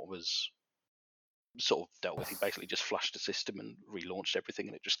sure what was sort of dealt with. He basically just flushed the system and relaunched everything,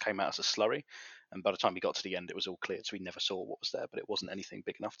 and it just came out as a slurry. And by the time he got to the end, it was all cleared, so he never saw what was there. But it wasn't anything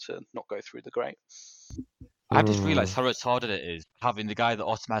big enough to not go through the grate. I just realised how retarded it is having the guy that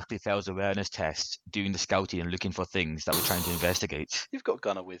automatically fails awareness tests doing the scouting and looking for things that we're trying to investigate. You've got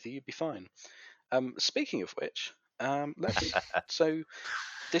Gunner with you, you'd be fine. Speaking of which, so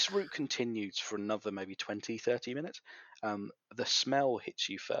this route continues for another maybe 20-30 minutes. The smell hits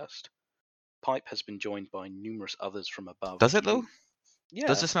you first. Pipe has been joined by numerous others from above. Does it though? Yeah.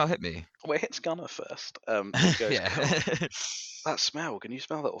 Does the smell hit me? Well, it hits Gunner first. He goes, yeah. That smell, can you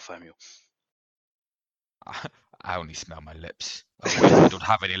smell that, Orfamiel? I only smell my lips. I don't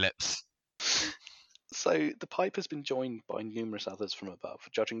have any lips. So the pipe has been joined by numerous others from above.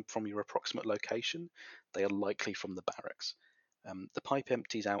 Judging from your approximate location, they are likely from the barracks. The pipe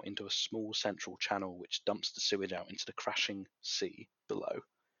empties out into a small central channel which dumps the sewage out into the crashing sea below.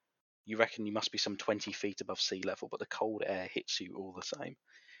 You reckon you must be some 20 feet above sea level, but the cold air hits you all the same.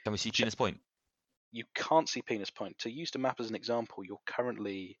 Can we see Penis Point? You can't see Penis Point. To use the map as an example, you're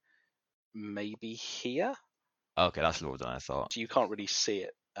currently maybe here. Okay, that's lower than I thought. So you can't really see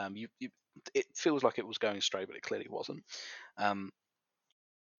it. It feels like it was going straight, but it clearly wasn't.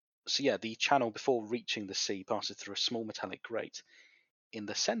 So yeah, the channel before reaching the sea passes through a small metallic grate. In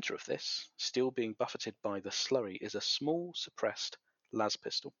the centre of this, still being buffeted by the slurry, is a small suppressed las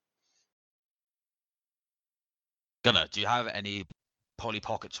pistol. Gunnar, do you have any Polly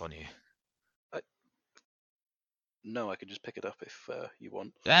Pockets on you? No, I can just pick it up if you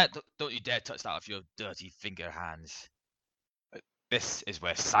want. Don't you dare touch that with your dirty finger hands. This is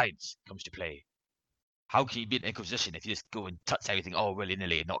where science comes to play. How can you be an Inquisition if you just go and touch everything all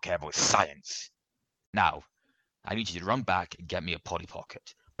willy-nilly and not care about science? Now, I need you to run back and get me a Polly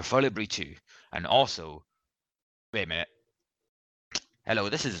Pocket. Preferably 2. And also... Wait a minute. Hello,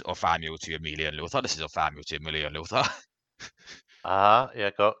 this is Orfamiel to Amelia and Lothar. This is Orfamiel to Amelia and Lothar. Yeah,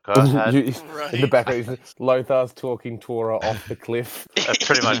 go ahead. In the background, Lothar's talking Torra off the cliff.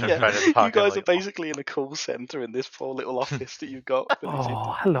 Pretty much. Yeah. Trying to talk you guys are basically in a call centre in this poor little office that you've got.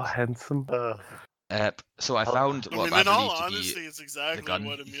 Oh, hello, handsome. So I found what I mean, in I all believe to honesty, be it's exactly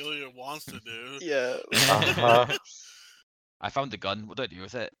what Amelia wants to do. Yeah. I found the gun. What do I do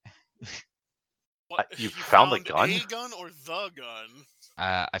with it? What, you found the gun? A gun or the gun?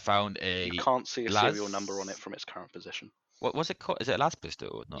 I found a. You can't see a las- serial number on it from its current position. What was it called? Is it a las pistol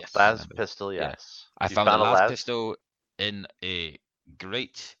or not? Yes. I can't Las remember. pistol, Yeah. yes. I You found a found las las? pistol in a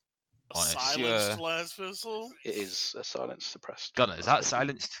grate A on a silenced sewer. las pistol? It is a silence suppressed. Gunner, is las that pistol.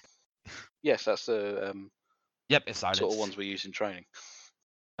 silenced? Yes, that's the Yep, it's silenced. sort of ones we use in training.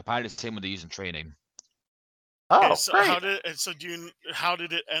 Apparently, it's the same one they use in training. Oh, Okay, so great. how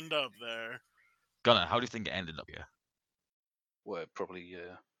did it end up there? Gunner, how do you think it ended up here? Well, it probably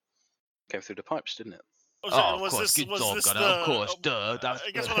came through the pipes, didn't it? Of course, good job, Gunner. Of course, duh.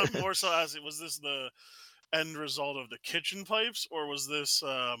 I guess what I'm more so asking, was this the end result of the kitchen pipes, or was this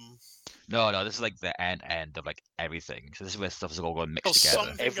No, this is like the end of like everything. So this is where stuff is all going mixed so together.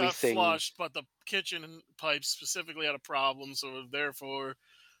 something Everything- got flushed, but the kitchen pipes specifically had a problem, so therefore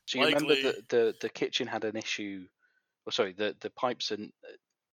So you remember likely- that the kitchen had an issue. Well, sorry, the pipes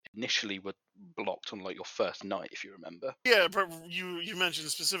initially were blocked on like your first night, if you remember. yeah, but you mentioned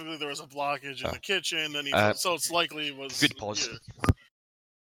specifically there was a blockage in the kitchen, and so it's likely it was Good pause. yeah.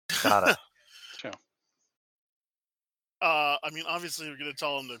 Got it. Sure. I mean, obviously, we're gonna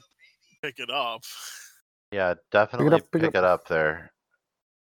tell them to pick it up. Yeah, definitely pick pick it it up there.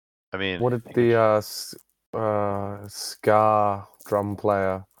 I mean, What did the ska drum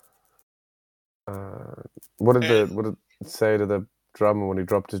player? What did it say to the drummer when he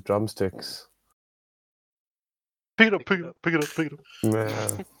dropped his drumsticks? pick it up, pick it up, pick it up, pick it up.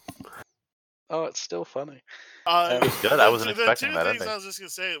 Yeah. Oh, it's still funny. It's good. I wasn't expecting that The two things ending. I was just gonna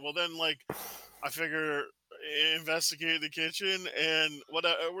say. Well, then, like, I figure investigate the kitchen, and what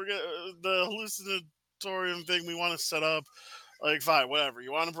we're gonna the hallucinatorium thing we want to set up. Like, fine, whatever.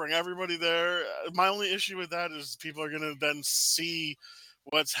 You want to bring everybody there. My only issue with that is people are gonna then see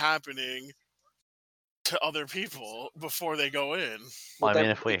what's happening to other people before they go in. Well, I mean,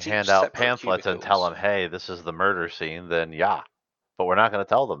 then if we it's each hand out separate pamphlets and tell cubicles. them, hey, this is the murder scene, then yeah. But we're not going to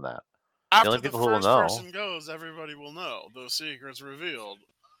tell them that. After only the people who will first know- person goes, everybody will know those secrets revealed.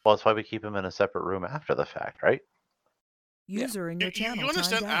 Well, that's why we keep them in a separate room after the fact, right? User in your channel You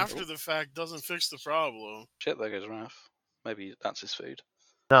understand timed out. after the fact doesn't fix the problem. Shit, there goes Ralph. Maybe that's his food.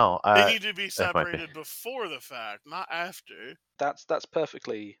 No, They need to be might be. separated before the fact, not after. That's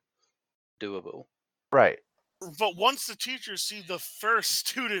perfectly doable. Right. But once the teachers see the first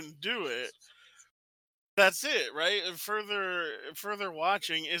student do it, that's it, right? And further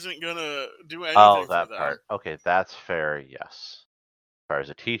watching isn't gonna do anything Oh, for that them. part. Okay, that's fair, yes. As far as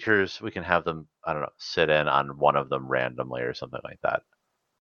the teachers, we can have them, I don't know, sit in on one of them randomly or something like that.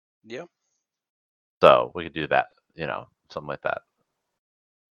 Yeah. So we could do that, something like that.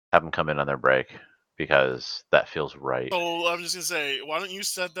 Have them come in on their break because that feels right. So I'm just gonna say, why don't you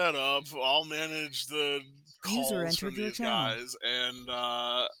set that up? I'll manage the User calls from entered your these channel. guys, and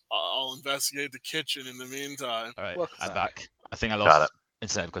I'll investigate the kitchen in the meantime. All right, Welcome I'm back. back. I think I Got lost it.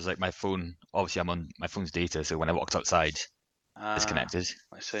 instead because like my phone. Obviously, I'm on my phone's data, so when I walked outside, disconnected.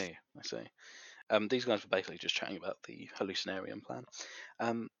 I see. These guys were basically just chatting about the hallucinarium plan.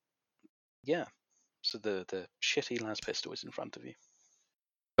 Yeah. So the shitty las pistol is in front of you.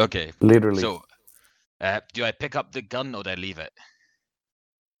 Okay. Literally. So, do I pick up the gun or do I leave it?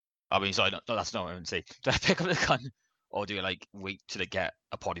 I mean, sorry, no, that's not what I would say. Do I pick up the gun or do I like wait till I get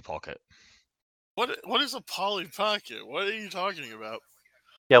a potty pocket? What is a poly pocket? What are you talking about?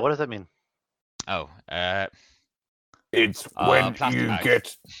 Yeah, what does that mean? Oh, It's when plastic you bag.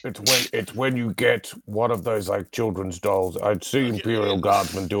 get it's when you get one of those like children's dolls. I'd see Okay. Imperial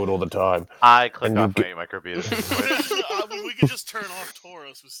Guardsmen do it all the time. I click And you off get- my computer. I mean, we could just turn off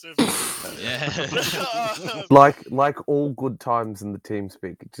Torra specifically. Yeah. Like all good times in the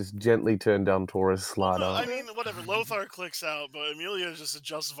TeamSpeak, just gently turn down Taurus slider. No, I mean, whatever. Lothar clicks out, but Amelia just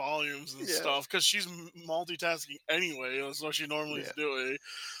adjusts volumes and Yeah. stuff because she's multitasking anyway. That's what she normally is Yeah. doing.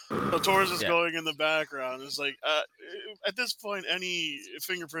 So Torres is Yeah. going in the background. It's like at this point, any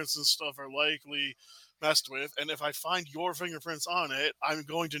fingerprints and stuff are likely messed with, and if I find your fingerprints on it, I'm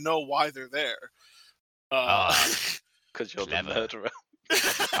going to know why they're there. Because you're Clever. the murderer.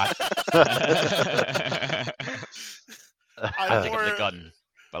 I pick up the more- gun,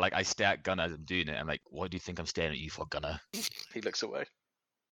 but like I stare at Gunner as I'm doing it. I'm like, what do you think I'm staring at you for, Gunner? He looks away.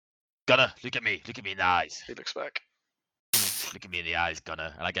 Gunner, look at me in the eyes. He looks back. Look at me in the eyes,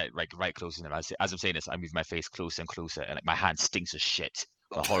 Gunner. And I get like right close to him. As I'm saying this, I move my face closer and closer, and like my hand stinks of shit.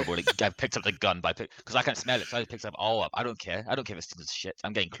 A horrible. Like, I picked up the gun, but because I can't smell it, so I picked it up all up. I don't care. I don't care if it stinks of shit.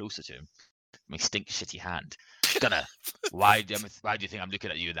 I'm getting closer to him. My stink shitty hand. Gunner, why do you think I'm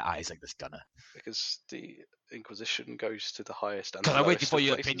looking at you in the eyes like this, Gunner? Because the Inquisition goes to the highest and Because the I'm waiting lowest for of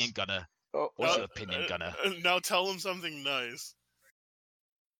your places. opinion, Gunner. Oh, What's Uh, your opinion, Gunner? Now tell him something nice.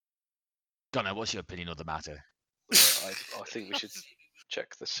 Gunner, what's your opinion of the matter? I think we should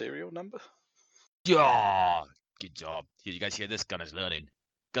check the serial number. Yeah, good job. You guys hear this? Gunner's learning.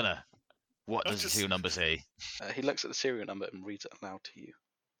 Gunner, what does the just- serial number say? He looks at the serial number and reads it aloud to you.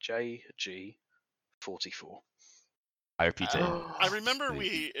 JG44. I repeat it. I remember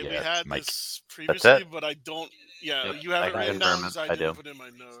we had Mike. this previously, it? but I don't. Yeah, Yep, you have I it can written confirm down it. because I I didn't do. put in my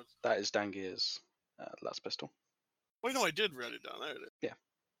notes. That is Dangier's last pistol. Wait, no, I did write it down.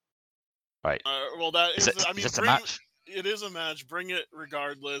 Right. Well, that is. I mean, is this a match? It is a match. Bring it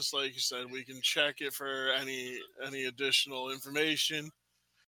regardless. Like you said, we can check it for any additional information.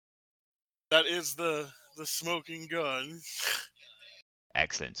 That is the smoking gun.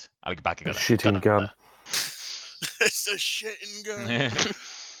 Excellent. I'll get back A again. shitting gun. It's a shitting gun.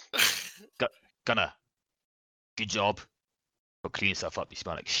 Gunner, good job. Go clean yourself up. You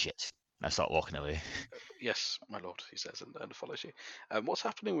smell like shit. And I start walking away. Yes, my lord, he says, and follows you. What's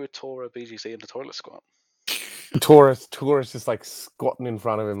happening with Torra, BGC, and the toilet squat? Taurus just like squatting in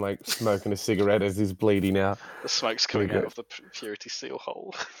front of him, like smoking a cigarette as he's bleeding out. The smoke's coming out of the purity seal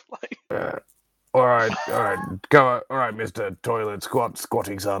hole. All right, go. All right, Mr. Toilet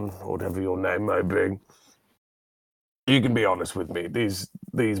Squatting Son, or whatever your name may be. You can be honest with me. These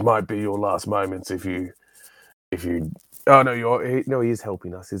might be your last moments if you. Oh no, he is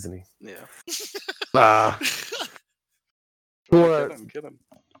helping us, isn't he? Yeah. Torra, Kill him.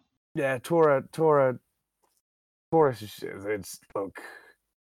 Yeah, Torra. It's look.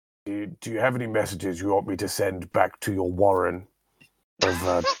 Do you have any messages you want me to send back to your Warren?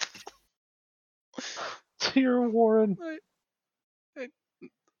 Of To your Warren. I'd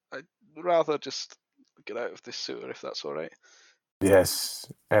rather just get out of this sewer if that's all right. yes,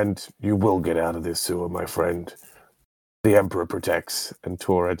 and you will get out of this sewer, my friend. The Emperor protects, and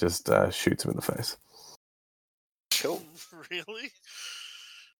Torra just shoots him in the face. Cool. Really?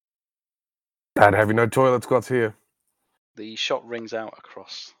 And have you no toilet squats here? The shot rings out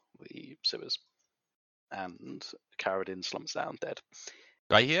across the sewers, and Carradine slumps down dead.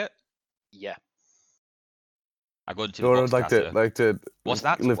 Right here? Yeah. I go into the Torra box would like to What's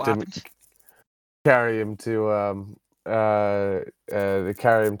that? lift What him, happened? carry him to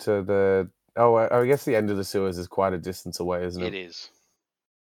the. Oh, I guess the end of the sewers is quite a distance away, isn't it? It is.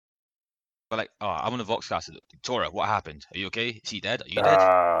 But I'm on the Vox caster. Torra, what happened? Are you okay? Is he dead? Are you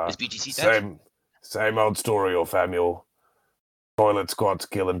dead? Is BGC dead? Same old story, your Famuel. Toilet squats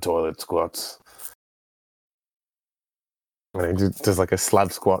killing toilet squats. And he does like a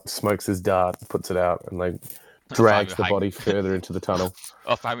slab squat, smokes his dart, puts it out, and like drags the body further into the tunnel.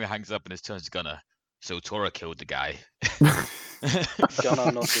 Family hangs up and his turns Gunner. So Torra killed the guy.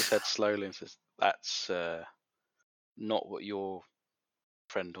 Gunnar nods his head slowly and says, "That's not what your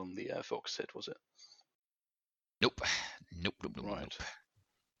friend on the Vox said, was it?" Nope. Right.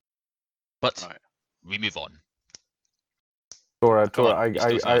 But Right. we move on. Torra, on,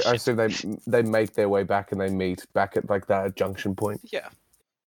 I assume they make their way back and they meet back at like that junction point. Yeah.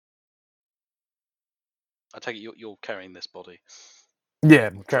 I take it you're carrying this body. Yeah,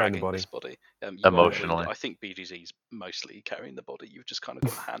 Or carrying the dragging body. this body. Emotionally. I think BGZ's mostly carrying the body. You've just kind of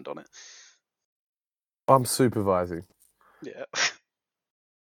got a hand on it. I'm supervising. Yeah.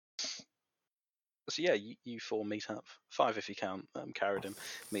 So yeah, you four meet up. 5 if you count Carradine.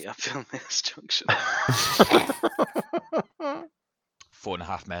 Meet up on this junction.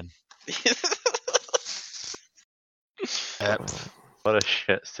 4.5 men. What a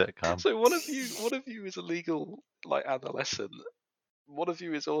shit sitcom. So one of you is a legal adolescent. One of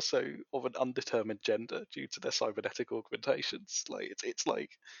you is also of an undetermined gender due to their cybernetic augmentations. It's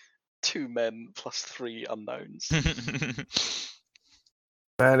like 2 men plus 3 unknowns.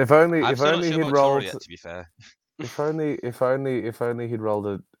 Man, if only he'd rolled. Yet, to be fair. If only he'd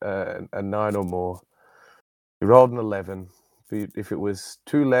rolled a 9 or more. He rolled an 11. If it was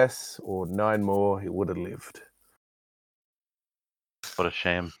 2 less or 9 more, he would have lived. What a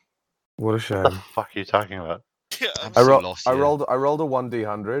shame. What a What shame. the fuck are you talking about? Yeah, I lost here. rolled a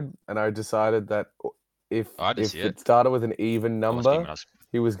 1d100, and I decided that if it started with an even number,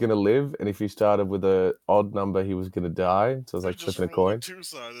 he was gonna live, and if he started with an odd number, he was gonna die. So I was like flipping a coin.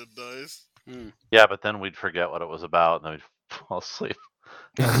 2-sided dice. Yeah, but then we'd forget what it was about, and then we'd fall asleep.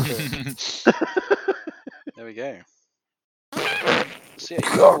 There we go. So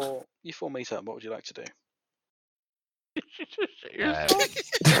yeah, you four meet up. What would you like to do?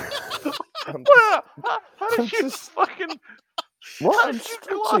 How did you fucking... What? How did you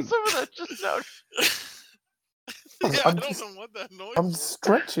gloss over that just now? Yeah, I don't know what that noise I'm was.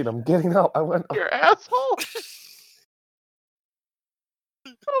 stretching. I'm getting up. I went. Your asshole?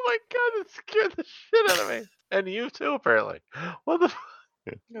 Oh my god, it scared the shit out of me. And you too, apparently. What the...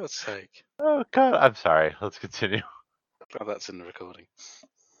 God's sake. Oh god, I'm sorry. Let's continue. Glad that's in the recording.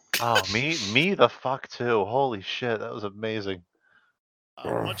 Oh, me the fuck too. Holy shit, that was amazing.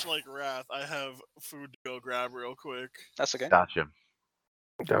 Much like Wrath, I have food to go grab real quick. That's okay. Gotcha.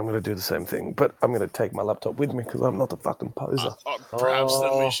 I'm going to do the same thing, but I'm going to take my laptop with me because I'm not a fucking poser. Perhaps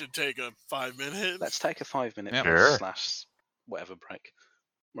then we Oh. should take a 5 minute. Let's take a 5-minute Yeah. Sure. / whatever break.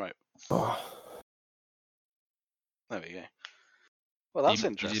 Right. Oh. There we go. Well, that's Did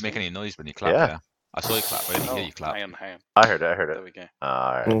interesting. you make any noise when you clapped Yeah. there? I saw you clap, but I didn't hear you clap. Hang on. I heard it. There we go.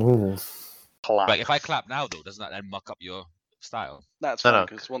 All right. Mm-hmm. Like, if I clap now, though, doesn't that then muck up your style? That's No, fine, no.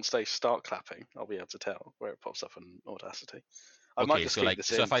 because once they start clapping, I'll be able to tell where it pops up on Audacity. I might Okay, just so keep like, this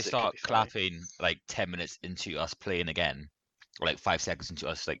so in, if I 'cause it could start be funny. clapping like 10 minutes into us playing again, or like 5 seconds into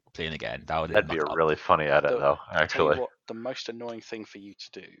us like playing again, that would That'd be a muck up. really funny edit, though. I'll tell Actually. you what, the most annoying thing for you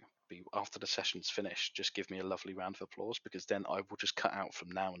to do be after the session's finished, just give me a lovely round of applause, because then I will just cut out from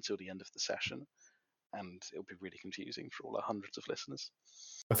now until the end of the session, and it'll be really confusing for all our hundreds of listeners.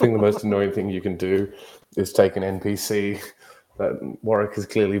 I think the most annoying thing you can do is take an NPC that Warwick has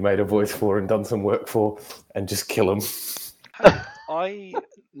clearly made a voice for and done some work for, and just kill him. Hey, I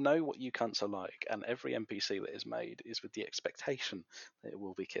know what you cunts are like, and every NPC that is made is with the expectation that it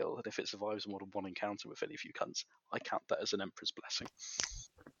will be killed, and if it survives more than one encounter with any of you cunts, I count that as an Emperor's blessing.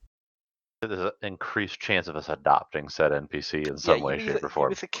 There's an increased chance of us adopting said NPC in some way, shape, or You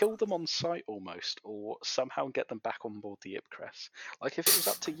form. either kill them on sight almost, or somehow get them back on board the Ipcrest. Like, if it was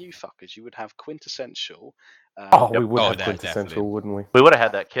up to you fuckers, you would have quintessential. We would Oh, have yeah, quintessential, definitely. wouldn't we? We would have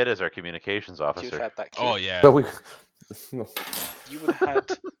had that kid as our communications You'd officer. have had that kid. Oh yeah. But we. You would have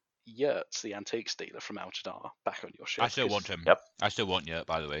had Yurts, the antiques dealer from Al-Jadar, back on your ship. I still want him. Yep. I still want you,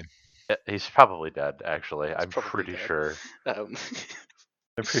 by the way. Yeah, he's probably dead, actually. I'm probably pretty dead. sure. Um,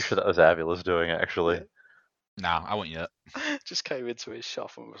 I'm pretty sure that was Avula's doing, actually. Yeah. Nah, I want you. just came into his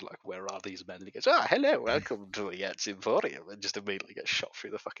shop and was like, "Where are these men?" And he goes, hello, welcome to the Yurts Emporium," and just immediately gets shot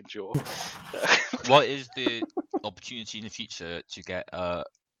through the fucking jaw. What is the opportunity in the future to get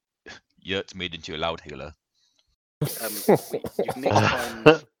Yurt made into a loudhailer?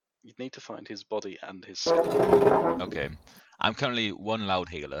 You'd need to find his body and his skin. Okay. I'm currently one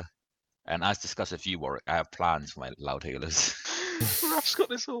loudhailer, and as discussed with you, Warwick, I have plans for my loudhailers. Raf's got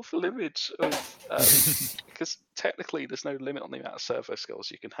this awful image of because technically there's no limit on the amount of servo skulls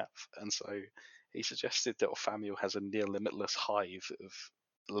you can have, and so he suggested that Orfamio has a near limitless hive of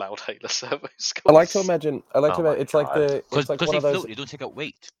loudhailer servo skulls. I like to imagine. Oh It's like the. Because It's like they one of those. float, they don't take up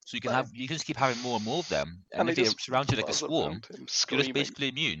weight, so you can you can just keep having more and more of them, and if he they just surround you like a buzz swarm, around him, you're screaming. just basically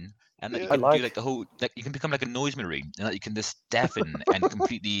immune, and like, you Yeah. can I do like the whole, like you can become like a noise marine, and like you can just deafen and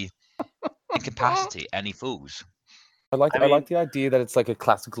completely incapacitate any foes. I like the idea that it's like a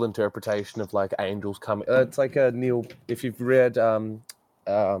classical interpretation of like angels coming. It's like a Neil. If you've read Neil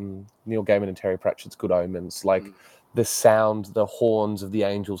Gaiman and Terry Pratchett's Good Omens, like the sound, the horns of the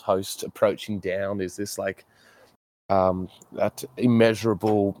angels' host approaching down is this like that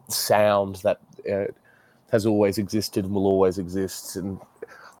immeasurable sound that has always existed and will always exist. And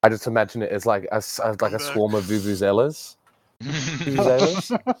I just imagine it as like a swarm of vuvuzelas.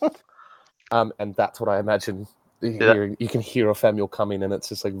 And that's what I imagine. You can hear a Famuel coming, and it's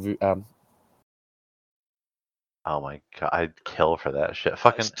just like. Oh my god, I'd kill for that shit.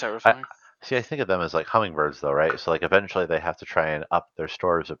 Fucking That's terrifying. I think of them as like hummingbirds, though, right? So like eventually they have to try and up their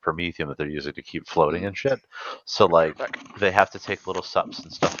stores of promethium that they're using to keep floating and shit. So like they have to take little sups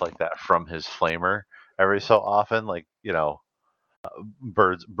and stuff like that from his flamer every so often, like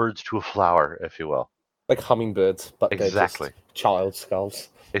birds to a flower, if you will. Like hummingbirds, but exactly they're just child skulls.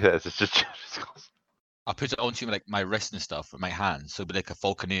 It's just child skulls. I'll put it onto like my wrist and stuff with my hands, so it'll be like a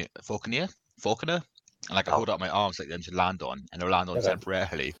falconer, and like I hold out my arms like them to land on, and they'll land on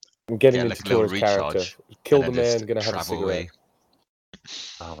temporarily. I'm getting Get, into like, a little Torra's character. recharge, Kill and the then man, just gonna have a travel cigarette. away.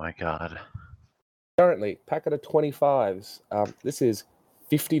 Oh my god. Currently, packet of 25s. This is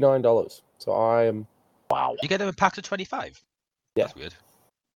 $59. So I am. Wow. You get them in packs of 25. Yeah. That's weird.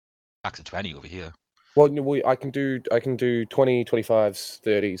 Packs of 20 over here. Well, I can do 20, 25s,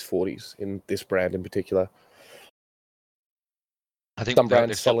 30s, 40s in this brand in particular. I think Some they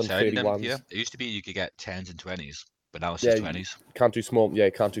brands stopped selling selling them 31s. here. It used to be you could get 10s and 20s, but now it's just 20s. Can't do small. Yeah,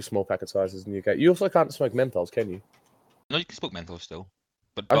 can't do small packet sizes in the UK. You also can't smoke menthols, can you? No, you can smoke menthol still.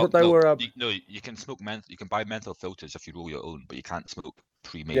 But I thought they were. you can smoke you can buy menthol filters if you roll your own, but you can't smoke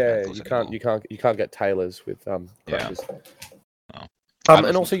pre-made Yeah, menthols you anymore. can't. You can't get Taylors with Yeah. crushes. Oh.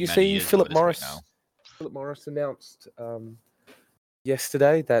 And also you see Philip Morris. Philip Morris announced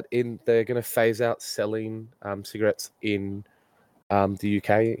yesterday that they're going to phase out selling cigarettes in the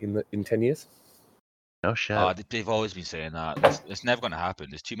UK in 10 years. No shit. They've always been saying that. It's never going to happen.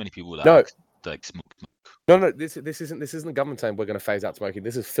 There's too many people that like smoke. No. This isn't the government saying we're going to phase out smoking.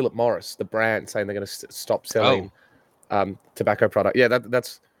 This is Philip Morris, the brand, saying they're going to stop selling tobacco product. Yeah,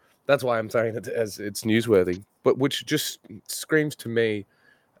 that's why I'm saying it as it's newsworthy. But which just screams to me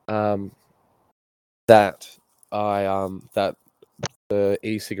that that the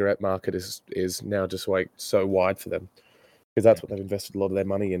e-cigarette market is now just like so wide for them because that's what they've invested a lot of their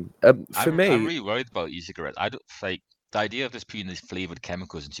money in. I'm really worried about e-cigarettes. I don't like the idea of just putting these flavored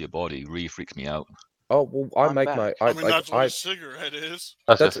chemicals into your body. Really freaks me out. Oh well, I I'm make back. my. I mean, that's what a cigarette is.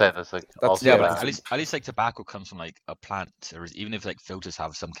 I was gonna say that's like also Yeah, that's- but at least like tobacco comes from like a plant, or even if like filters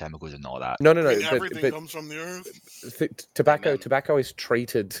have some chemicals and all that. No. I mean, But everything comes from the earth. tobacco is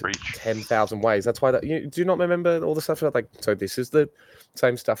treated 10,000 ways. That's why do you not remember all the stuff about like? So this is the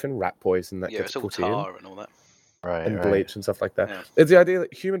same stuff in rat poison that Yeah, gets it's all put in. tar and all that. right, And bleach and stuff like that. Yeah. It's the idea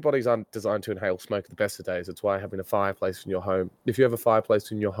that human bodies aren't designed to inhale smoke at the best of days. It's why having a fireplace in your home. If you have a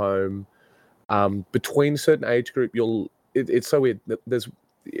fireplace in your home, between a certain age group, it's so weird.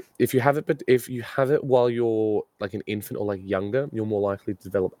 If you have it while you're like an infant or like younger, you're more likely to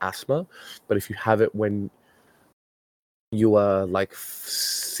develop asthma. But if you have it when you are like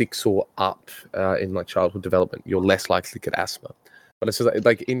 6 or up in like childhood development, you're less likely to get asthma. But it's just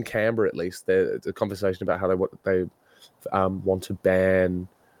like in Canberra, at least, there's a conversation about how they want to ban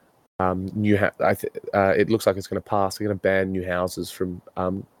new. It looks like it's going to pass. They're going to ban new houses from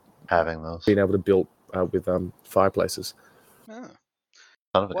having those being able to build with fireplaces. Oh.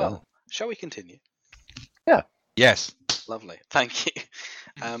 Well, shall we continue? Yeah. Yes. Lovely. Thank you.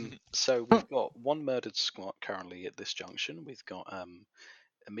 So we've got one murdered squat currently at this junction. We've got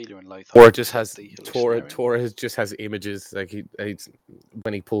Amelia and Lothar. Or it just has the Torra just has images like he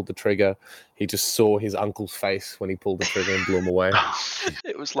when he pulled the trigger, he just saw his uncle's face when he pulled the trigger and blew him away.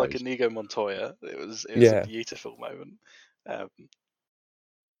 It was like Inigo Montoya. It was Yeah. a beautiful moment.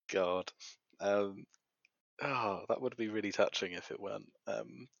 God. That would be really touching if it weren't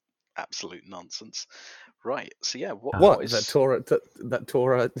absolute nonsense. Right. So yeah, what is that Torra?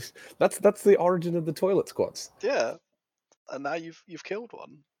 That's the origin of the toilet squats. Yeah. And now you've killed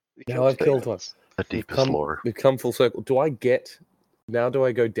one. Now I've killed one. The deepest lore. We've come full circle. Do I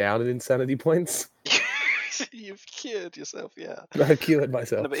go down in insanity points? You've cured yourself, yeah. I cured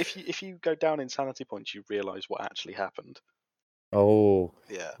myself. No, but if you go down insanity points, you realise what actually happened. Oh.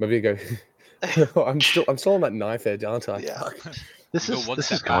 Yeah. Maybe you go. I'm still on that knife edge, aren't I? Yeah. This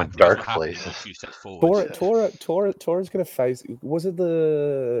is going back, dark places. Torra's going to face. Was it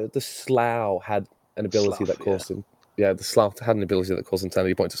the Slough had an ability that caused him? Yeah, the Slough had an ability that caused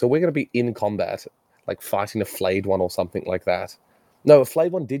insanity points. So we're going to be in combat, like fighting a flayed one or something like that. No, a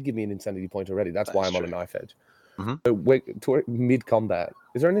flayed one did give me an insanity point already. That's why I'm on a knife edge. Mm-hmm. So we're mid combat.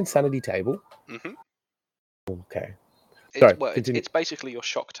 Is there an insanity table? Mm-hmm. Okay. It's basically your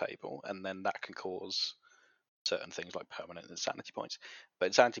shock table, and then that can cause certain things like permanent insanity points. But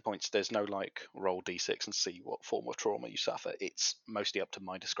insanity points, there's no like roll d6 and see what form of trauma you suffer. It's mostly up to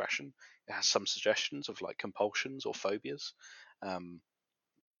my discretion. It has some suggestions of like compulsions or phobias.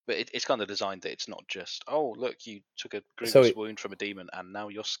 But it's kind of designed that it's not just, oh, look, you took a grievous wound from a demon and now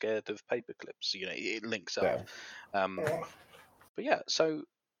you're scared of paper clips. You know, it links up. But yeah, so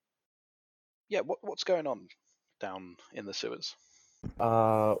yeah, what's going on down in the sewers?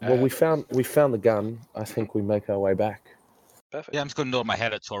 Well, we found the gun. I think we make our way back. Perfect. Yeah, I'm just going to nod my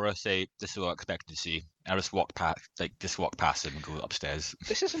head at Torra, say this is what I expected to see. I just walk past him and go upstairs.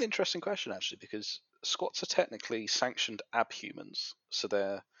 This is an interesting question actually, because squats are technically sanctioned abhumans, so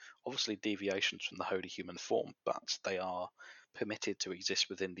they're obviously deviations from the holy human form, but they are permitted to exist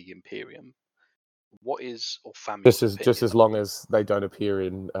within the Imperium. What is Orphamu's just as long as they don't appear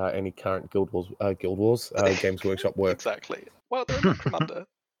in any current Guild Wars Games Workshop work. Exactly. Well, they're a Necromunda.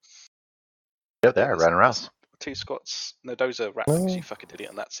 Yeah, they are running around. 2 squats. No, those are ratlings, you fucking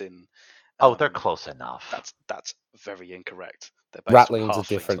idiot, and that's in. They're close enough. That's very incorrect. They're based on ratlings are halflings,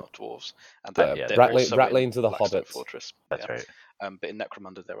 different. not dwarves, and ratlings are the Blackstone hobbits. Fortress. That's right. But in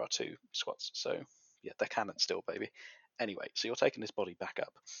Necromunda there are 2 squats, so yeah, they're canon still, baby. Anyway, so you're taking this body back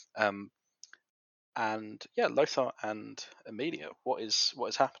up, and yeah, Lothar and Amelia, what is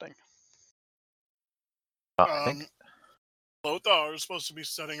happening? I think Lothar was supposed to be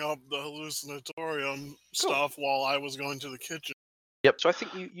setting up the hallucinatorium stuff while I was going to the kitchen. Yep. So I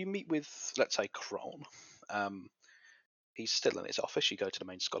think you meet with, let's say, Krone. He's still in his office. You go to the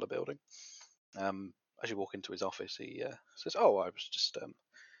main scholar building. As you walk into his office, he says, "Oh, I was just I'm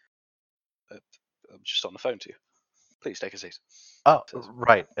just on the phone to you. Please take a seat." Oh,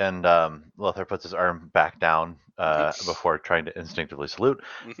 right. And Lothar puts his arm back down before trying to instinctively salute,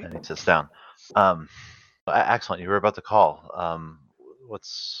 and he sits down. Excellent. You were about to call.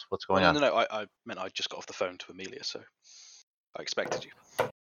 What's going on? No. I meant I just got off the phone to Amelia, so I expected you.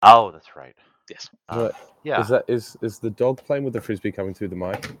 Oh, that's right. Yes. Right. Yeah. Is the dog playing with the frisbee coming through the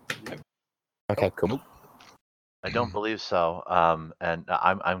mic? No. Okay, cool. I don't believe so. And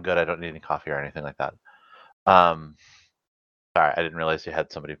I'm good. I don't need any coffee or anything like that. Sorry, I didn't realize you had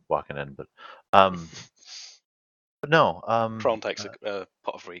somebody walking in, but no. Kron takes a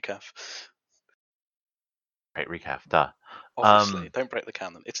pot of recaf. Right, recap. Duh. Obviously, don't break the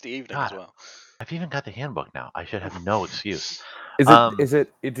canon. It's the evening as God, well. I've even got the handbook now. I should have no excuse. Is it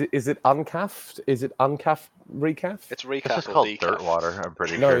uncaffed? Is it uncaffed recaf? It's recaf It's just or called decaf. dirt water. I'm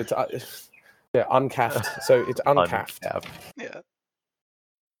pretty No, sure. it's yeah, uncaffed. So it's uncaffed. Uncapped. Yeah.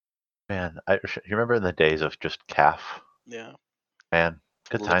 Man, you remember in the days of just calf? Yeah. Man,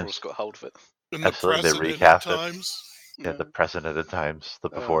 good The times. Liberals got hold of it. In Absolutely, the they precedented recapped it. times. Yeah, the precedented times, the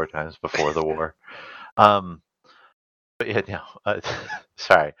Oh. times before the war. But yeah, no,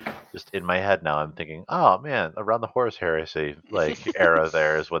 sorry. Just in my head now, I'm thinking, oh man, around the Horus Heresy era,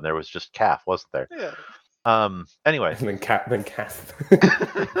 there is when there was just calf, wasn't there? Yeah. Anyway, And then Cath.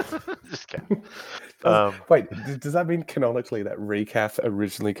 just calf. Wait, does that mean canonically that recaf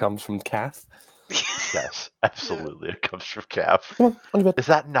originally comes from Cath? Yes, absolutely, it comes from calf. Come on your bed. Is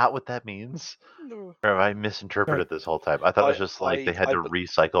that not what that means? No. Or have I misinterpreted this whole time? I thought it was just like they had to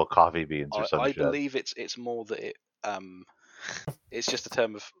recycle coffee beans or something. I believe it's more that it it's just a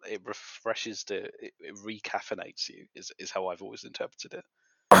term of it refreshes it recaffeinates you is how I've always interpreted it.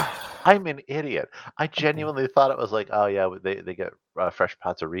 I'm an idiot. I genuinely thought it was like, oh yeah, they get fresh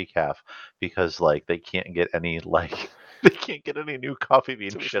pots of recaf because like they can't get any they can't get any new coffee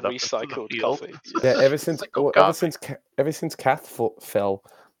bean So it's shit up into the recycled field. coffee. Yeah, ever since Recycled ever since Cath fell,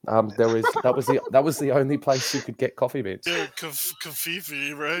 that was the only place you could get coffee beans. Yeah,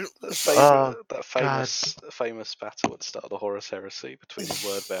 Kafifi, right? That famous battle at the start of the Horus Heresy between the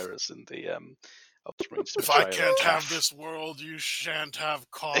word bearers and the Ultramarines. If I can't have this world, you shan't have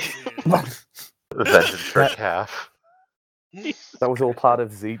coffee. Vengeance for calf. That was all part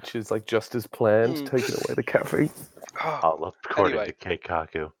of Zeech's like just as planned, taking away the caffeine. All according to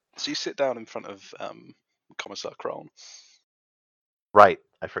Keikaku. So you sit down in front of Commissar Kron. Right.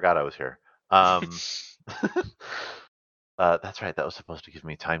 I forgot I was here. That's right. That was supposed to give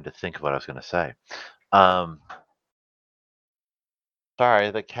me time to think of what I was going to say.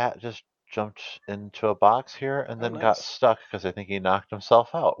 Sorry, the cat just jumped into a box here and then got stuck because I think he knocked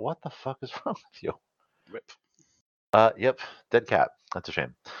himself out. What the fuck is wrong with you? Rip. Yep, dead cat. That's a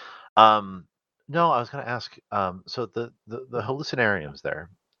shame. No, I was going to ask. So the hallucinariums there.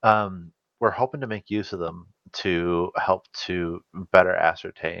 We're hoping to make use of them to help to better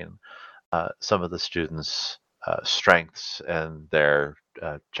ascertain some of the students' strengths and their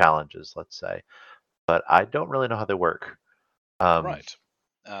challenges, let's say. But I don't really know how they work. Right.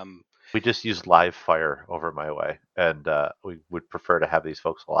 We just use live fire over my way, and we would prefer to have these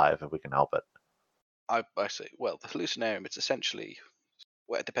folks alive if we can help it. I see. Well, the hallucinarium, it's essentially,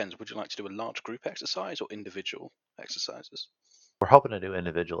 well, it depends. Would you like to do a large group exercise or individual exercises? We're hoping to do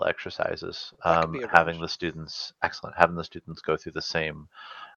individual exercises, having the students go through the same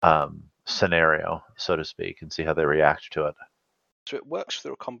scenario, so to speak, and see how they react to it. So it works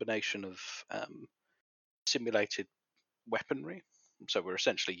through a combination of simulated weaponry. So we're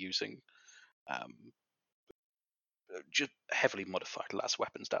essentially using just heavily modified las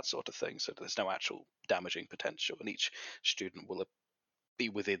weapons, that sort of thing. So there's no actual damaging potential, and each student will be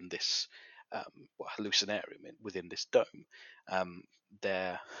within this hallucinarium, within this dome.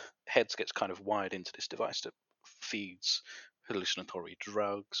 Their heads gets kind of wired into this device that feeds hallucinatory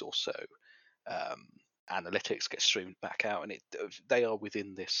drugs, also analytics get streamed back out, and they are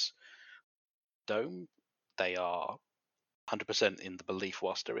within this dome. They are 100% in the belief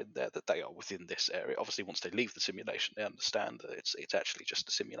whilst they're in there that they are within this area. Obviously, once they leave the simulation, they understand that it's actually just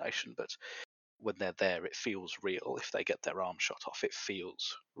a simulation, but when they're there, it feels real. If they get their arm shot off, it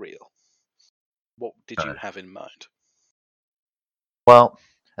feels real. What did you have in mind? Well,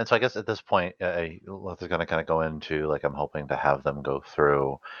 and so I guess at this point, they're going to kind of go into like I'm hoping to have them go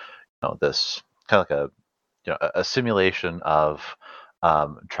through, this kind of like a simulation of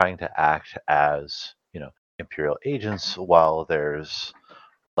trying to act as Imperial agents while there's,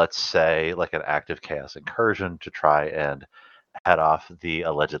 let's say, like an active chaos incursion to try and head off the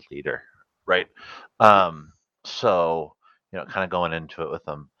alleged leader, right? So kind of going into it with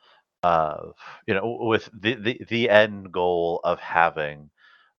them. With the end goal of having,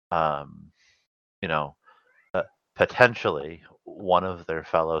 potentially one of their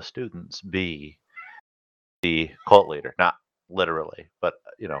fellow students be the cult leader, not literally, but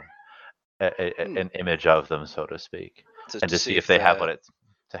an image of them, so to speak, and to see if they have what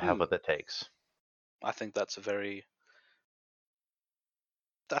it takes. I think that's a very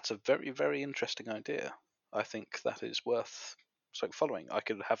very interesting idea. I think that is worth following. I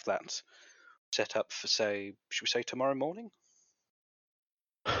could have that set up for, should we say tomorrow morning?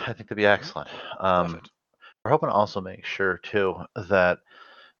 I think that'd be excellent. Perfect. We're hoping to also make sure too that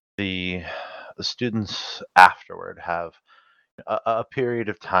the students afterward have a period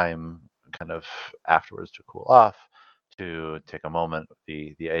of time kind of afterwards to cool off, to take a moment,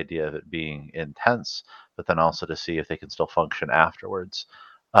 the idea of it being intense, but then also to see if they can still function afterwards.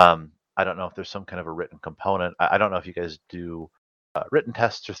 I don't know if there's some kind of a written component. I don't know if you guys do written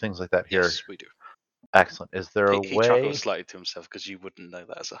tests or things like that here. Yes, we do. Excellent. Is there a way? He chuckled slightly to himself because you wouldn't know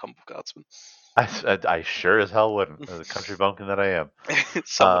that as a humble guardsman. I sure as hell wouldn't, as a country bumpkin that I am.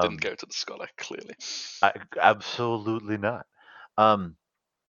 Someone didn't go to the scholar, clearly. Absolutely not. To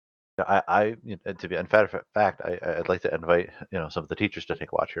be in fact, I'd like to invite some of the teachers to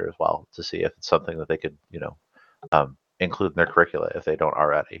take watch here as well, to see if it's something that they could include in their curricula if they don't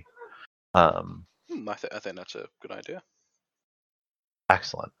already. I think that's a good idea.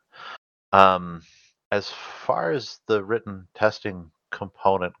 Excellent. As far as the written testing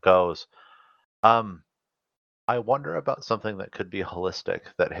component goes, I wonder about something that could be holistic,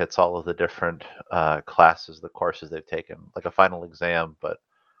 that hits all of the different classes, the courses they've taken, like a final exam, but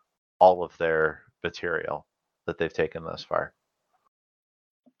all of their material that they've taken thus far.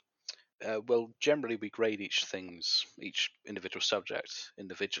 Well, generally we grade each individual subject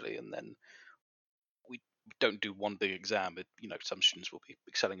individually, and then we don't do one big exam. Some students will be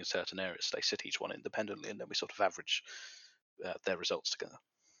excelling in certain areas. They sit each one independently, and then we sort of average their results together.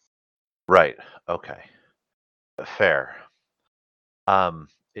 Right. Okay. Fair.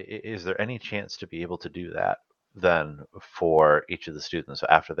 Is there any chance to be able to do that then for each of the students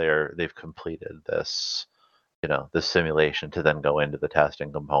after they've completed this, this simulation, to then go into the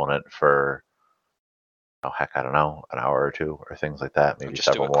testing component for, I don't know, an hour or two or things like that, maybe just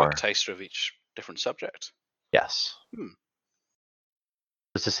several do a more. quick taster of each different subject? Yes.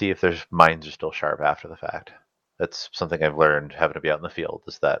 Just to see if their minds are still sharp after the fact. That's something I've learned having to be out in the field,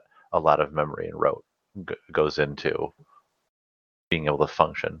 is that a lot of memory and rote goes into being able to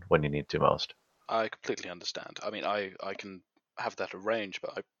function when you need to most. I completely understand. I mean, I can have that arranged,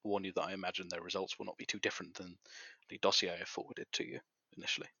 but I warn you that I imagine their results will not be too different than the dossier I forwarded to you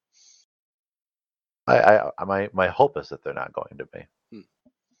initially. My hope is that they're not going to be.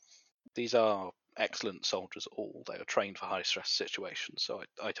 These are excellent soldiers all. They are trained for high stress situations, so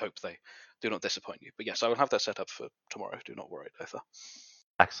I'd hope they do not disappoint you. But yes, I will have that set up for tomorrow. Do not worry, Lothar.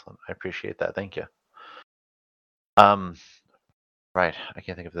 Excellent. I appreciate that. Thank you. Right. I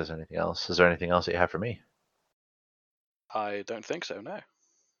can't think if there's anything else. Is there anything else that you have for me? I don't think so, no. I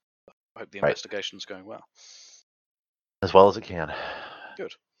hope the investigation's going well. As well as it can.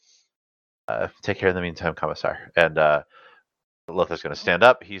 Good. Take care in the meantime, Commissar. And Lothar's going to stand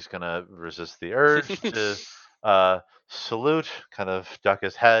up. He's going to resist the urge to salute, kind of duck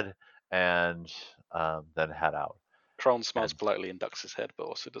his head, and then head out. Kron smiles politely and ducks his head, but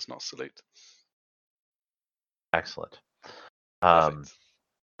also does not salute. Excellent.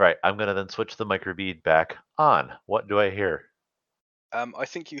 Right, I'm going to then switch the microbead back on. What do I hear? I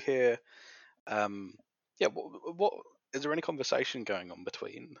think you hear... what is there any conversation going on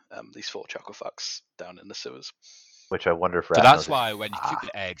between these four chuckle fucks down in the sewers? Which I wonder for. So that's why when you cook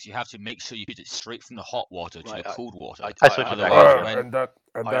the eggs, you have to make sure you put it straight from the hot water to the cold water. I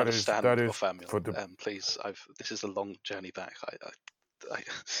understand, please, this is a long journey back.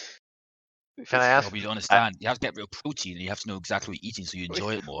 Can I ask? No, you don't understand. You have to get real protein, and you have to know exactly what you're eating so you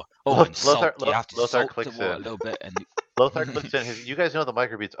enjoy it more. Oh, and salt. You have to Lothar salt the water a little bit. And Lothar clicks in. You guys know the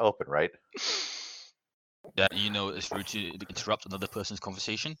microbead's open, right? Yeah, it's rude to interrupt another person's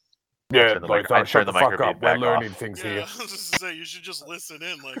conversation. Yeah, shut the fuck up. We're learning things here. I was just say, you should just listen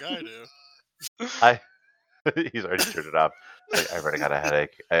in like I do. He's already turned it off. Like, I've already got a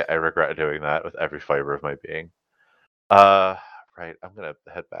headache. I regret doing that with every fiber of my being. Right, I'm gonna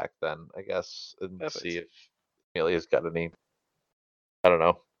head back then, I guess, and see if Amelia's got any. I don't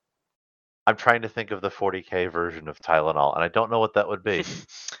know. I'm trying to think of the 40k version of Tylenol, and I don't know what that would be.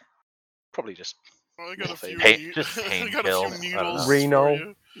 Probably just. I got a few. needles.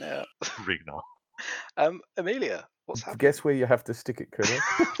 Renal. Yeah. Renal. Amelia, what's happening? Guess where you have to stick it, Colonel.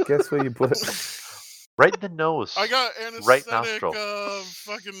 Guess where you put it. Right in the nose. I got anesthetic, right nostril.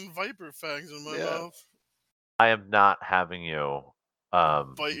 Fucking viper fangs in my mouth. I am not having you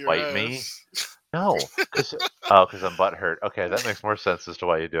bite me. No, because I'm butthurt. Okay, that makes more sense as to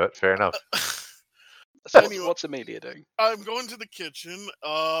why you do it. Fair enough. So Anyway. what's Amelia doing? I'm going to the kitchen.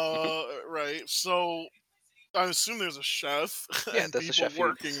 Mm-hmm. Right. So I assume there's a chef Yeah, and there's a people chef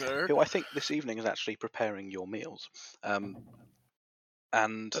working there. who I think this evening is actually preparing your meals. And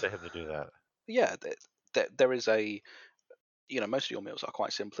But I have to do that. yeah, there is a, most of your meals are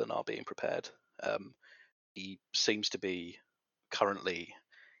quite simple and are being prepared. He seems to be currently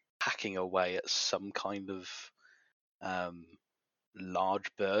hacking away at some kind of large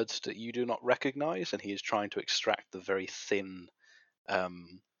birds that you do not recognize, and he is trying to extract the very thin,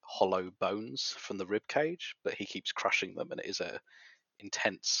 hollow bones from the rib cage, but he keeps crushing them, and it is a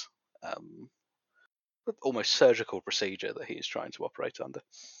intense, almost surgical procedure that he is trying to operate under.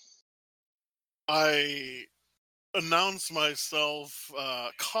 I announce myself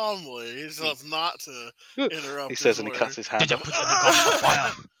calmly, so as not to interrupt. He says, his and he work. cuts his hand Did you off. put it in the goblet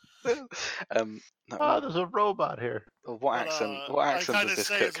of fire? No, There's a robot here. what But, accent? What I accent kind does of this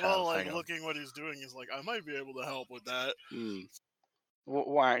say cook as well, have? like Hang on. looking what he's doing is like, I might be able to help with that.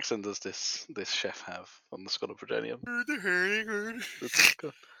 What accent does this chef have on the Scholar Progenium?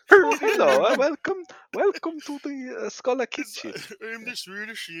 The Oh, hello, welcome to the Scholar Kitchen. I'm the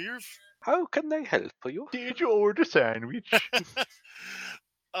Swedish chef. How can I help you? Did you order sandwich?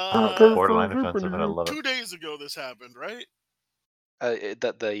 Uh, Borderline offensive, and I love 2 it. days ago this happened, right?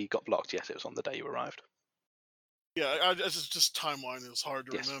 That they got blocked. Yes, it was on the day you arrived. Yeah, it's just timeline is hard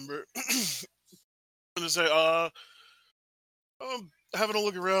to Yes. remember. I'm gonna say, having a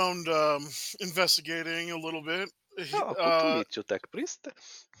look around, investigating a little bit. Oh, good to meet you, Tech Priest.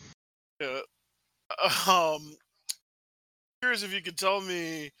 Yeah. Curious if you could tell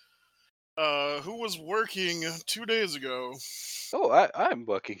me, who was working 2 days ago. Oh, I'm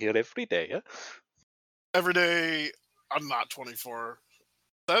working here every day. Yeah? Every day, I'm not 24/7,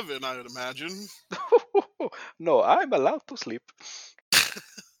 I would imagine. No, I'm allowed to sleep.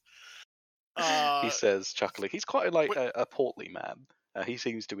 Uh, He says, chuckling. He's quite like Wait. a portly man. He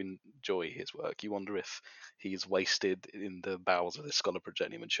seems to enjoy his work. You wonder if he's wasted in the bowels of this Scholar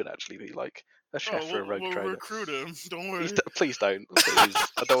Progenium and should actually be like a chef for a rogue we'll trader. recruit him. Don't worry. Please don't. Please.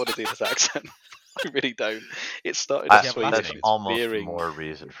 I don't want to do this accent. I really don't. It started as Yeah, but Swedish. that's It's almost veering, more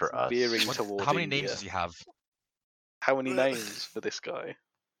reason for us. veering toward How many India. names does he have? How many names for this guy?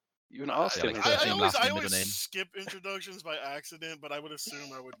 You haven't asked Yeah, him. like has first he? name, last I name, always middle name. skip introductions by accident, but I would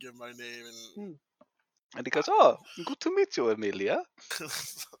assume I would give my name and. And he goes, "Oh, good to meet you, Amelia."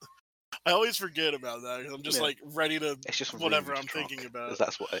 I always forget about that. 'Cause I'm just Yeah. like ready to It's just whatever rude I'm drunk, thinking 'cause about.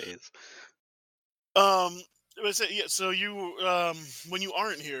 that's what it is. Yeah. So you, when you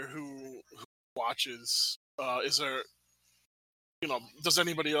aren't here, who watches? Is there, does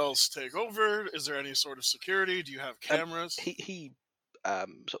anybody else take over? Is there any sort of security? Do you have cameras? He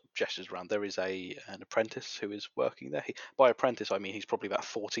sort of gestures around. There is an apprentice who is working there. By apprentice, I mean he's probably about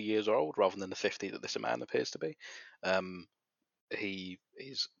 40 years old, rather than the 50 that this man appears to be. He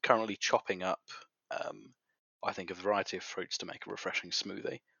is currently chopping up, I think, a variety of fruits to make a refreshing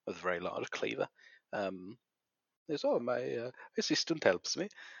smoothie with a very large cleaver. My assistant helps me.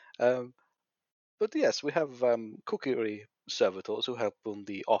 But yes, we have cookery servitors who help on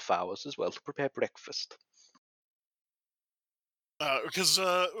the off hours as well to prepare breakfast. Because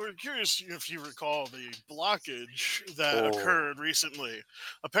we're curious if you recall the blockage that occurred recently.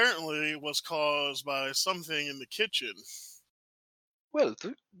 Apparently, was caused by something in the kitchen. Well,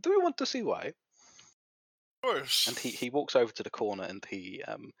 do we want to see why? Of course. And he walks over to the corner and he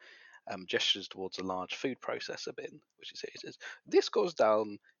gestures towards a large food processor bin, which is here. He says, "This goes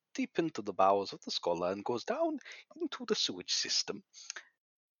down deep into the bowels of the scholar and goes down into the sewage system.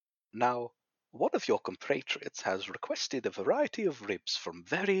 Now, one of your compatriots has requested a variety of ribs from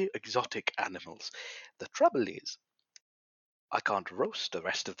very exotic animals. The trouble is, I can't roast the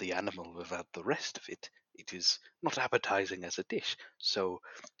rest of the animal without the rest of it. It is not appetizing as a dish, so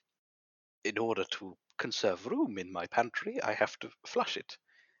in order to conserve room in my pantry, I have to flush it.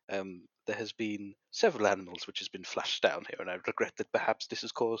 There has been several animals which has been flushed down here, and I regret that perhaps this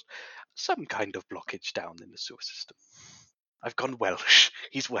has caused some kind of blockage down in the sewer system. I've gone Welsh.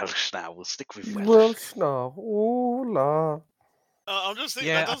 He's Welsh now. We'll stick with Welsh. Welsh now. Ooh la. I'm just thinking.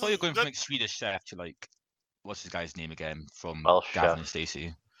 Yeah, that I thought you were going from that, like Swedish chef to like, what's his guy's name again? From Welsh Gavin chef. and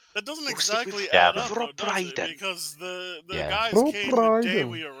Stacey. that doesn't We'll stick exactly with add Gavin. up, though, does it? Bryden. Because the Yeah. guys Rob came the day Bryden.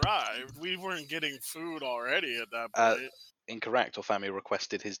 we arrived. We weren't getting food already at that point. Incorrect. Orfami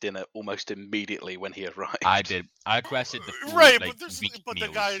requested his dinner almost immediately when he arrived. I did. I requested the full, Right, like, but week the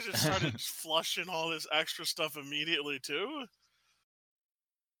meals. guys just started flushing all this extra stuff immediately too.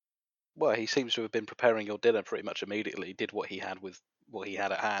 Well, he seems to have been preparing your dinner pretty much immediately. Did what he had with what he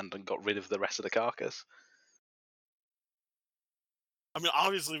had at hand and got rid of the rest of the carcass. I mean,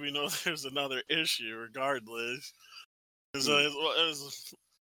 obviously, we know there's another issue, regardless.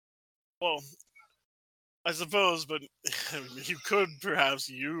 Well, I suppose, but I mean, you could perhaps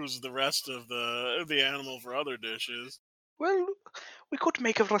use the rest of the animal for other dishes. Well, we could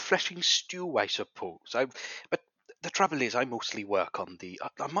make a refreshing stew, I suppose. But the trouble is, I mostly work on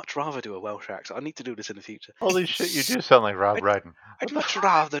I'd much rather do a Welsh accent. I need to do this in the future. Holy shit, you do sound like Rob Brydon. I'd much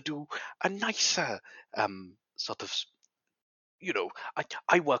rather do a nicer sort of.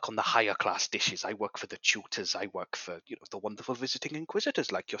 I work on the higher class dishes. I work for the tutors. I work for the wonderful visiting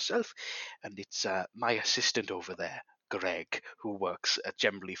inquisitors like yourself, and it's my assistant over there, Greg, who works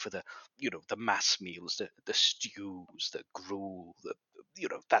generally for the mass meals, the stews, the gruel, that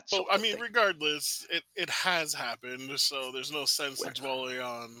Well, sort I of mean, thing. regardless, it has happened, so there's no sense in dwelling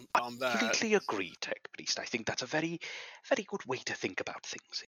on that. Completely agree, Tech Priest. I think that's a very, very good way to think about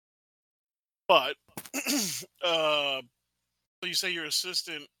things. But, so you say your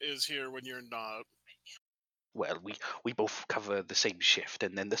assistant is here when you're not. Well, we both cover the same shift,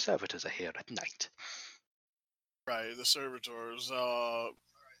 and then the servitors are here at night. Right, the servitors.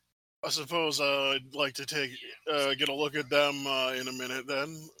 I suppose I'd like to get a look at them in a minute.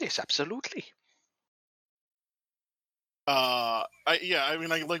 Then. Yes, absolutely. I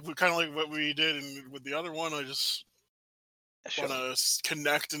mean, I like kind of like what we did with the other one. I just Sure. want to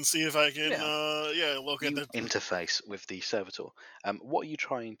connect and see if I can, look at the interface with the servitor. What are you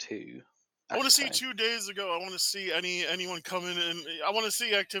trying to? I want to see 2 days ago. I want to see anyone coming in. I want to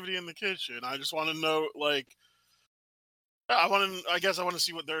see activity in the kitchen. I just want to know, like, I guess I want to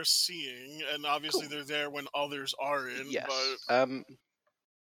see what they're seeing, and obviously they're there when others aren't. Yes. But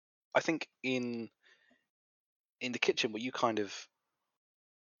I think in the kitchen, where you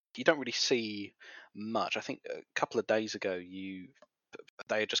don't really see much. I think a couple of days ago,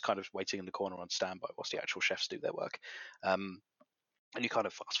 they are just kind of waiting in the corner on standby whilst the actual chefs do their work. And you kind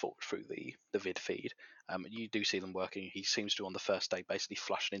of fast forward through the vid feed. You do see them working. He seems to, on the first day, basically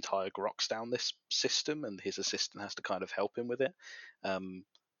flush an entire grox down this system, and his assistant has to kind of help him with it.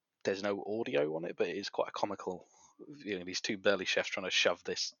 There's no audio on it, but it is quite a comical. These two burly chefs trying to shove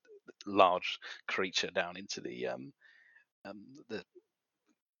this large creature down into the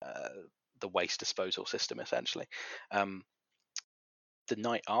waste disposal system, essentially. The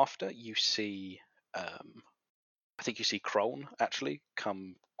night after, you see. I think you see Krone actually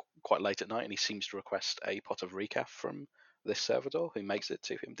come quite late at night, and he seems to request a pot of recaf from this servitor, who makes it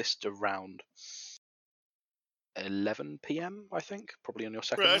to him. This is around 11 p.m. I think, probably on your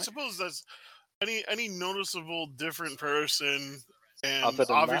second night. I suppose that's any noticeable different person, and other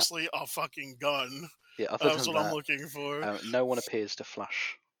than obviously a fucking gun. Yeah, other that's than what that, I'm looking for. No one appears to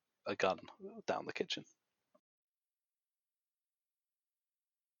flush a gun down the kitchen.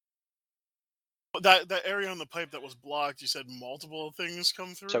 That area on the pipe that was blocked, you said multiple things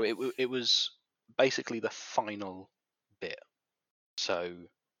come through? So it was basically the final bit. So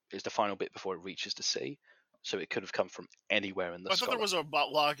it's the final bit before it reaches the sea. So it could have come from anywhere in the I thought there was a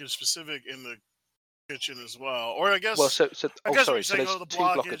blockage specific in the kitchen as well. Or I guess... Well, so I guess sorry, so there's the two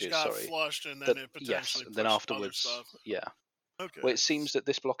blockages got flushed and then it potentially and then afterwards, other stuff. Yeah. Okay. Well, it seems that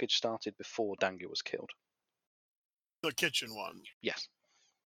this blockage started before Dangu was killed. The kitchen one? Yes.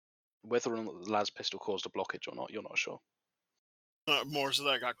 Whether or not the las pistol caused a blockage or not, you're not sure. More so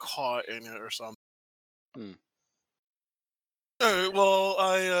that got caught in it or something. Alright, well,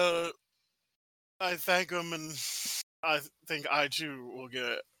 I thank him, and I think I too will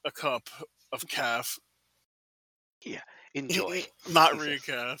get a cup of calf. Yeah, enjoy. Not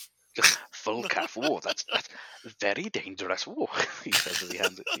recaf. Full calf. Oh, that's very dangerous. Oh, he says as he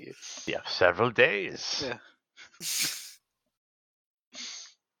hands it to you. Yeah, several days. Yeah.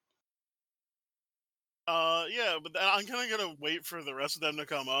 But I'm kind of gonna wait for the rest of them to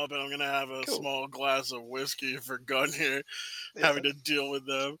come up, and I'm gonna have a small glass of whiskey for Gun here, having to deal with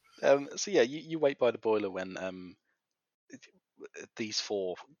them. So yeah, you wait by the boiler when these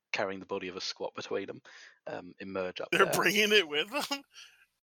four carrying the body of a squat between them emerge up. They're bringing it with them.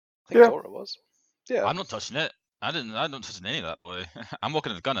 I think Torra was. Yeah. I'm not touching it. I don't touch any of that, boy. I'm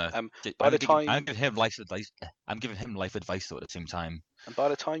walking the gunner. By the time I'm giving him life advice. I'm giving him life advice though at the same time. And by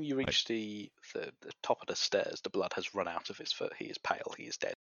the time you reach the top of the stairs, the blood has run out of his foot. He is pale. He is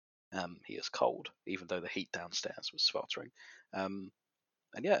dead. He is cold, even though the heat downstairs was sweltering. And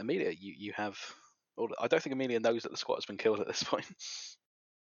yeah, Amelia, you have. I don't think Amelia knows that the squat has been killed at this point.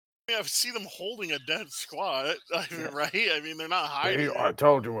 I mean, I see them holding a dead squat, right? I mean, they're not hiding. I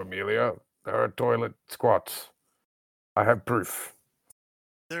told you, Amelia, there are toilet squats. I have proof.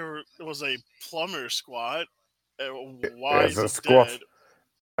 There was a plumber squat. Why There's is a he squat.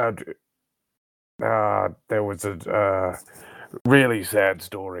 dead? There was a really sad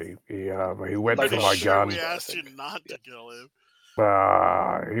story. He went Pretty for my sure gun. we asked you not to kill him.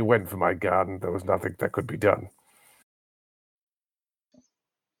 He went for my gun. There was nothing that could be done.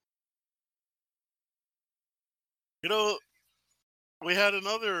 You know, we had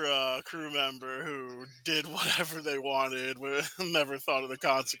another crew member who did whatever they wanted, never thought of the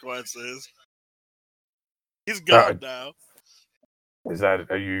consequences. He's gone now. Is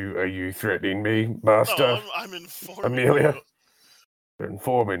that are you threatening me, Master? No, I'm informing Amelia? you. You're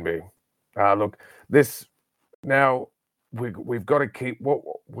informing me. Look, this now we've got to keep what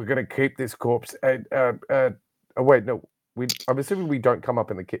we're going to keep this corpse. Oh wait, no. I'm assuming we don't come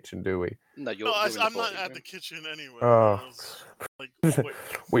up in the kitchen, do we? No, I'm not at the kitchen anyway.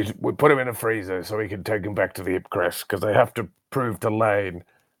 We put him in a freezer so we can take him back to the Ipcrest because they have to prove to Lane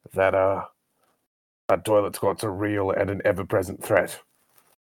that toilet squats are real and an ever-present threat.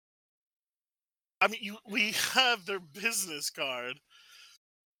 I mean, we have their business card.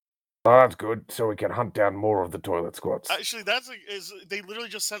 Oh, that's good. So we can hunt down more of the toilet squats. Actually, they literally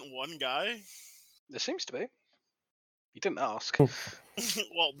just sent one guy? There seems to be. You didn't ask. Well,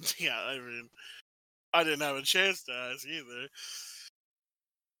 yeah, I mean, I didn't have a chance to ask either.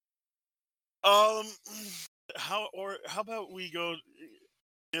 How about we go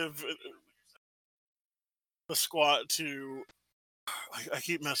give the squat to... I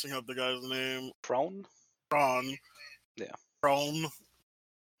keep messing up the guy's name. Prawn? Prawn. Yeah. Prawn.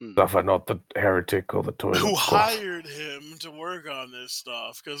 Suffer not the heretic or the toilet Who squat. hired him to work on this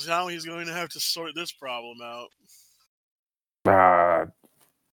stuff, because now he's going to have to sort this problem out.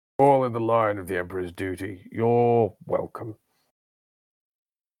 All in the line of the Emperor's duty. You're welcome.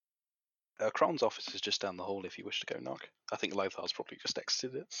 Kron's office is just down the hall if you wish to go knock. I think Lothar's probably just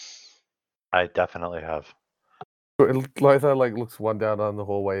exited it. I definitely have. Lothar looks one down on the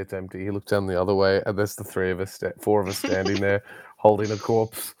hallway, it's empty. He looks down the other way, and there's the four of us standing there, holding a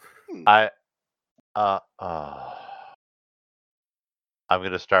corpse. I'm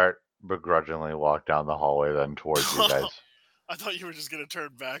gonna start begrudgingly walk down the hallway then towards you guys. I thought you were just gonna turn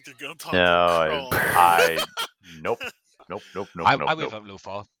back to go talk No, to nope. I wave at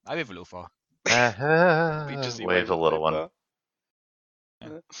Lothar. Waves a little one.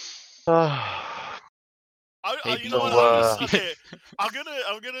 You know what? Okay, I'm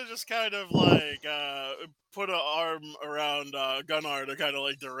gonna just kind of like put an arm around Gunnar to kind of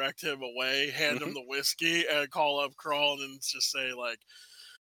like direct him away, hand him the whiskey, and call up Crawl and just say like,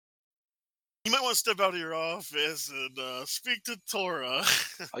 you might want to step out of your office and speak to Torra.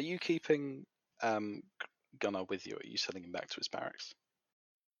 Are you keeping Gunnar with you? Or are you sending him back to his barracks?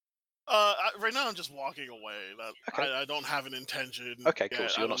 Right now I'm just walking away. Okay. I don't have an intention. Okay, cool.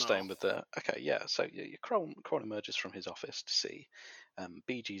 So you're not staying with the... Okay, yeah. So Kron emerges from his office to see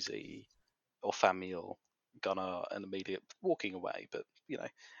BGZ or Famiel, Gunnar, and Amelia walking away, but,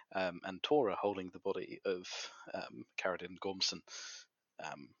 and Torra holding the body of Karadin Gormson,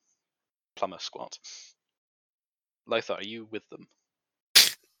 plumber squat. Lothar, are you with them?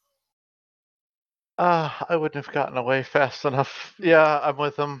 I wouldn't have gotten away fast enough. Yeah, I'm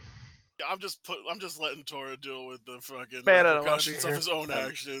with them. I'm just letting Torra deal with the fucking repercussions of his own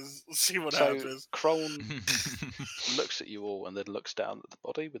actions. See what happens. Crone looks at you all and then looks down at the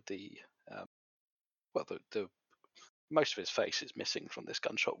body with the the most of his face is missing from this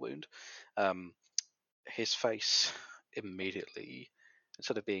gunshot wound. His face immediately,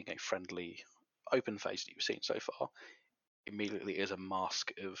 instead of being a friendly, open face that you've seen so far, immediately is a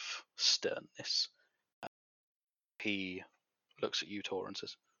mask of sternness. He looks at you, Tor, and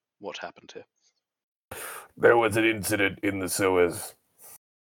says, "What happened here?" There was an incident in the sewers.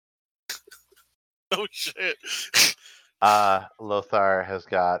 Oh shit. Lothar has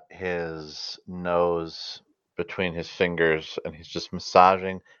got his nose between his fingers and he's just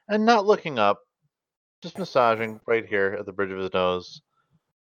massaging and not looking up, just massaging right here at the bridge of his nose,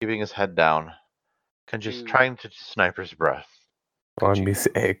 keeping his head down, and just trying to sniper's breath. I miss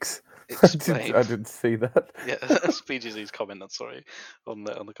X. Explain. I didn't see that. Yeah, that's BGZ's comment. Sorry, on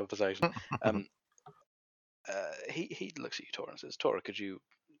the conversation. He looks at you, Torra, and says, "Torra, could you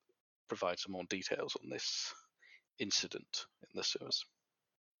provide some more details on this incident in the sewers?"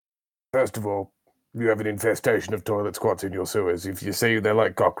 First of all, you have an infestation of toilet squats in your sewers. If you see, they're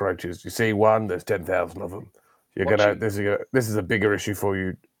like cockroaches. You see one, there's 10,000 of them. This is a bigger issue for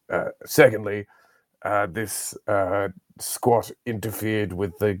you. Secondly, this squat interfered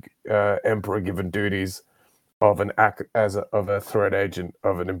with the Emperor-given duties of a threat agent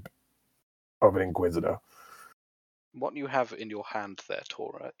of an Inquisitor. What you have in your hand there,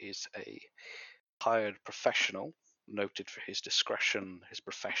 Torra, is a hired professional, noted for his discretion, his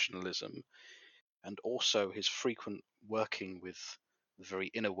professionalism, and also his frequent working with the very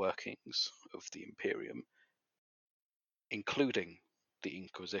inner workings of the Imperium, including the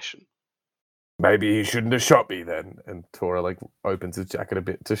Inquisition. Maybe he shouldn't have shot me then. And Torra opens his jacket a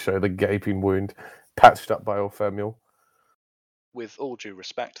bit to show the gaping wound patched up by Orfemiel. With all due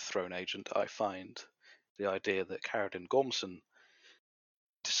respect, Throne Agent, I find the idea that Caradin Gormson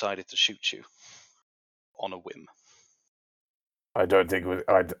decided to shoot you on a whim. I don't think it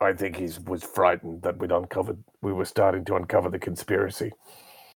was. I think he was frightened that we were starting to uncover the conspiracy.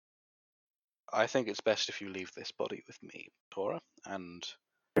 I think it's best if you leave this body with me, Torra, and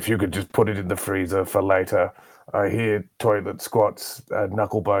if you could just put it in the freezer for later. I hear toilet squats and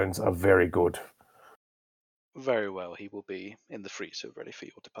knuckle bones are very good. Very well, he will be in the freezer ready for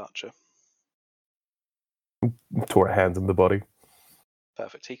your departure. Torra hands him the body.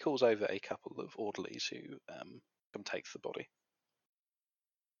 Perfect. He calls over a couple of orderlies who come take the body.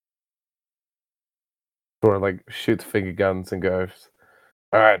 Torra shoots finger guns and goes,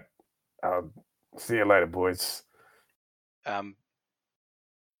 "All right, see you later, boys."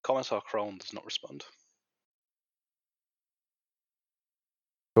 Commissar Crone does not respond.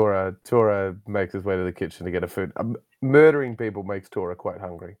 Torra makes his way to the kitchen to get a food. Murdering people makes Torra quite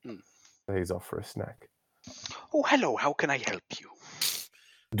hungry. So he's off for a snack. Oh, hello. How can I help you?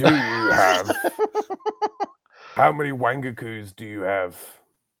 Do you have... How many Wangakus do you have?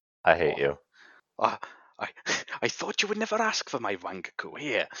 I hate you. I thought you would never ask for my Wangaku.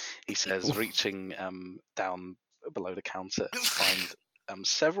 Here, he says, reaching down below the counter to find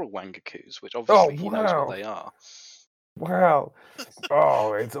several Wangakus, which obviously he knows what they are. Wow.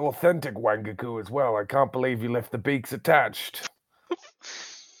 Oh, it's authentic Wangaku as well. I can't believe you left the beaks attached.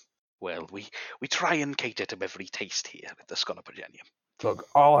 Well, we try and cater to every taste here at the Sconopergenium. Look,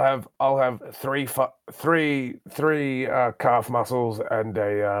 I'll have three calf muscles and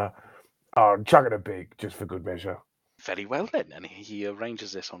a chunk of a beak, just for good measure. Very well then, and he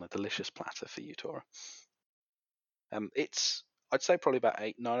arranges this on a delicious platter for you, Torra. It's, I'd say, probably about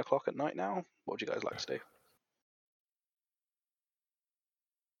 8-9 o'clock at night now. What would you guys like to do?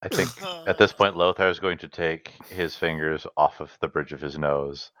 I think at this point, Lothar is going to take his fingers off of the bridge of his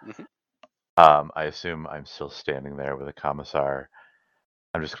nose. Mm-hmm. I assume I'm still standing there with a commissar.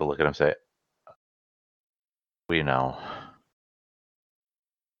 I'm just going to look at him and say, We know.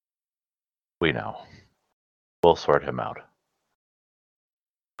 We'll sort him out.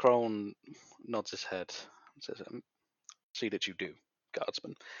 Crone nods his head and says, see that you do,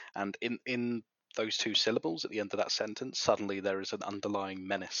 guardsman. And in those two syllables at the end of that sentence, suddenly there is an underlying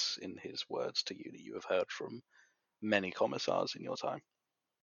menace in his words to you that you have heard from many commissars in your time.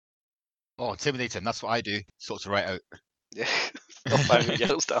 Oh, intimidating. That's what I do. Sorts it right out. Yeah, Orfemiel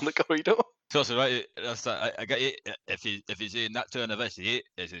yells down the corridor. Sorts it right out. I get it. If he's in that turn of it,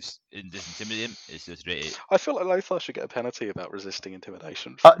 it's just intimidating. It's just right. I feel like Lothar should get a penalty about resisting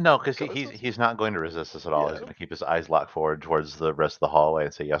intimidation. No, because he's not going to resist this at all. Yeah. He's going to keep his eyes locked forward towards the rest of the hallway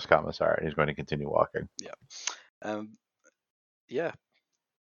and say, "Yes, commissar," and he's going to continue walking. Yeah. Yeah.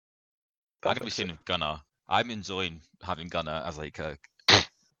 I'm going to be saying Gunnar. I'm enjoying having Gunnar as like a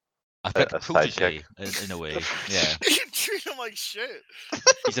protege in a way. Yeah. You treat him like shit.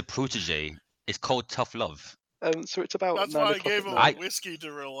 He's a protege. It's called tough love. So it's about. That's why I gave him a whiskey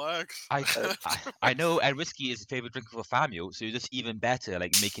to relax. I know, and whiskey is his favorite drink of Orfemiel, so it's even better,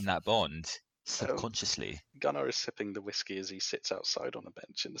 like making that bond subconsciously. Gunnar is sipping the whiskey as he sits outside on a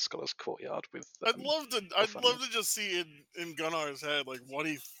bench in the Scholars' Courtyard with. I'd love to just see in Gunnar's head like what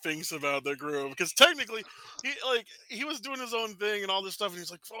he thinks about the group, because technically he was doing his own thing and all this stuff, and he's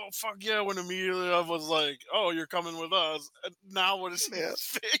like, "Oh fuck yeah!" When immediately I was like, "Oh, you're coming with us," and now what is he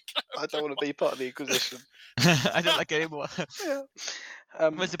think? I don't want to be part of the Inquisition. I don't like it anymore. Yeah.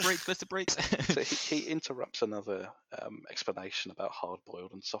 Where's the brakes? So he interrupts another explanation about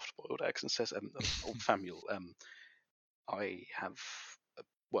hard-boiled and soft-boiled eggs and says, Orfemiel, I have,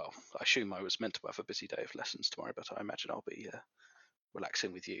 I assume I was meant to have a busy day of lessons tomorrow, but I imagine I'll be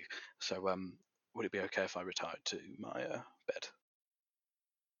relaxing with you. So would it be okay if I retired to my bed?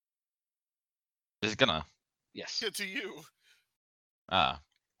 Is it Gunnar? Yes. Yeah, to you.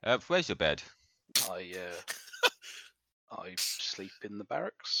 Where's your bed? I sleep in the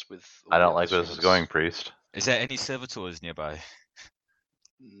barracks with. I don't like where this is going, priest. Is there any servitors nearby?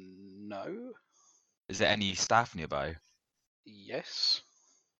 No. Is there any staff nearby? Yes.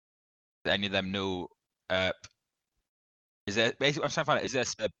 Do any of them know? Is there? Basically, I'm trying to find out. Is there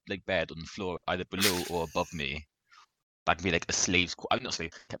a bed on the floor either below or above me? That can be like a slave's. I'm not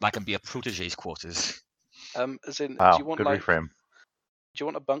slave. That can be a protege's quarters. As in, wow, do you want good reframe. Do you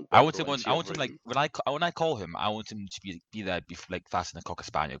want a bunk bed? I want him. brought into I your want him like room? when I call him, I want him to be there, like faster than a cocker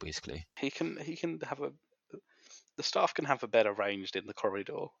spaniel, basically. He can have a. The staff can have a bed arranged in the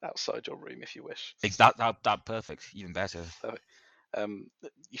corridor outside your room if you wish. That perfect, even better. So,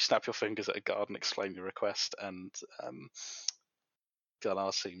 you snap your fingers at a guard and explain your request, and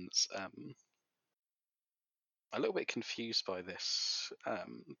Gunnar seems a little bit confused by this,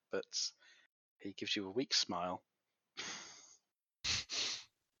 but he gives you a weak smile.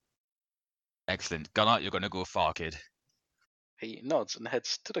 Excellent. Gunnar, you're going to go far, kid. He nods and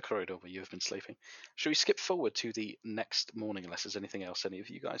heads to the corridor where you have been sleeping. Shall we skip forward to the next morning unless there's anything else any of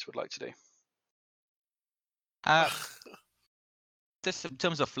you guys would like to do? Just in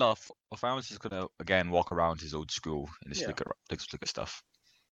terms of fluff, Farmer's just going to, again, walk around his old school and just look at stuff.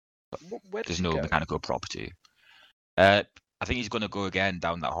 Where There's no mechanical property. I think he's going to go again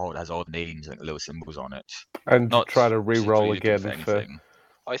down that hall that has odd names and little symbols on it. And Not try to re-roll specifically looking again for for. anything.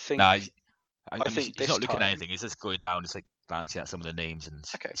 I think. Nah, I mean, think he's not looking time- at anything. He's just going down, just like glancing at some of the names and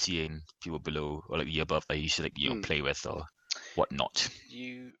seeing people below or like the above that he should like play with or whatnot.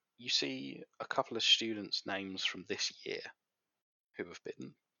 You see a couple of students' names from this year who have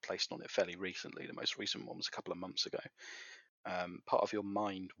been placed on it fairly recently. The most recent one was a couple of months ago. Part of your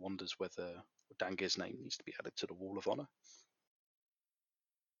mind wonders whether Dangir's name needs to be added to the Wall of Honor.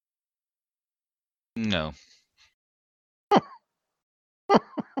 No.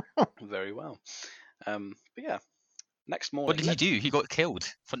 Very well. But yeah, next morning. What did he do? He got killed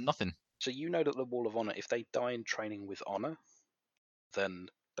for nothing. So you know that the Wall of Honor, if they die in training with honor, then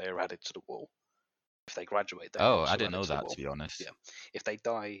they are added to the wall. If they graduate, they're I didn't know that, to be honest. Yeah. If they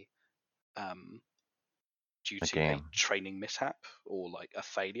die due to a training mishap or like a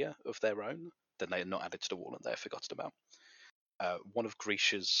failure of their own, then they are not added to the wall and they're forgotten about. One of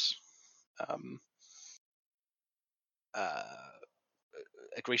Grisha's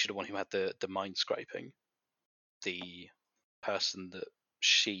Grisha, the one who had the mind scraping, the person that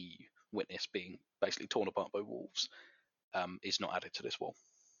she witnessed being basically torn apart by wolves, is not added to this wall.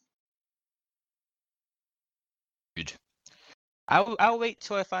 Good. I'll wait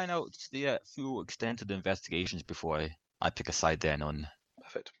till I find out the full extent of the investigations before I pick a side then on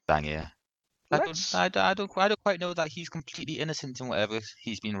Dangir. I don't quite know that he's completely innocent in whatever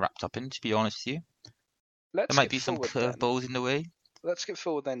he's been wrapped up in, to be honest with you. There might be some curveballs in the way. Let's skip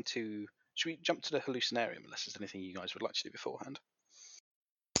forward then to... Should we jump to the hallucinarium unless there's anything you guys would like to do beforehand?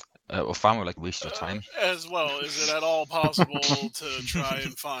 Or Fan would like waste your time. As well, is it at all possible to try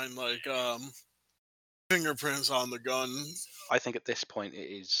and find like fingerprints on the gun? I think at this point it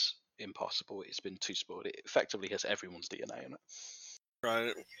is impossible. It's been too spoiled. It effectively has everyone's DNA in it.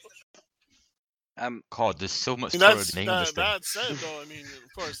 Right. God, there's so much Torra DNA in this thing. That said, though, I mean,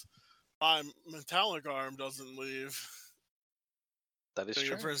 of course, my metallic arm doesn't leave. That is true.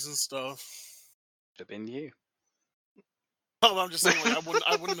 Fingerprints and stuff. Could have been you. No, I'm just saying, like,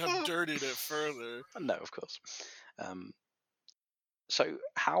 I wouldn't have dirtied it further. No, of course. So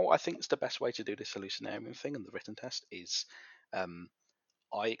how I think is the best way to do this hallucinarium thing and the written test is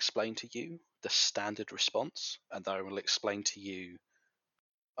I explain to you the standard response, and I will explain to you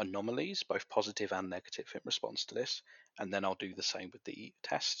anomalies, both positive and negative, in response to this, and then I'll do the same with the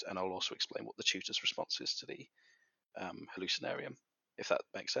test, and I'll also explain what the tutor's response is to the hallucinarium, if that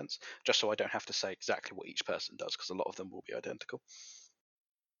makes sense, just so I don't have to say exactly what each person does, because a lot of them will be identical.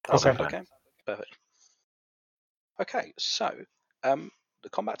 Okay. Perfect. Okay, so the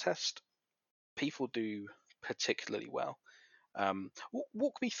combat test, people do particularly well.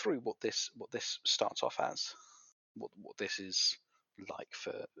 Walk me through what this starts off as, what this is like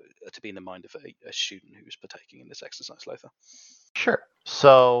for to be in the mind of a student who's partaking in this exercise, Lothar. Sure.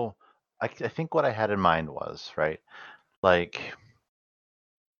 So I think what I had in mind was, right, like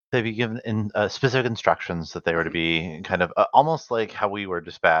they'd be given specific instructions that they were to be kind of almost like how we were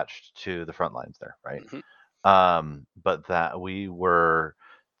dispatched to the front lines there, right? But that we were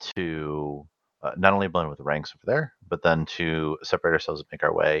to not only blend with the ranks over there, but then to separate ourselves and make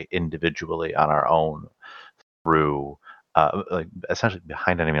our way individually on our own through like essentially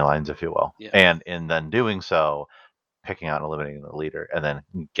behind enemy lines, if you will. And in then doing so, picking out and eliminating the leader and then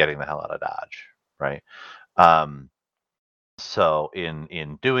getting the hell out of Dodge, right? So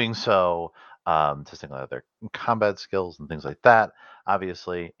in doing so, testing out their combat skills and things like that,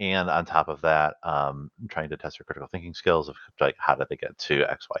 obviously, and on top of that, trying to test their critical thinking skills of like how do they get to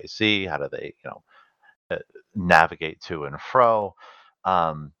X, Y, Z, how do they navigate to and fro,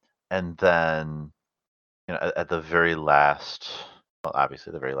 and then at the very last, well,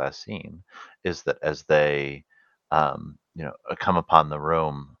 obviously the very last scene is that as they come upon the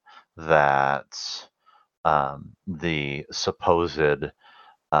room that the supposed, the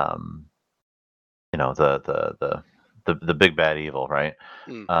big bad evil, right?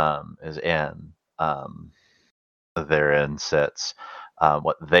 Is in. Therein sits.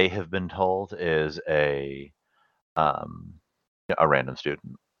 What they have been told is a random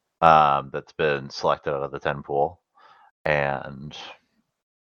student that's been selected out of the 10 pool, and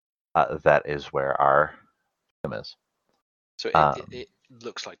that is where our victim is. So it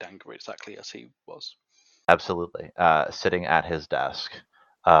looks like Taggart exactly as he was. Absolutely. Sitting at his desk,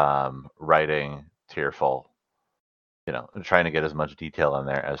 writing tearful, trying to get as much detail in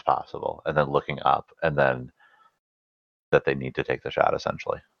there as possible, and then looking up, and then that they need to take the shot,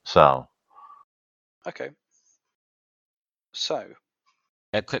 essentially. So. Okay. So.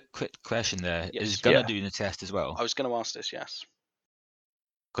 A quick question there. Yes. Is Gunnar doing the test as well? I was going to ask this, yes.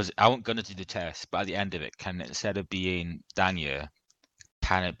 Because I want Gunnar to do the test, but at the end of it, instead of being Danya,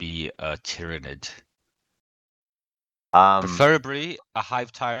 can it be a Tyrannid? Preferably a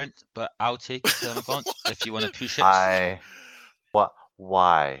Hive Tyrant, but I'll take Termagant if you want to push it.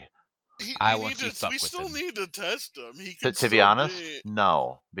 Why? We still need to test him. He can to be honest,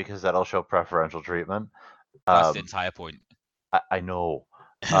 no, because that'll show preferential treatment. That's the entire point. I know.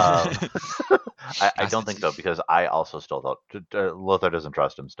 I don't think so, because I also still don't. Lothar doesn't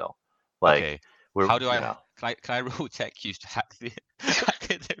trust him still. Okay. How do I? Can I roll tech use to hack the?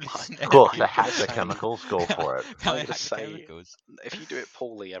 Cool. To hack the chemicals, go for it. I'm going to say, if you do it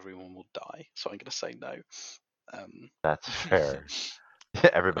poorly, everyone will die. So I'm going to say no. That's fair.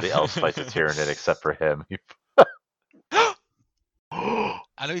 Everybody else fights a Tyrannid except for him. I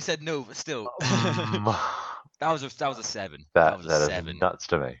know he said no, but still. That was a 7. That was a 7. Is nuts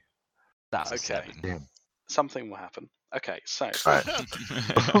to me. That's a 7. Damn. Something will happen. Okay, so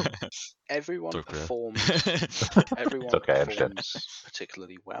everyone performs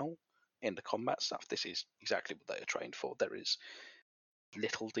particularly well in the combat stuff. This is exactly what they are trained for. There is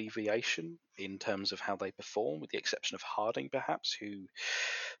little deviation in terms of how they perform, with the exception of Harding, perhaps, who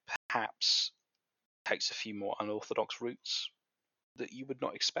perhaps takes a few more unorthodox routes that you would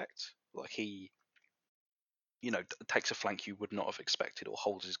not expect. Like he, takes a flank you would not have expected, or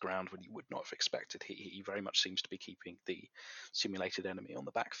holds his ground when you would not have expected. He very much seems to be keeping the simulated enemy on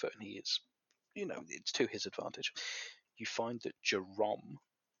the back foot, and he is, it's to his advantage. You find that Jerome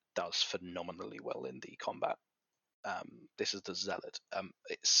does phenomenally well in the combat. This is the Zealot.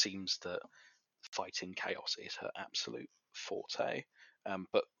 It seems that fighting chaos is her absolute forte.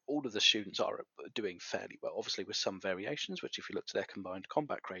 But all of the students are doing fairly well, obviously with some variations, which if you look to their combined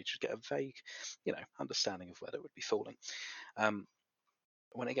combat grades, you get a vague, understanding of where they would be falling.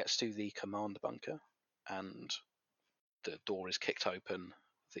 When it gets to the command bunker and the door is kicked open,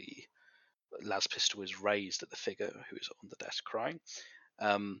 the las pistol is raised at the figure who is on the desk crying.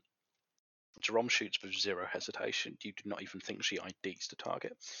 Jerome shoots with zero hesitation. You do not even think she IDs the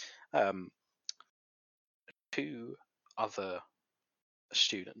target. Two other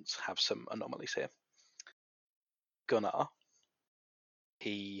students have some anomalies here. Gunnar,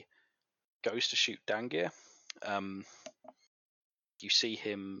 he goes to shoot Dangir. You see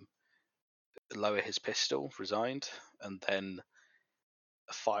him lower his pistol, resigned, and then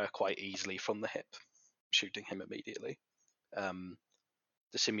fire quite easily from the hip, shooting him immediately.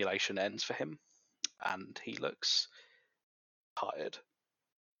 The simulation ends for him, and he looks tired.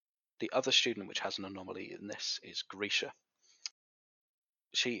 The other student which has an anomaly in this is Grisha.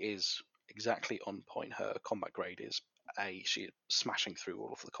 She is exactly on point. Her combat grade is A. She is smashing through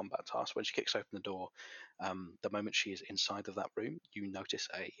all of the combat tasks. When she kicks open the door, the moment she is inside of that room, you notice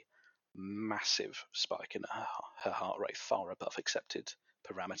a massive spike in her heart rate, far above accepted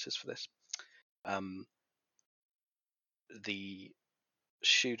parameters for this. The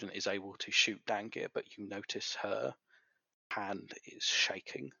student is able to shoot Dangir, but you notice her hand is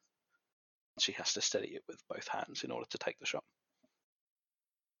shaking. She has to steady it with both hands in order to take the shot.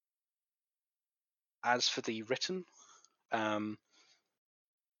 As for the written, but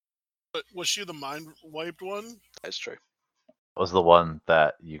was she the mind wiped one? That's true. Was the one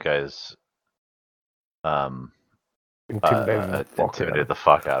that you guys intimidated the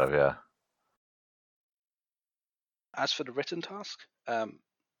fuck out of, yeah. As for the written task,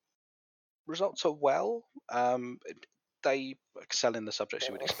 results are well. They excel in the subjects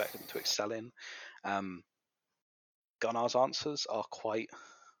you would expect them to excel in. Gunnar's answers are quite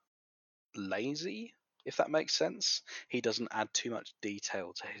lazy, if that makes sense. He doesn't add too much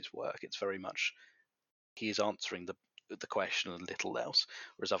detail to his work. It's very much he is answering the question and little else,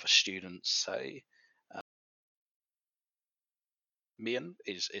 whereas other students say Mian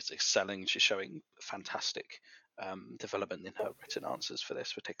is excelling. She's showing fantastic development in her written answers for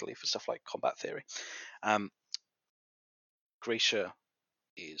this, particularly for stuff like combat theory. Grisha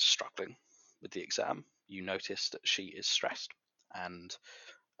is struggling with the exam. You notice that she is stressed, and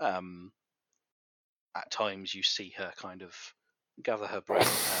at times you see her kind of gather her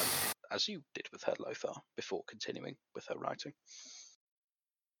breath, as you did with her, Lothar, before continuing with her writing.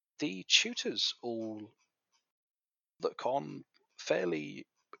 The tutors all look on fairly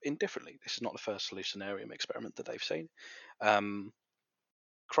indifferently. This is not the first hallucinarium experiment that they've seen.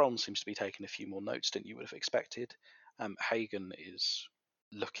 Kron seems to be taking a few more notes than you would have expected. Hagen is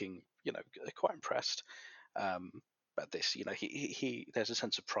looking, quite impressed. But this, he there's a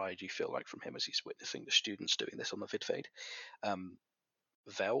sense of pride you feel like from him as he's witnessing the students doing this on the vid feed.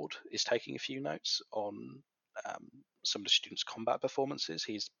 Veld is taking a few notes on some of the students' combat performances.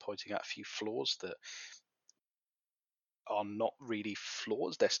 He's pointing out a few flaws that are not really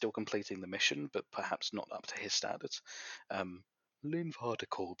flaws. They're still completing the mission, but perhaps not up to his standards. Linvar de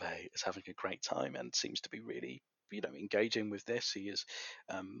Corbet is having a great time and seems to be really, engaging with this. He is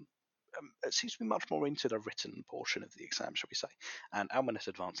it seems to be much more into the written portion of the exam, shall we say. And Almanet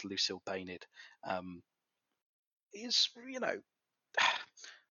Advanced Lucille Baynard is,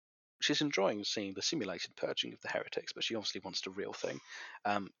 she's enjoying seeing the simulated purging of the heretics, but she obviously wants the real thing.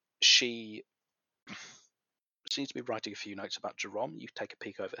 She seems to be writing a few notes about Jerome. You take a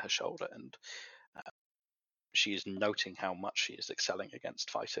peek over her shoulder, and she is noting how much she is excelling against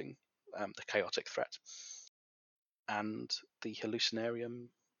fighting the chaotic threat. And the hallucinarium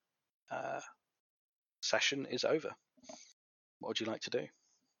session is over. What would you like to do?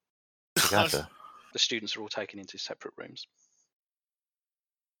 Gotcha. The students are all taken into separate rooms.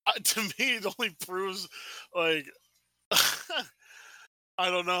 To me, it only proves, like, I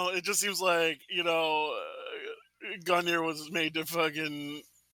don't know. It just seems like, Gungnir was made to fucking,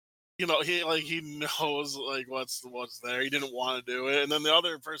 he knows, like, what's there. He didn't want to do it. And then the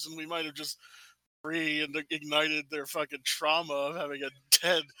other person, we might have just ignited their fucking trauma of having a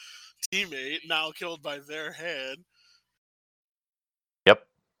dead teammate now killed by their head. Yep.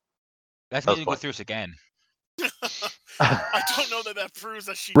 Let's need to go through this again. I don't know that proves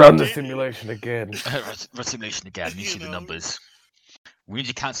that she Run the simulation again. Run simulation again. You see the numbers. We need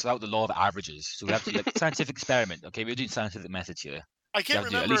to cancel out the law of averages. So we have to scientific experiment. Okay, we're doing scientific methods here. I can't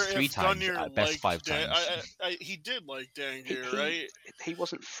remember at least 3 if times, Gungnir at best 5 times. He did like Dangir, right? He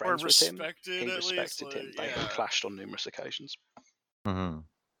wasn't friends with him. He respected him. They had clashed on numerous occasions. Mm-hmm.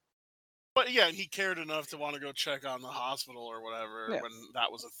 But yeah, he cared enough to want to go check on the hospital or whatever when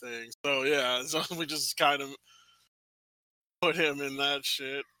that was a thing. So yeah, so we just kind of put him in that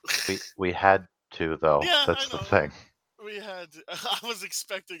shit. We had to, though. Yeah, that's the thing. We had to. I was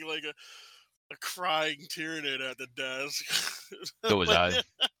expecting like a crying Tyranid at the desk. So was I.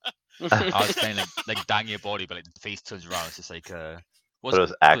 I was playing like Dangir body, but like the face turns around. It's just like but it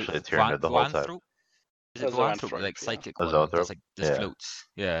was actually a Tyranid the whole time. Is it Zoanthrope? Like psychic one that's like just floats.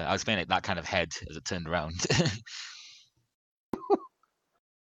 Yeah, I was playing like that kind of head as it turned around.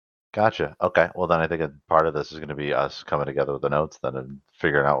 Gotcha. Okay. Well, then I think a part of this is going to be us coming together with the notes then and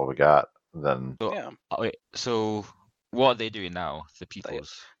figuring out what we got. Then. So what are they doing now? The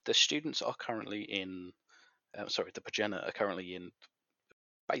pupils. The students are currently in. The progenitor are currently in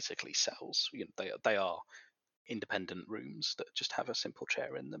basically cells. They are independent rooms that just have a simple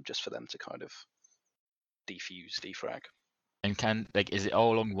chair in them, just for them to kind of defrag. And is it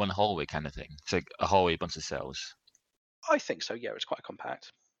all along one hallway kind of thing? It's like a hallway, a bunch of cells. I think so. Yeah, it's quite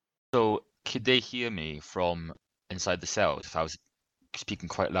compact. So could they hear me from inside the cells if I was speaking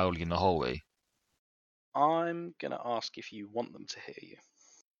quite loudly in the hallway? I'm gonna ask if you want them to hear you.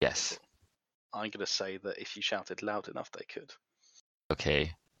 Yes. I'm gonna say that if you shouted loud enough, they could.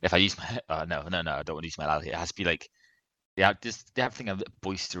 Okay. If I use my no, I don't want to use my loud here. It has to be like they have to think I'm a bit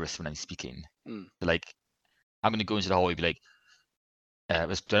boisterous when I'm speaking. So, like I'm gonna go into the hallway and be like,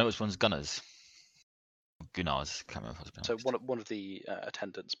 do I know which one's Gunnars? Gunnars. Can't remember how to pronounce. So one of the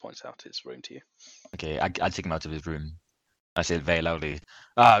attendants points out his room to you. Okay, I take him out of his room. I say very loudly,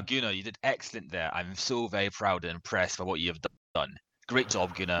 Gunnar, you did excellent there. I'm so very proud and impressed by what you have done. Great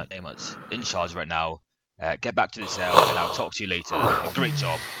job, Gunnar. Very much in charge right now. Get back to the cell and I'll talk to you later. Great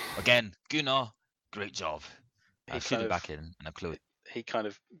job. Again, Gunnar, great job. I shoot him back in and I close. He kind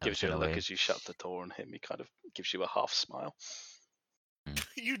of gives you a look as you shut the door on him. He kind of gives you a half smile.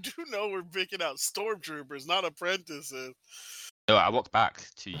 You do know we're picking out stormtroopers, not apprentices. No, I walk back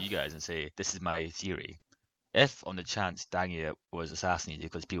to you guys and say, this is my theory. If, on the chance, Dangir was assassinated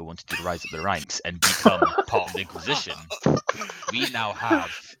because people wanted to rise up the ranks and become part of the Inquisition, we now have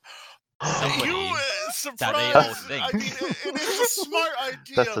somebody that they all think. I mean, it is a smart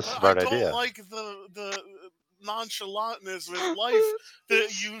idea. That's a smart idea. I don't like nonchalantness with life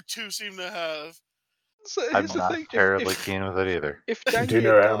that you two seem to have. So I'm here's the not thing: terribly keen with it either. if Do you Dangir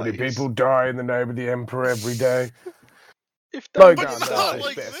know how many dies, people die in the name of the Emperor every day? if No, But Dangir God, no, not it's dies,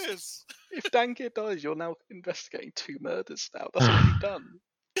 like best. this. if Dangir dies, you're now investigating 2 murders. Now that's already done.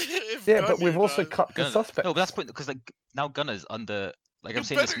 If Yeah, but we've Gunnar also dies. cut the suspect. No, but that's the point because like now Gunner's under. Like I'm You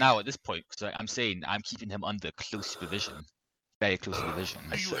saying this better- now at this point because I'm saying I'm keeping him under close supervision, very close supervision.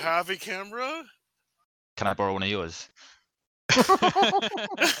 Do you see. have a camera? Can I borrow one of yours? No,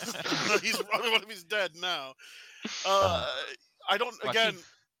 he's one of he's dead now. I don't. Well, Again,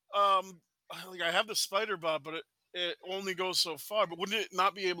 like I have the spider bot, but it only goes so far. But wouldn't it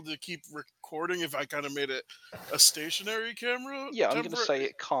not be able to keep recording if I kind of made it a stationary camera? Yeah, I'm going to say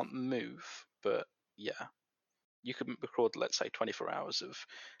it can't move, but yeah, you could record, let's say, 24 hours of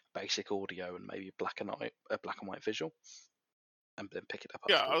basic audio and maybe a black and white visual, and then pick it up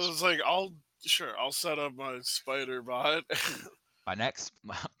Yeah, I afterwards. was like, I'll set up my spider bot. My next,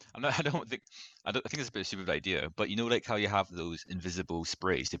 I think it's a bit of a stupid idea, but you know, like how you have those invisible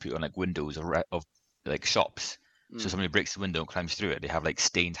sprays to put on like windows of like shops. So somebody breaks the window and climbs through it, they have like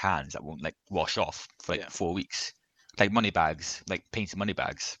stained hands that won't like wash off for like 4 weeks, like money bags, like painted money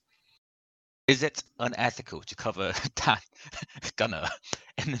bags. Is it unethical to cover that Gunner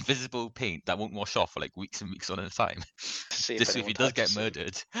in invisible paint that won't wash off for like weeks and weeks on a time? Just so if he does get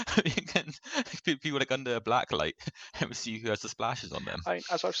murdered, you can people like under a black light and see who has the splashes on them. I mean,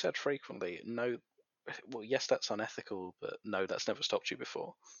 as I've said frequently, no. Well, yes, that's unethical, but no, that's never stopped you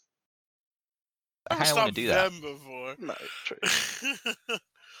before. I kind of want to do that. Before. No, true.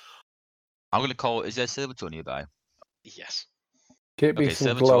 I'm going to call. Is there a servitor nearby? Yes. Get me Okay, some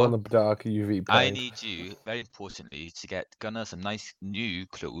servitor, glow in the dark UV paint. I need you, very importantly, to get Gunnar some nice new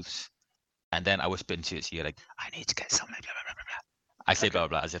clothes, and then I whisper into its ear like, "I need to get some." Blah, blah, blah, blah, blah. I say blah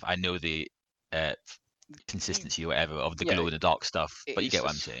blah as if I know the consistency or whatever of the glow in the dark stuff. But you get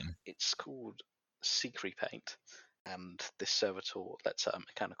what I'm saying. It's called Secret Paint, and this servitor lets out a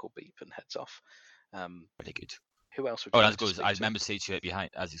mechanical beep and heads off. Pretty good. Who else would Oh, you and like to speak I to? remember to say to it behind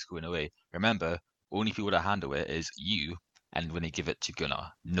as it's going away. Remember, only people that handle it is you, and when they give it to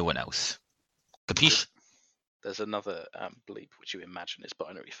Gunnar, no one else. Capiche? There's another bleep which you imagine is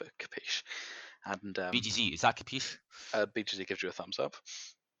binary for capiche, and BGZ, is that capiche? BGZ gives you a thumbs up.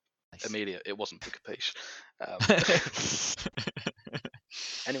 Nice. Amelia, it wasn't for capiche.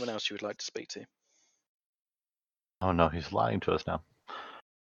 Anyone else you would like to speak to? Oh no, he's lying to us now.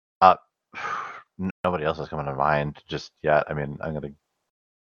 Nobody else is coming to mind just yet. I mean, I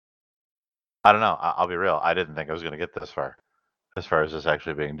don't know. I'll be real. I didn't think I was gonna get this far as this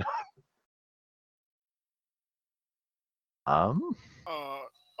actually being done. I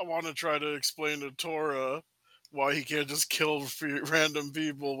want to try to explain to Torra why he can't just kill random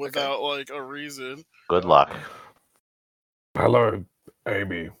people without like a reason. Good luck. Hello,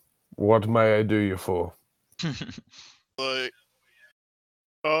 Amy. What may I do you for? Like,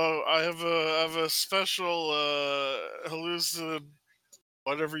 oh, I have a special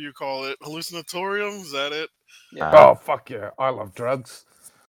whatever you call it, hallucinatorium. Is that it? Yeah. Oh fuck yeah! I love drugs.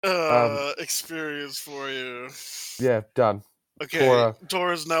 Experience for you. Yeah, done. Okay,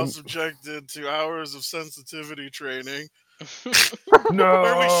 Torra's now subjected to hours of sensitivity training. No.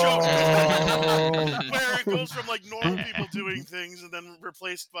 Where we show where it goes from like normal people doing things and then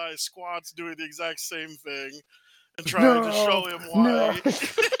replaced by squats doing the exact same thing and trying to show him why.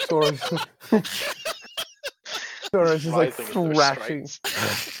 Torra's just like thrashing. Is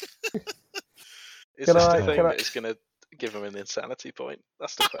this the thing that is going to give him an insanity point?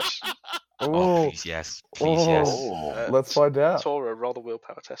 That's the question. Oh, please yes. Please yes. Let's find out. Torra, roll the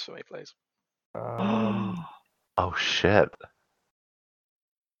willpower test for me, please. Oh shit.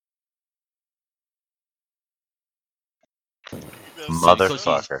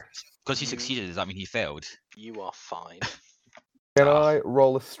 Motherfucker. Because he succeeded, does that mean he failed? You are fine. Can I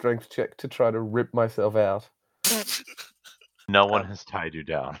roll a strength check to try to rip myself out? No one has tied you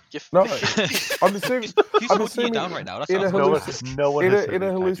down. No, I'm assuming. I'm assuming down right now. That's in a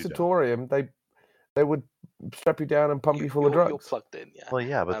hallucinatorium, they would strap you down and pump you full of drugs. You're plugged in, yeah. Well,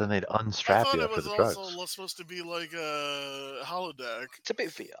 yeah, but then they'd unstrap you after the drugs. I thought it was also supposed to be like a holodeck. It's a bit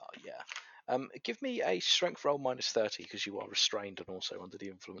VR, yeah. Give me a strength roll -30 because you are restrained and also under the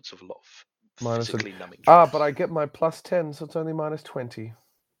influence of a lot of physically numbing drugs. But I get my +10, so it's only -20.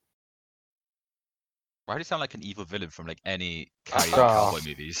 Why do you sound like an evil villain from like any cowboy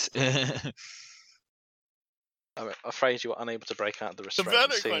movies? I'm afraid you are unable to break out the restraint. The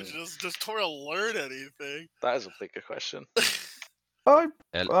better question is, does Torra learn anything? That is a bigger question.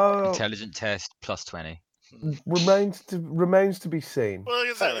 Intelligent test +20. remains to be seen. Well, like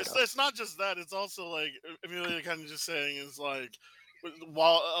I Fair said, enough. it's not just that. It's also like Amelia kind of just saying is like,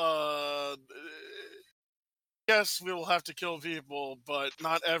 while yes, we will have to kill people, but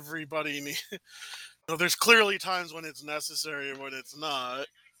not everybody needs. No, there's clearly times when it's necessary and when it's not.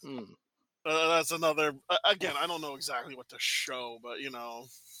 That's another. Again, I don't know exactly what to show, but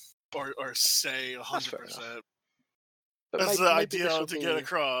or say 100%. But That's maybe, the maybe this idea will to be, get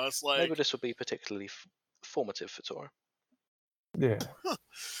across. Like, maybe this will be particularly formative for Torra. Yeah,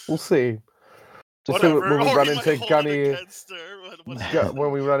 we'll see. whatever. When we Or run he might into hold it Gunny, against her. Whatever.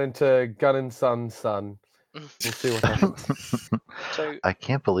 when we run into Gun and Son, we'll see what happens. So I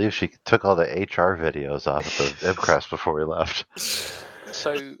can't believe she took all the HR videos off of the Ibcrest before we left.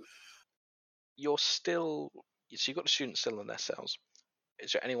 So you've got the students still in their cells.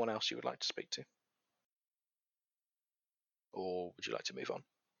 Is there anyone else you would like to speak to? Or would you like to move on?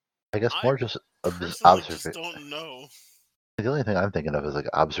 I guess more just Personally, just don't know. The only thing I'm thinking of is like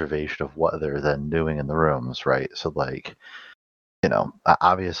observation of what they're then doing in the rooms, right? So like,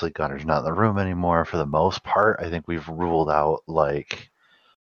 obviously Gunner's not in the room anymore for the most part. I think we've ruled out like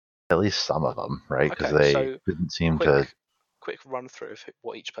at least some of them, right? Because they didn't seem to. Quick run through of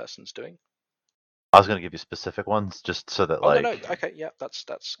what each person's doing. I was going to give you specific ones just so that no. Okay, yeah, that's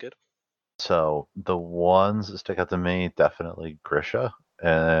good. So the ones that stick out to me, definitely Grisha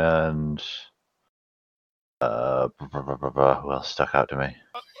and who else stuck out to me?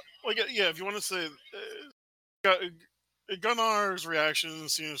 Yeah, if you want to say, Gunnar's reaction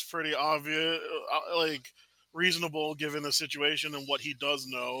seems pretty obvious, like reasonable given the situation and what he does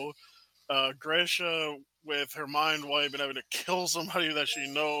know. Grisha, with her mind wiped and having to kill somebody that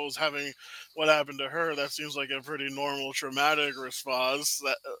she knows, having what happened to her, that seems like a pretty normal traumatic response.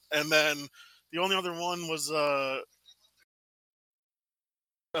 And then the only other one was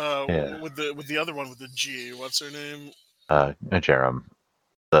with the other one with the G. What's her name? Jerem,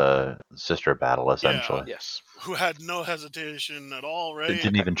 the sister battle, essentially. Yeah, yes. Who had no hesitation at all, right?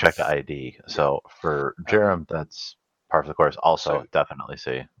 Didn't even check the ID. So for Jerem, that's part of the course. Also, definitely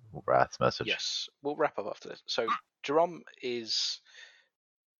see Wrath's message. Yes, we'll wrap up after this. So Jerome is,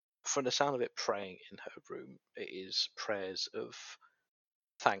 from the sound of it, praying in her room. It is prayers of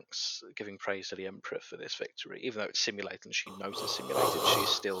thanks, giving praise to the Emperor for this victory. Even though it's simulated and she knows it's simulated, she's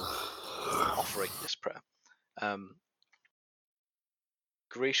still offering this prayer.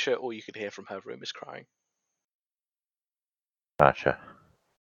 Grisha, all you can hear from her room is crying. Gotcha.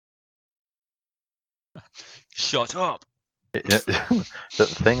 Shut up. The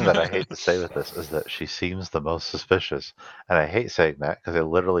thing that I hate to say with this is that she seems the most suspicious, and I hate saying that because I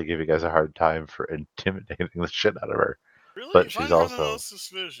literally give you guys a hard time for intimidating the shit out of her. Really? But you she's find also her the most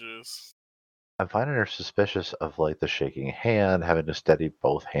suspicious. I'm finding her suspicious of like the shaking hand, having to steady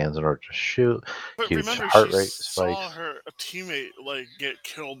both hands in order to shoot. But huge remember, heart she rate saw spikes. a teammate like get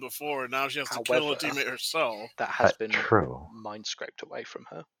killed before, and now she has to kill a teammate herself. That has been true. Mind scraped away from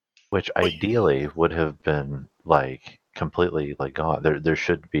her. Which ideally would have been like completely like gone. There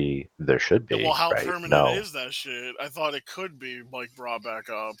should be. Yeah, well, how right? permanent is that shit? I thought it could be like brought back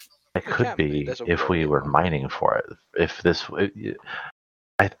up. It could be if we were mining for it. If this,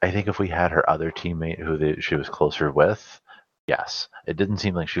 I think if we had her other teammate who she was closer with, yes, it didn't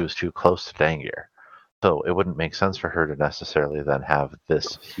seem like she was too close to Dangir. So it wouldn't make sense for her to necessarily then have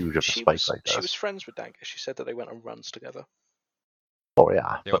this huge of a spike like this. She was friends with Dangir. She said that they went on runs together. Oh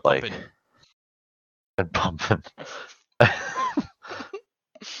yeah, they but were like and pumping.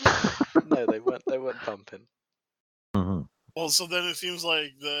 No, they weren't pumping. Mm-hmm. Well, so then it seems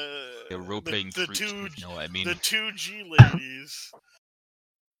like they're role-playing fruit, two, you know what I mean? the two G ladies,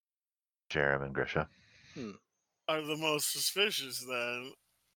 Jerem and Grisha, are the most suspicious. Then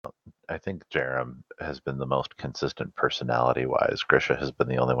I think Jerem has been the most consistent personality-wise. Grisha has been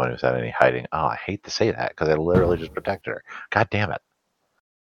the only one who's had any hiding. Oh, I hate to say that because I literally just protected her. God damn it.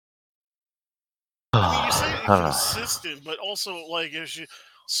 I mean, you say consistent, but also like is she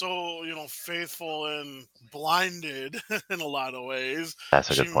so faithful and blinded in a lot of ways? That's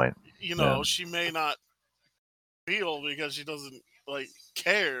a good point. She may not feel because she doesn't like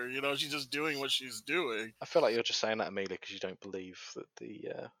care. She's just doing what she's doing. I feel like you're just saying that, Amelia, because you don't believe that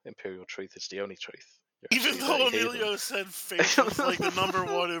the imperial truth is the only truth. Even though Amelia said faith was like the number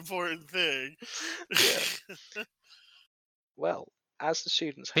one important thing. Yeah. Well, as the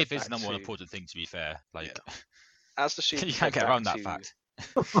students head faith is back the number one to, important thing, to be fair. Like, as the students you can't get around that fact.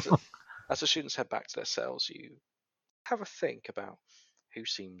 As the students head back to their cells, you have a think about who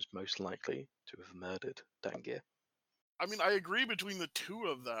seems most likely to have murdered Dangir. I mean, I agree between the two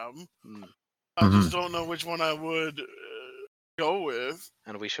of them. I just don't know which one I would go with.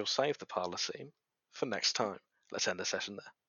 And we shall save the parlor scene for next time. Let's end the session there.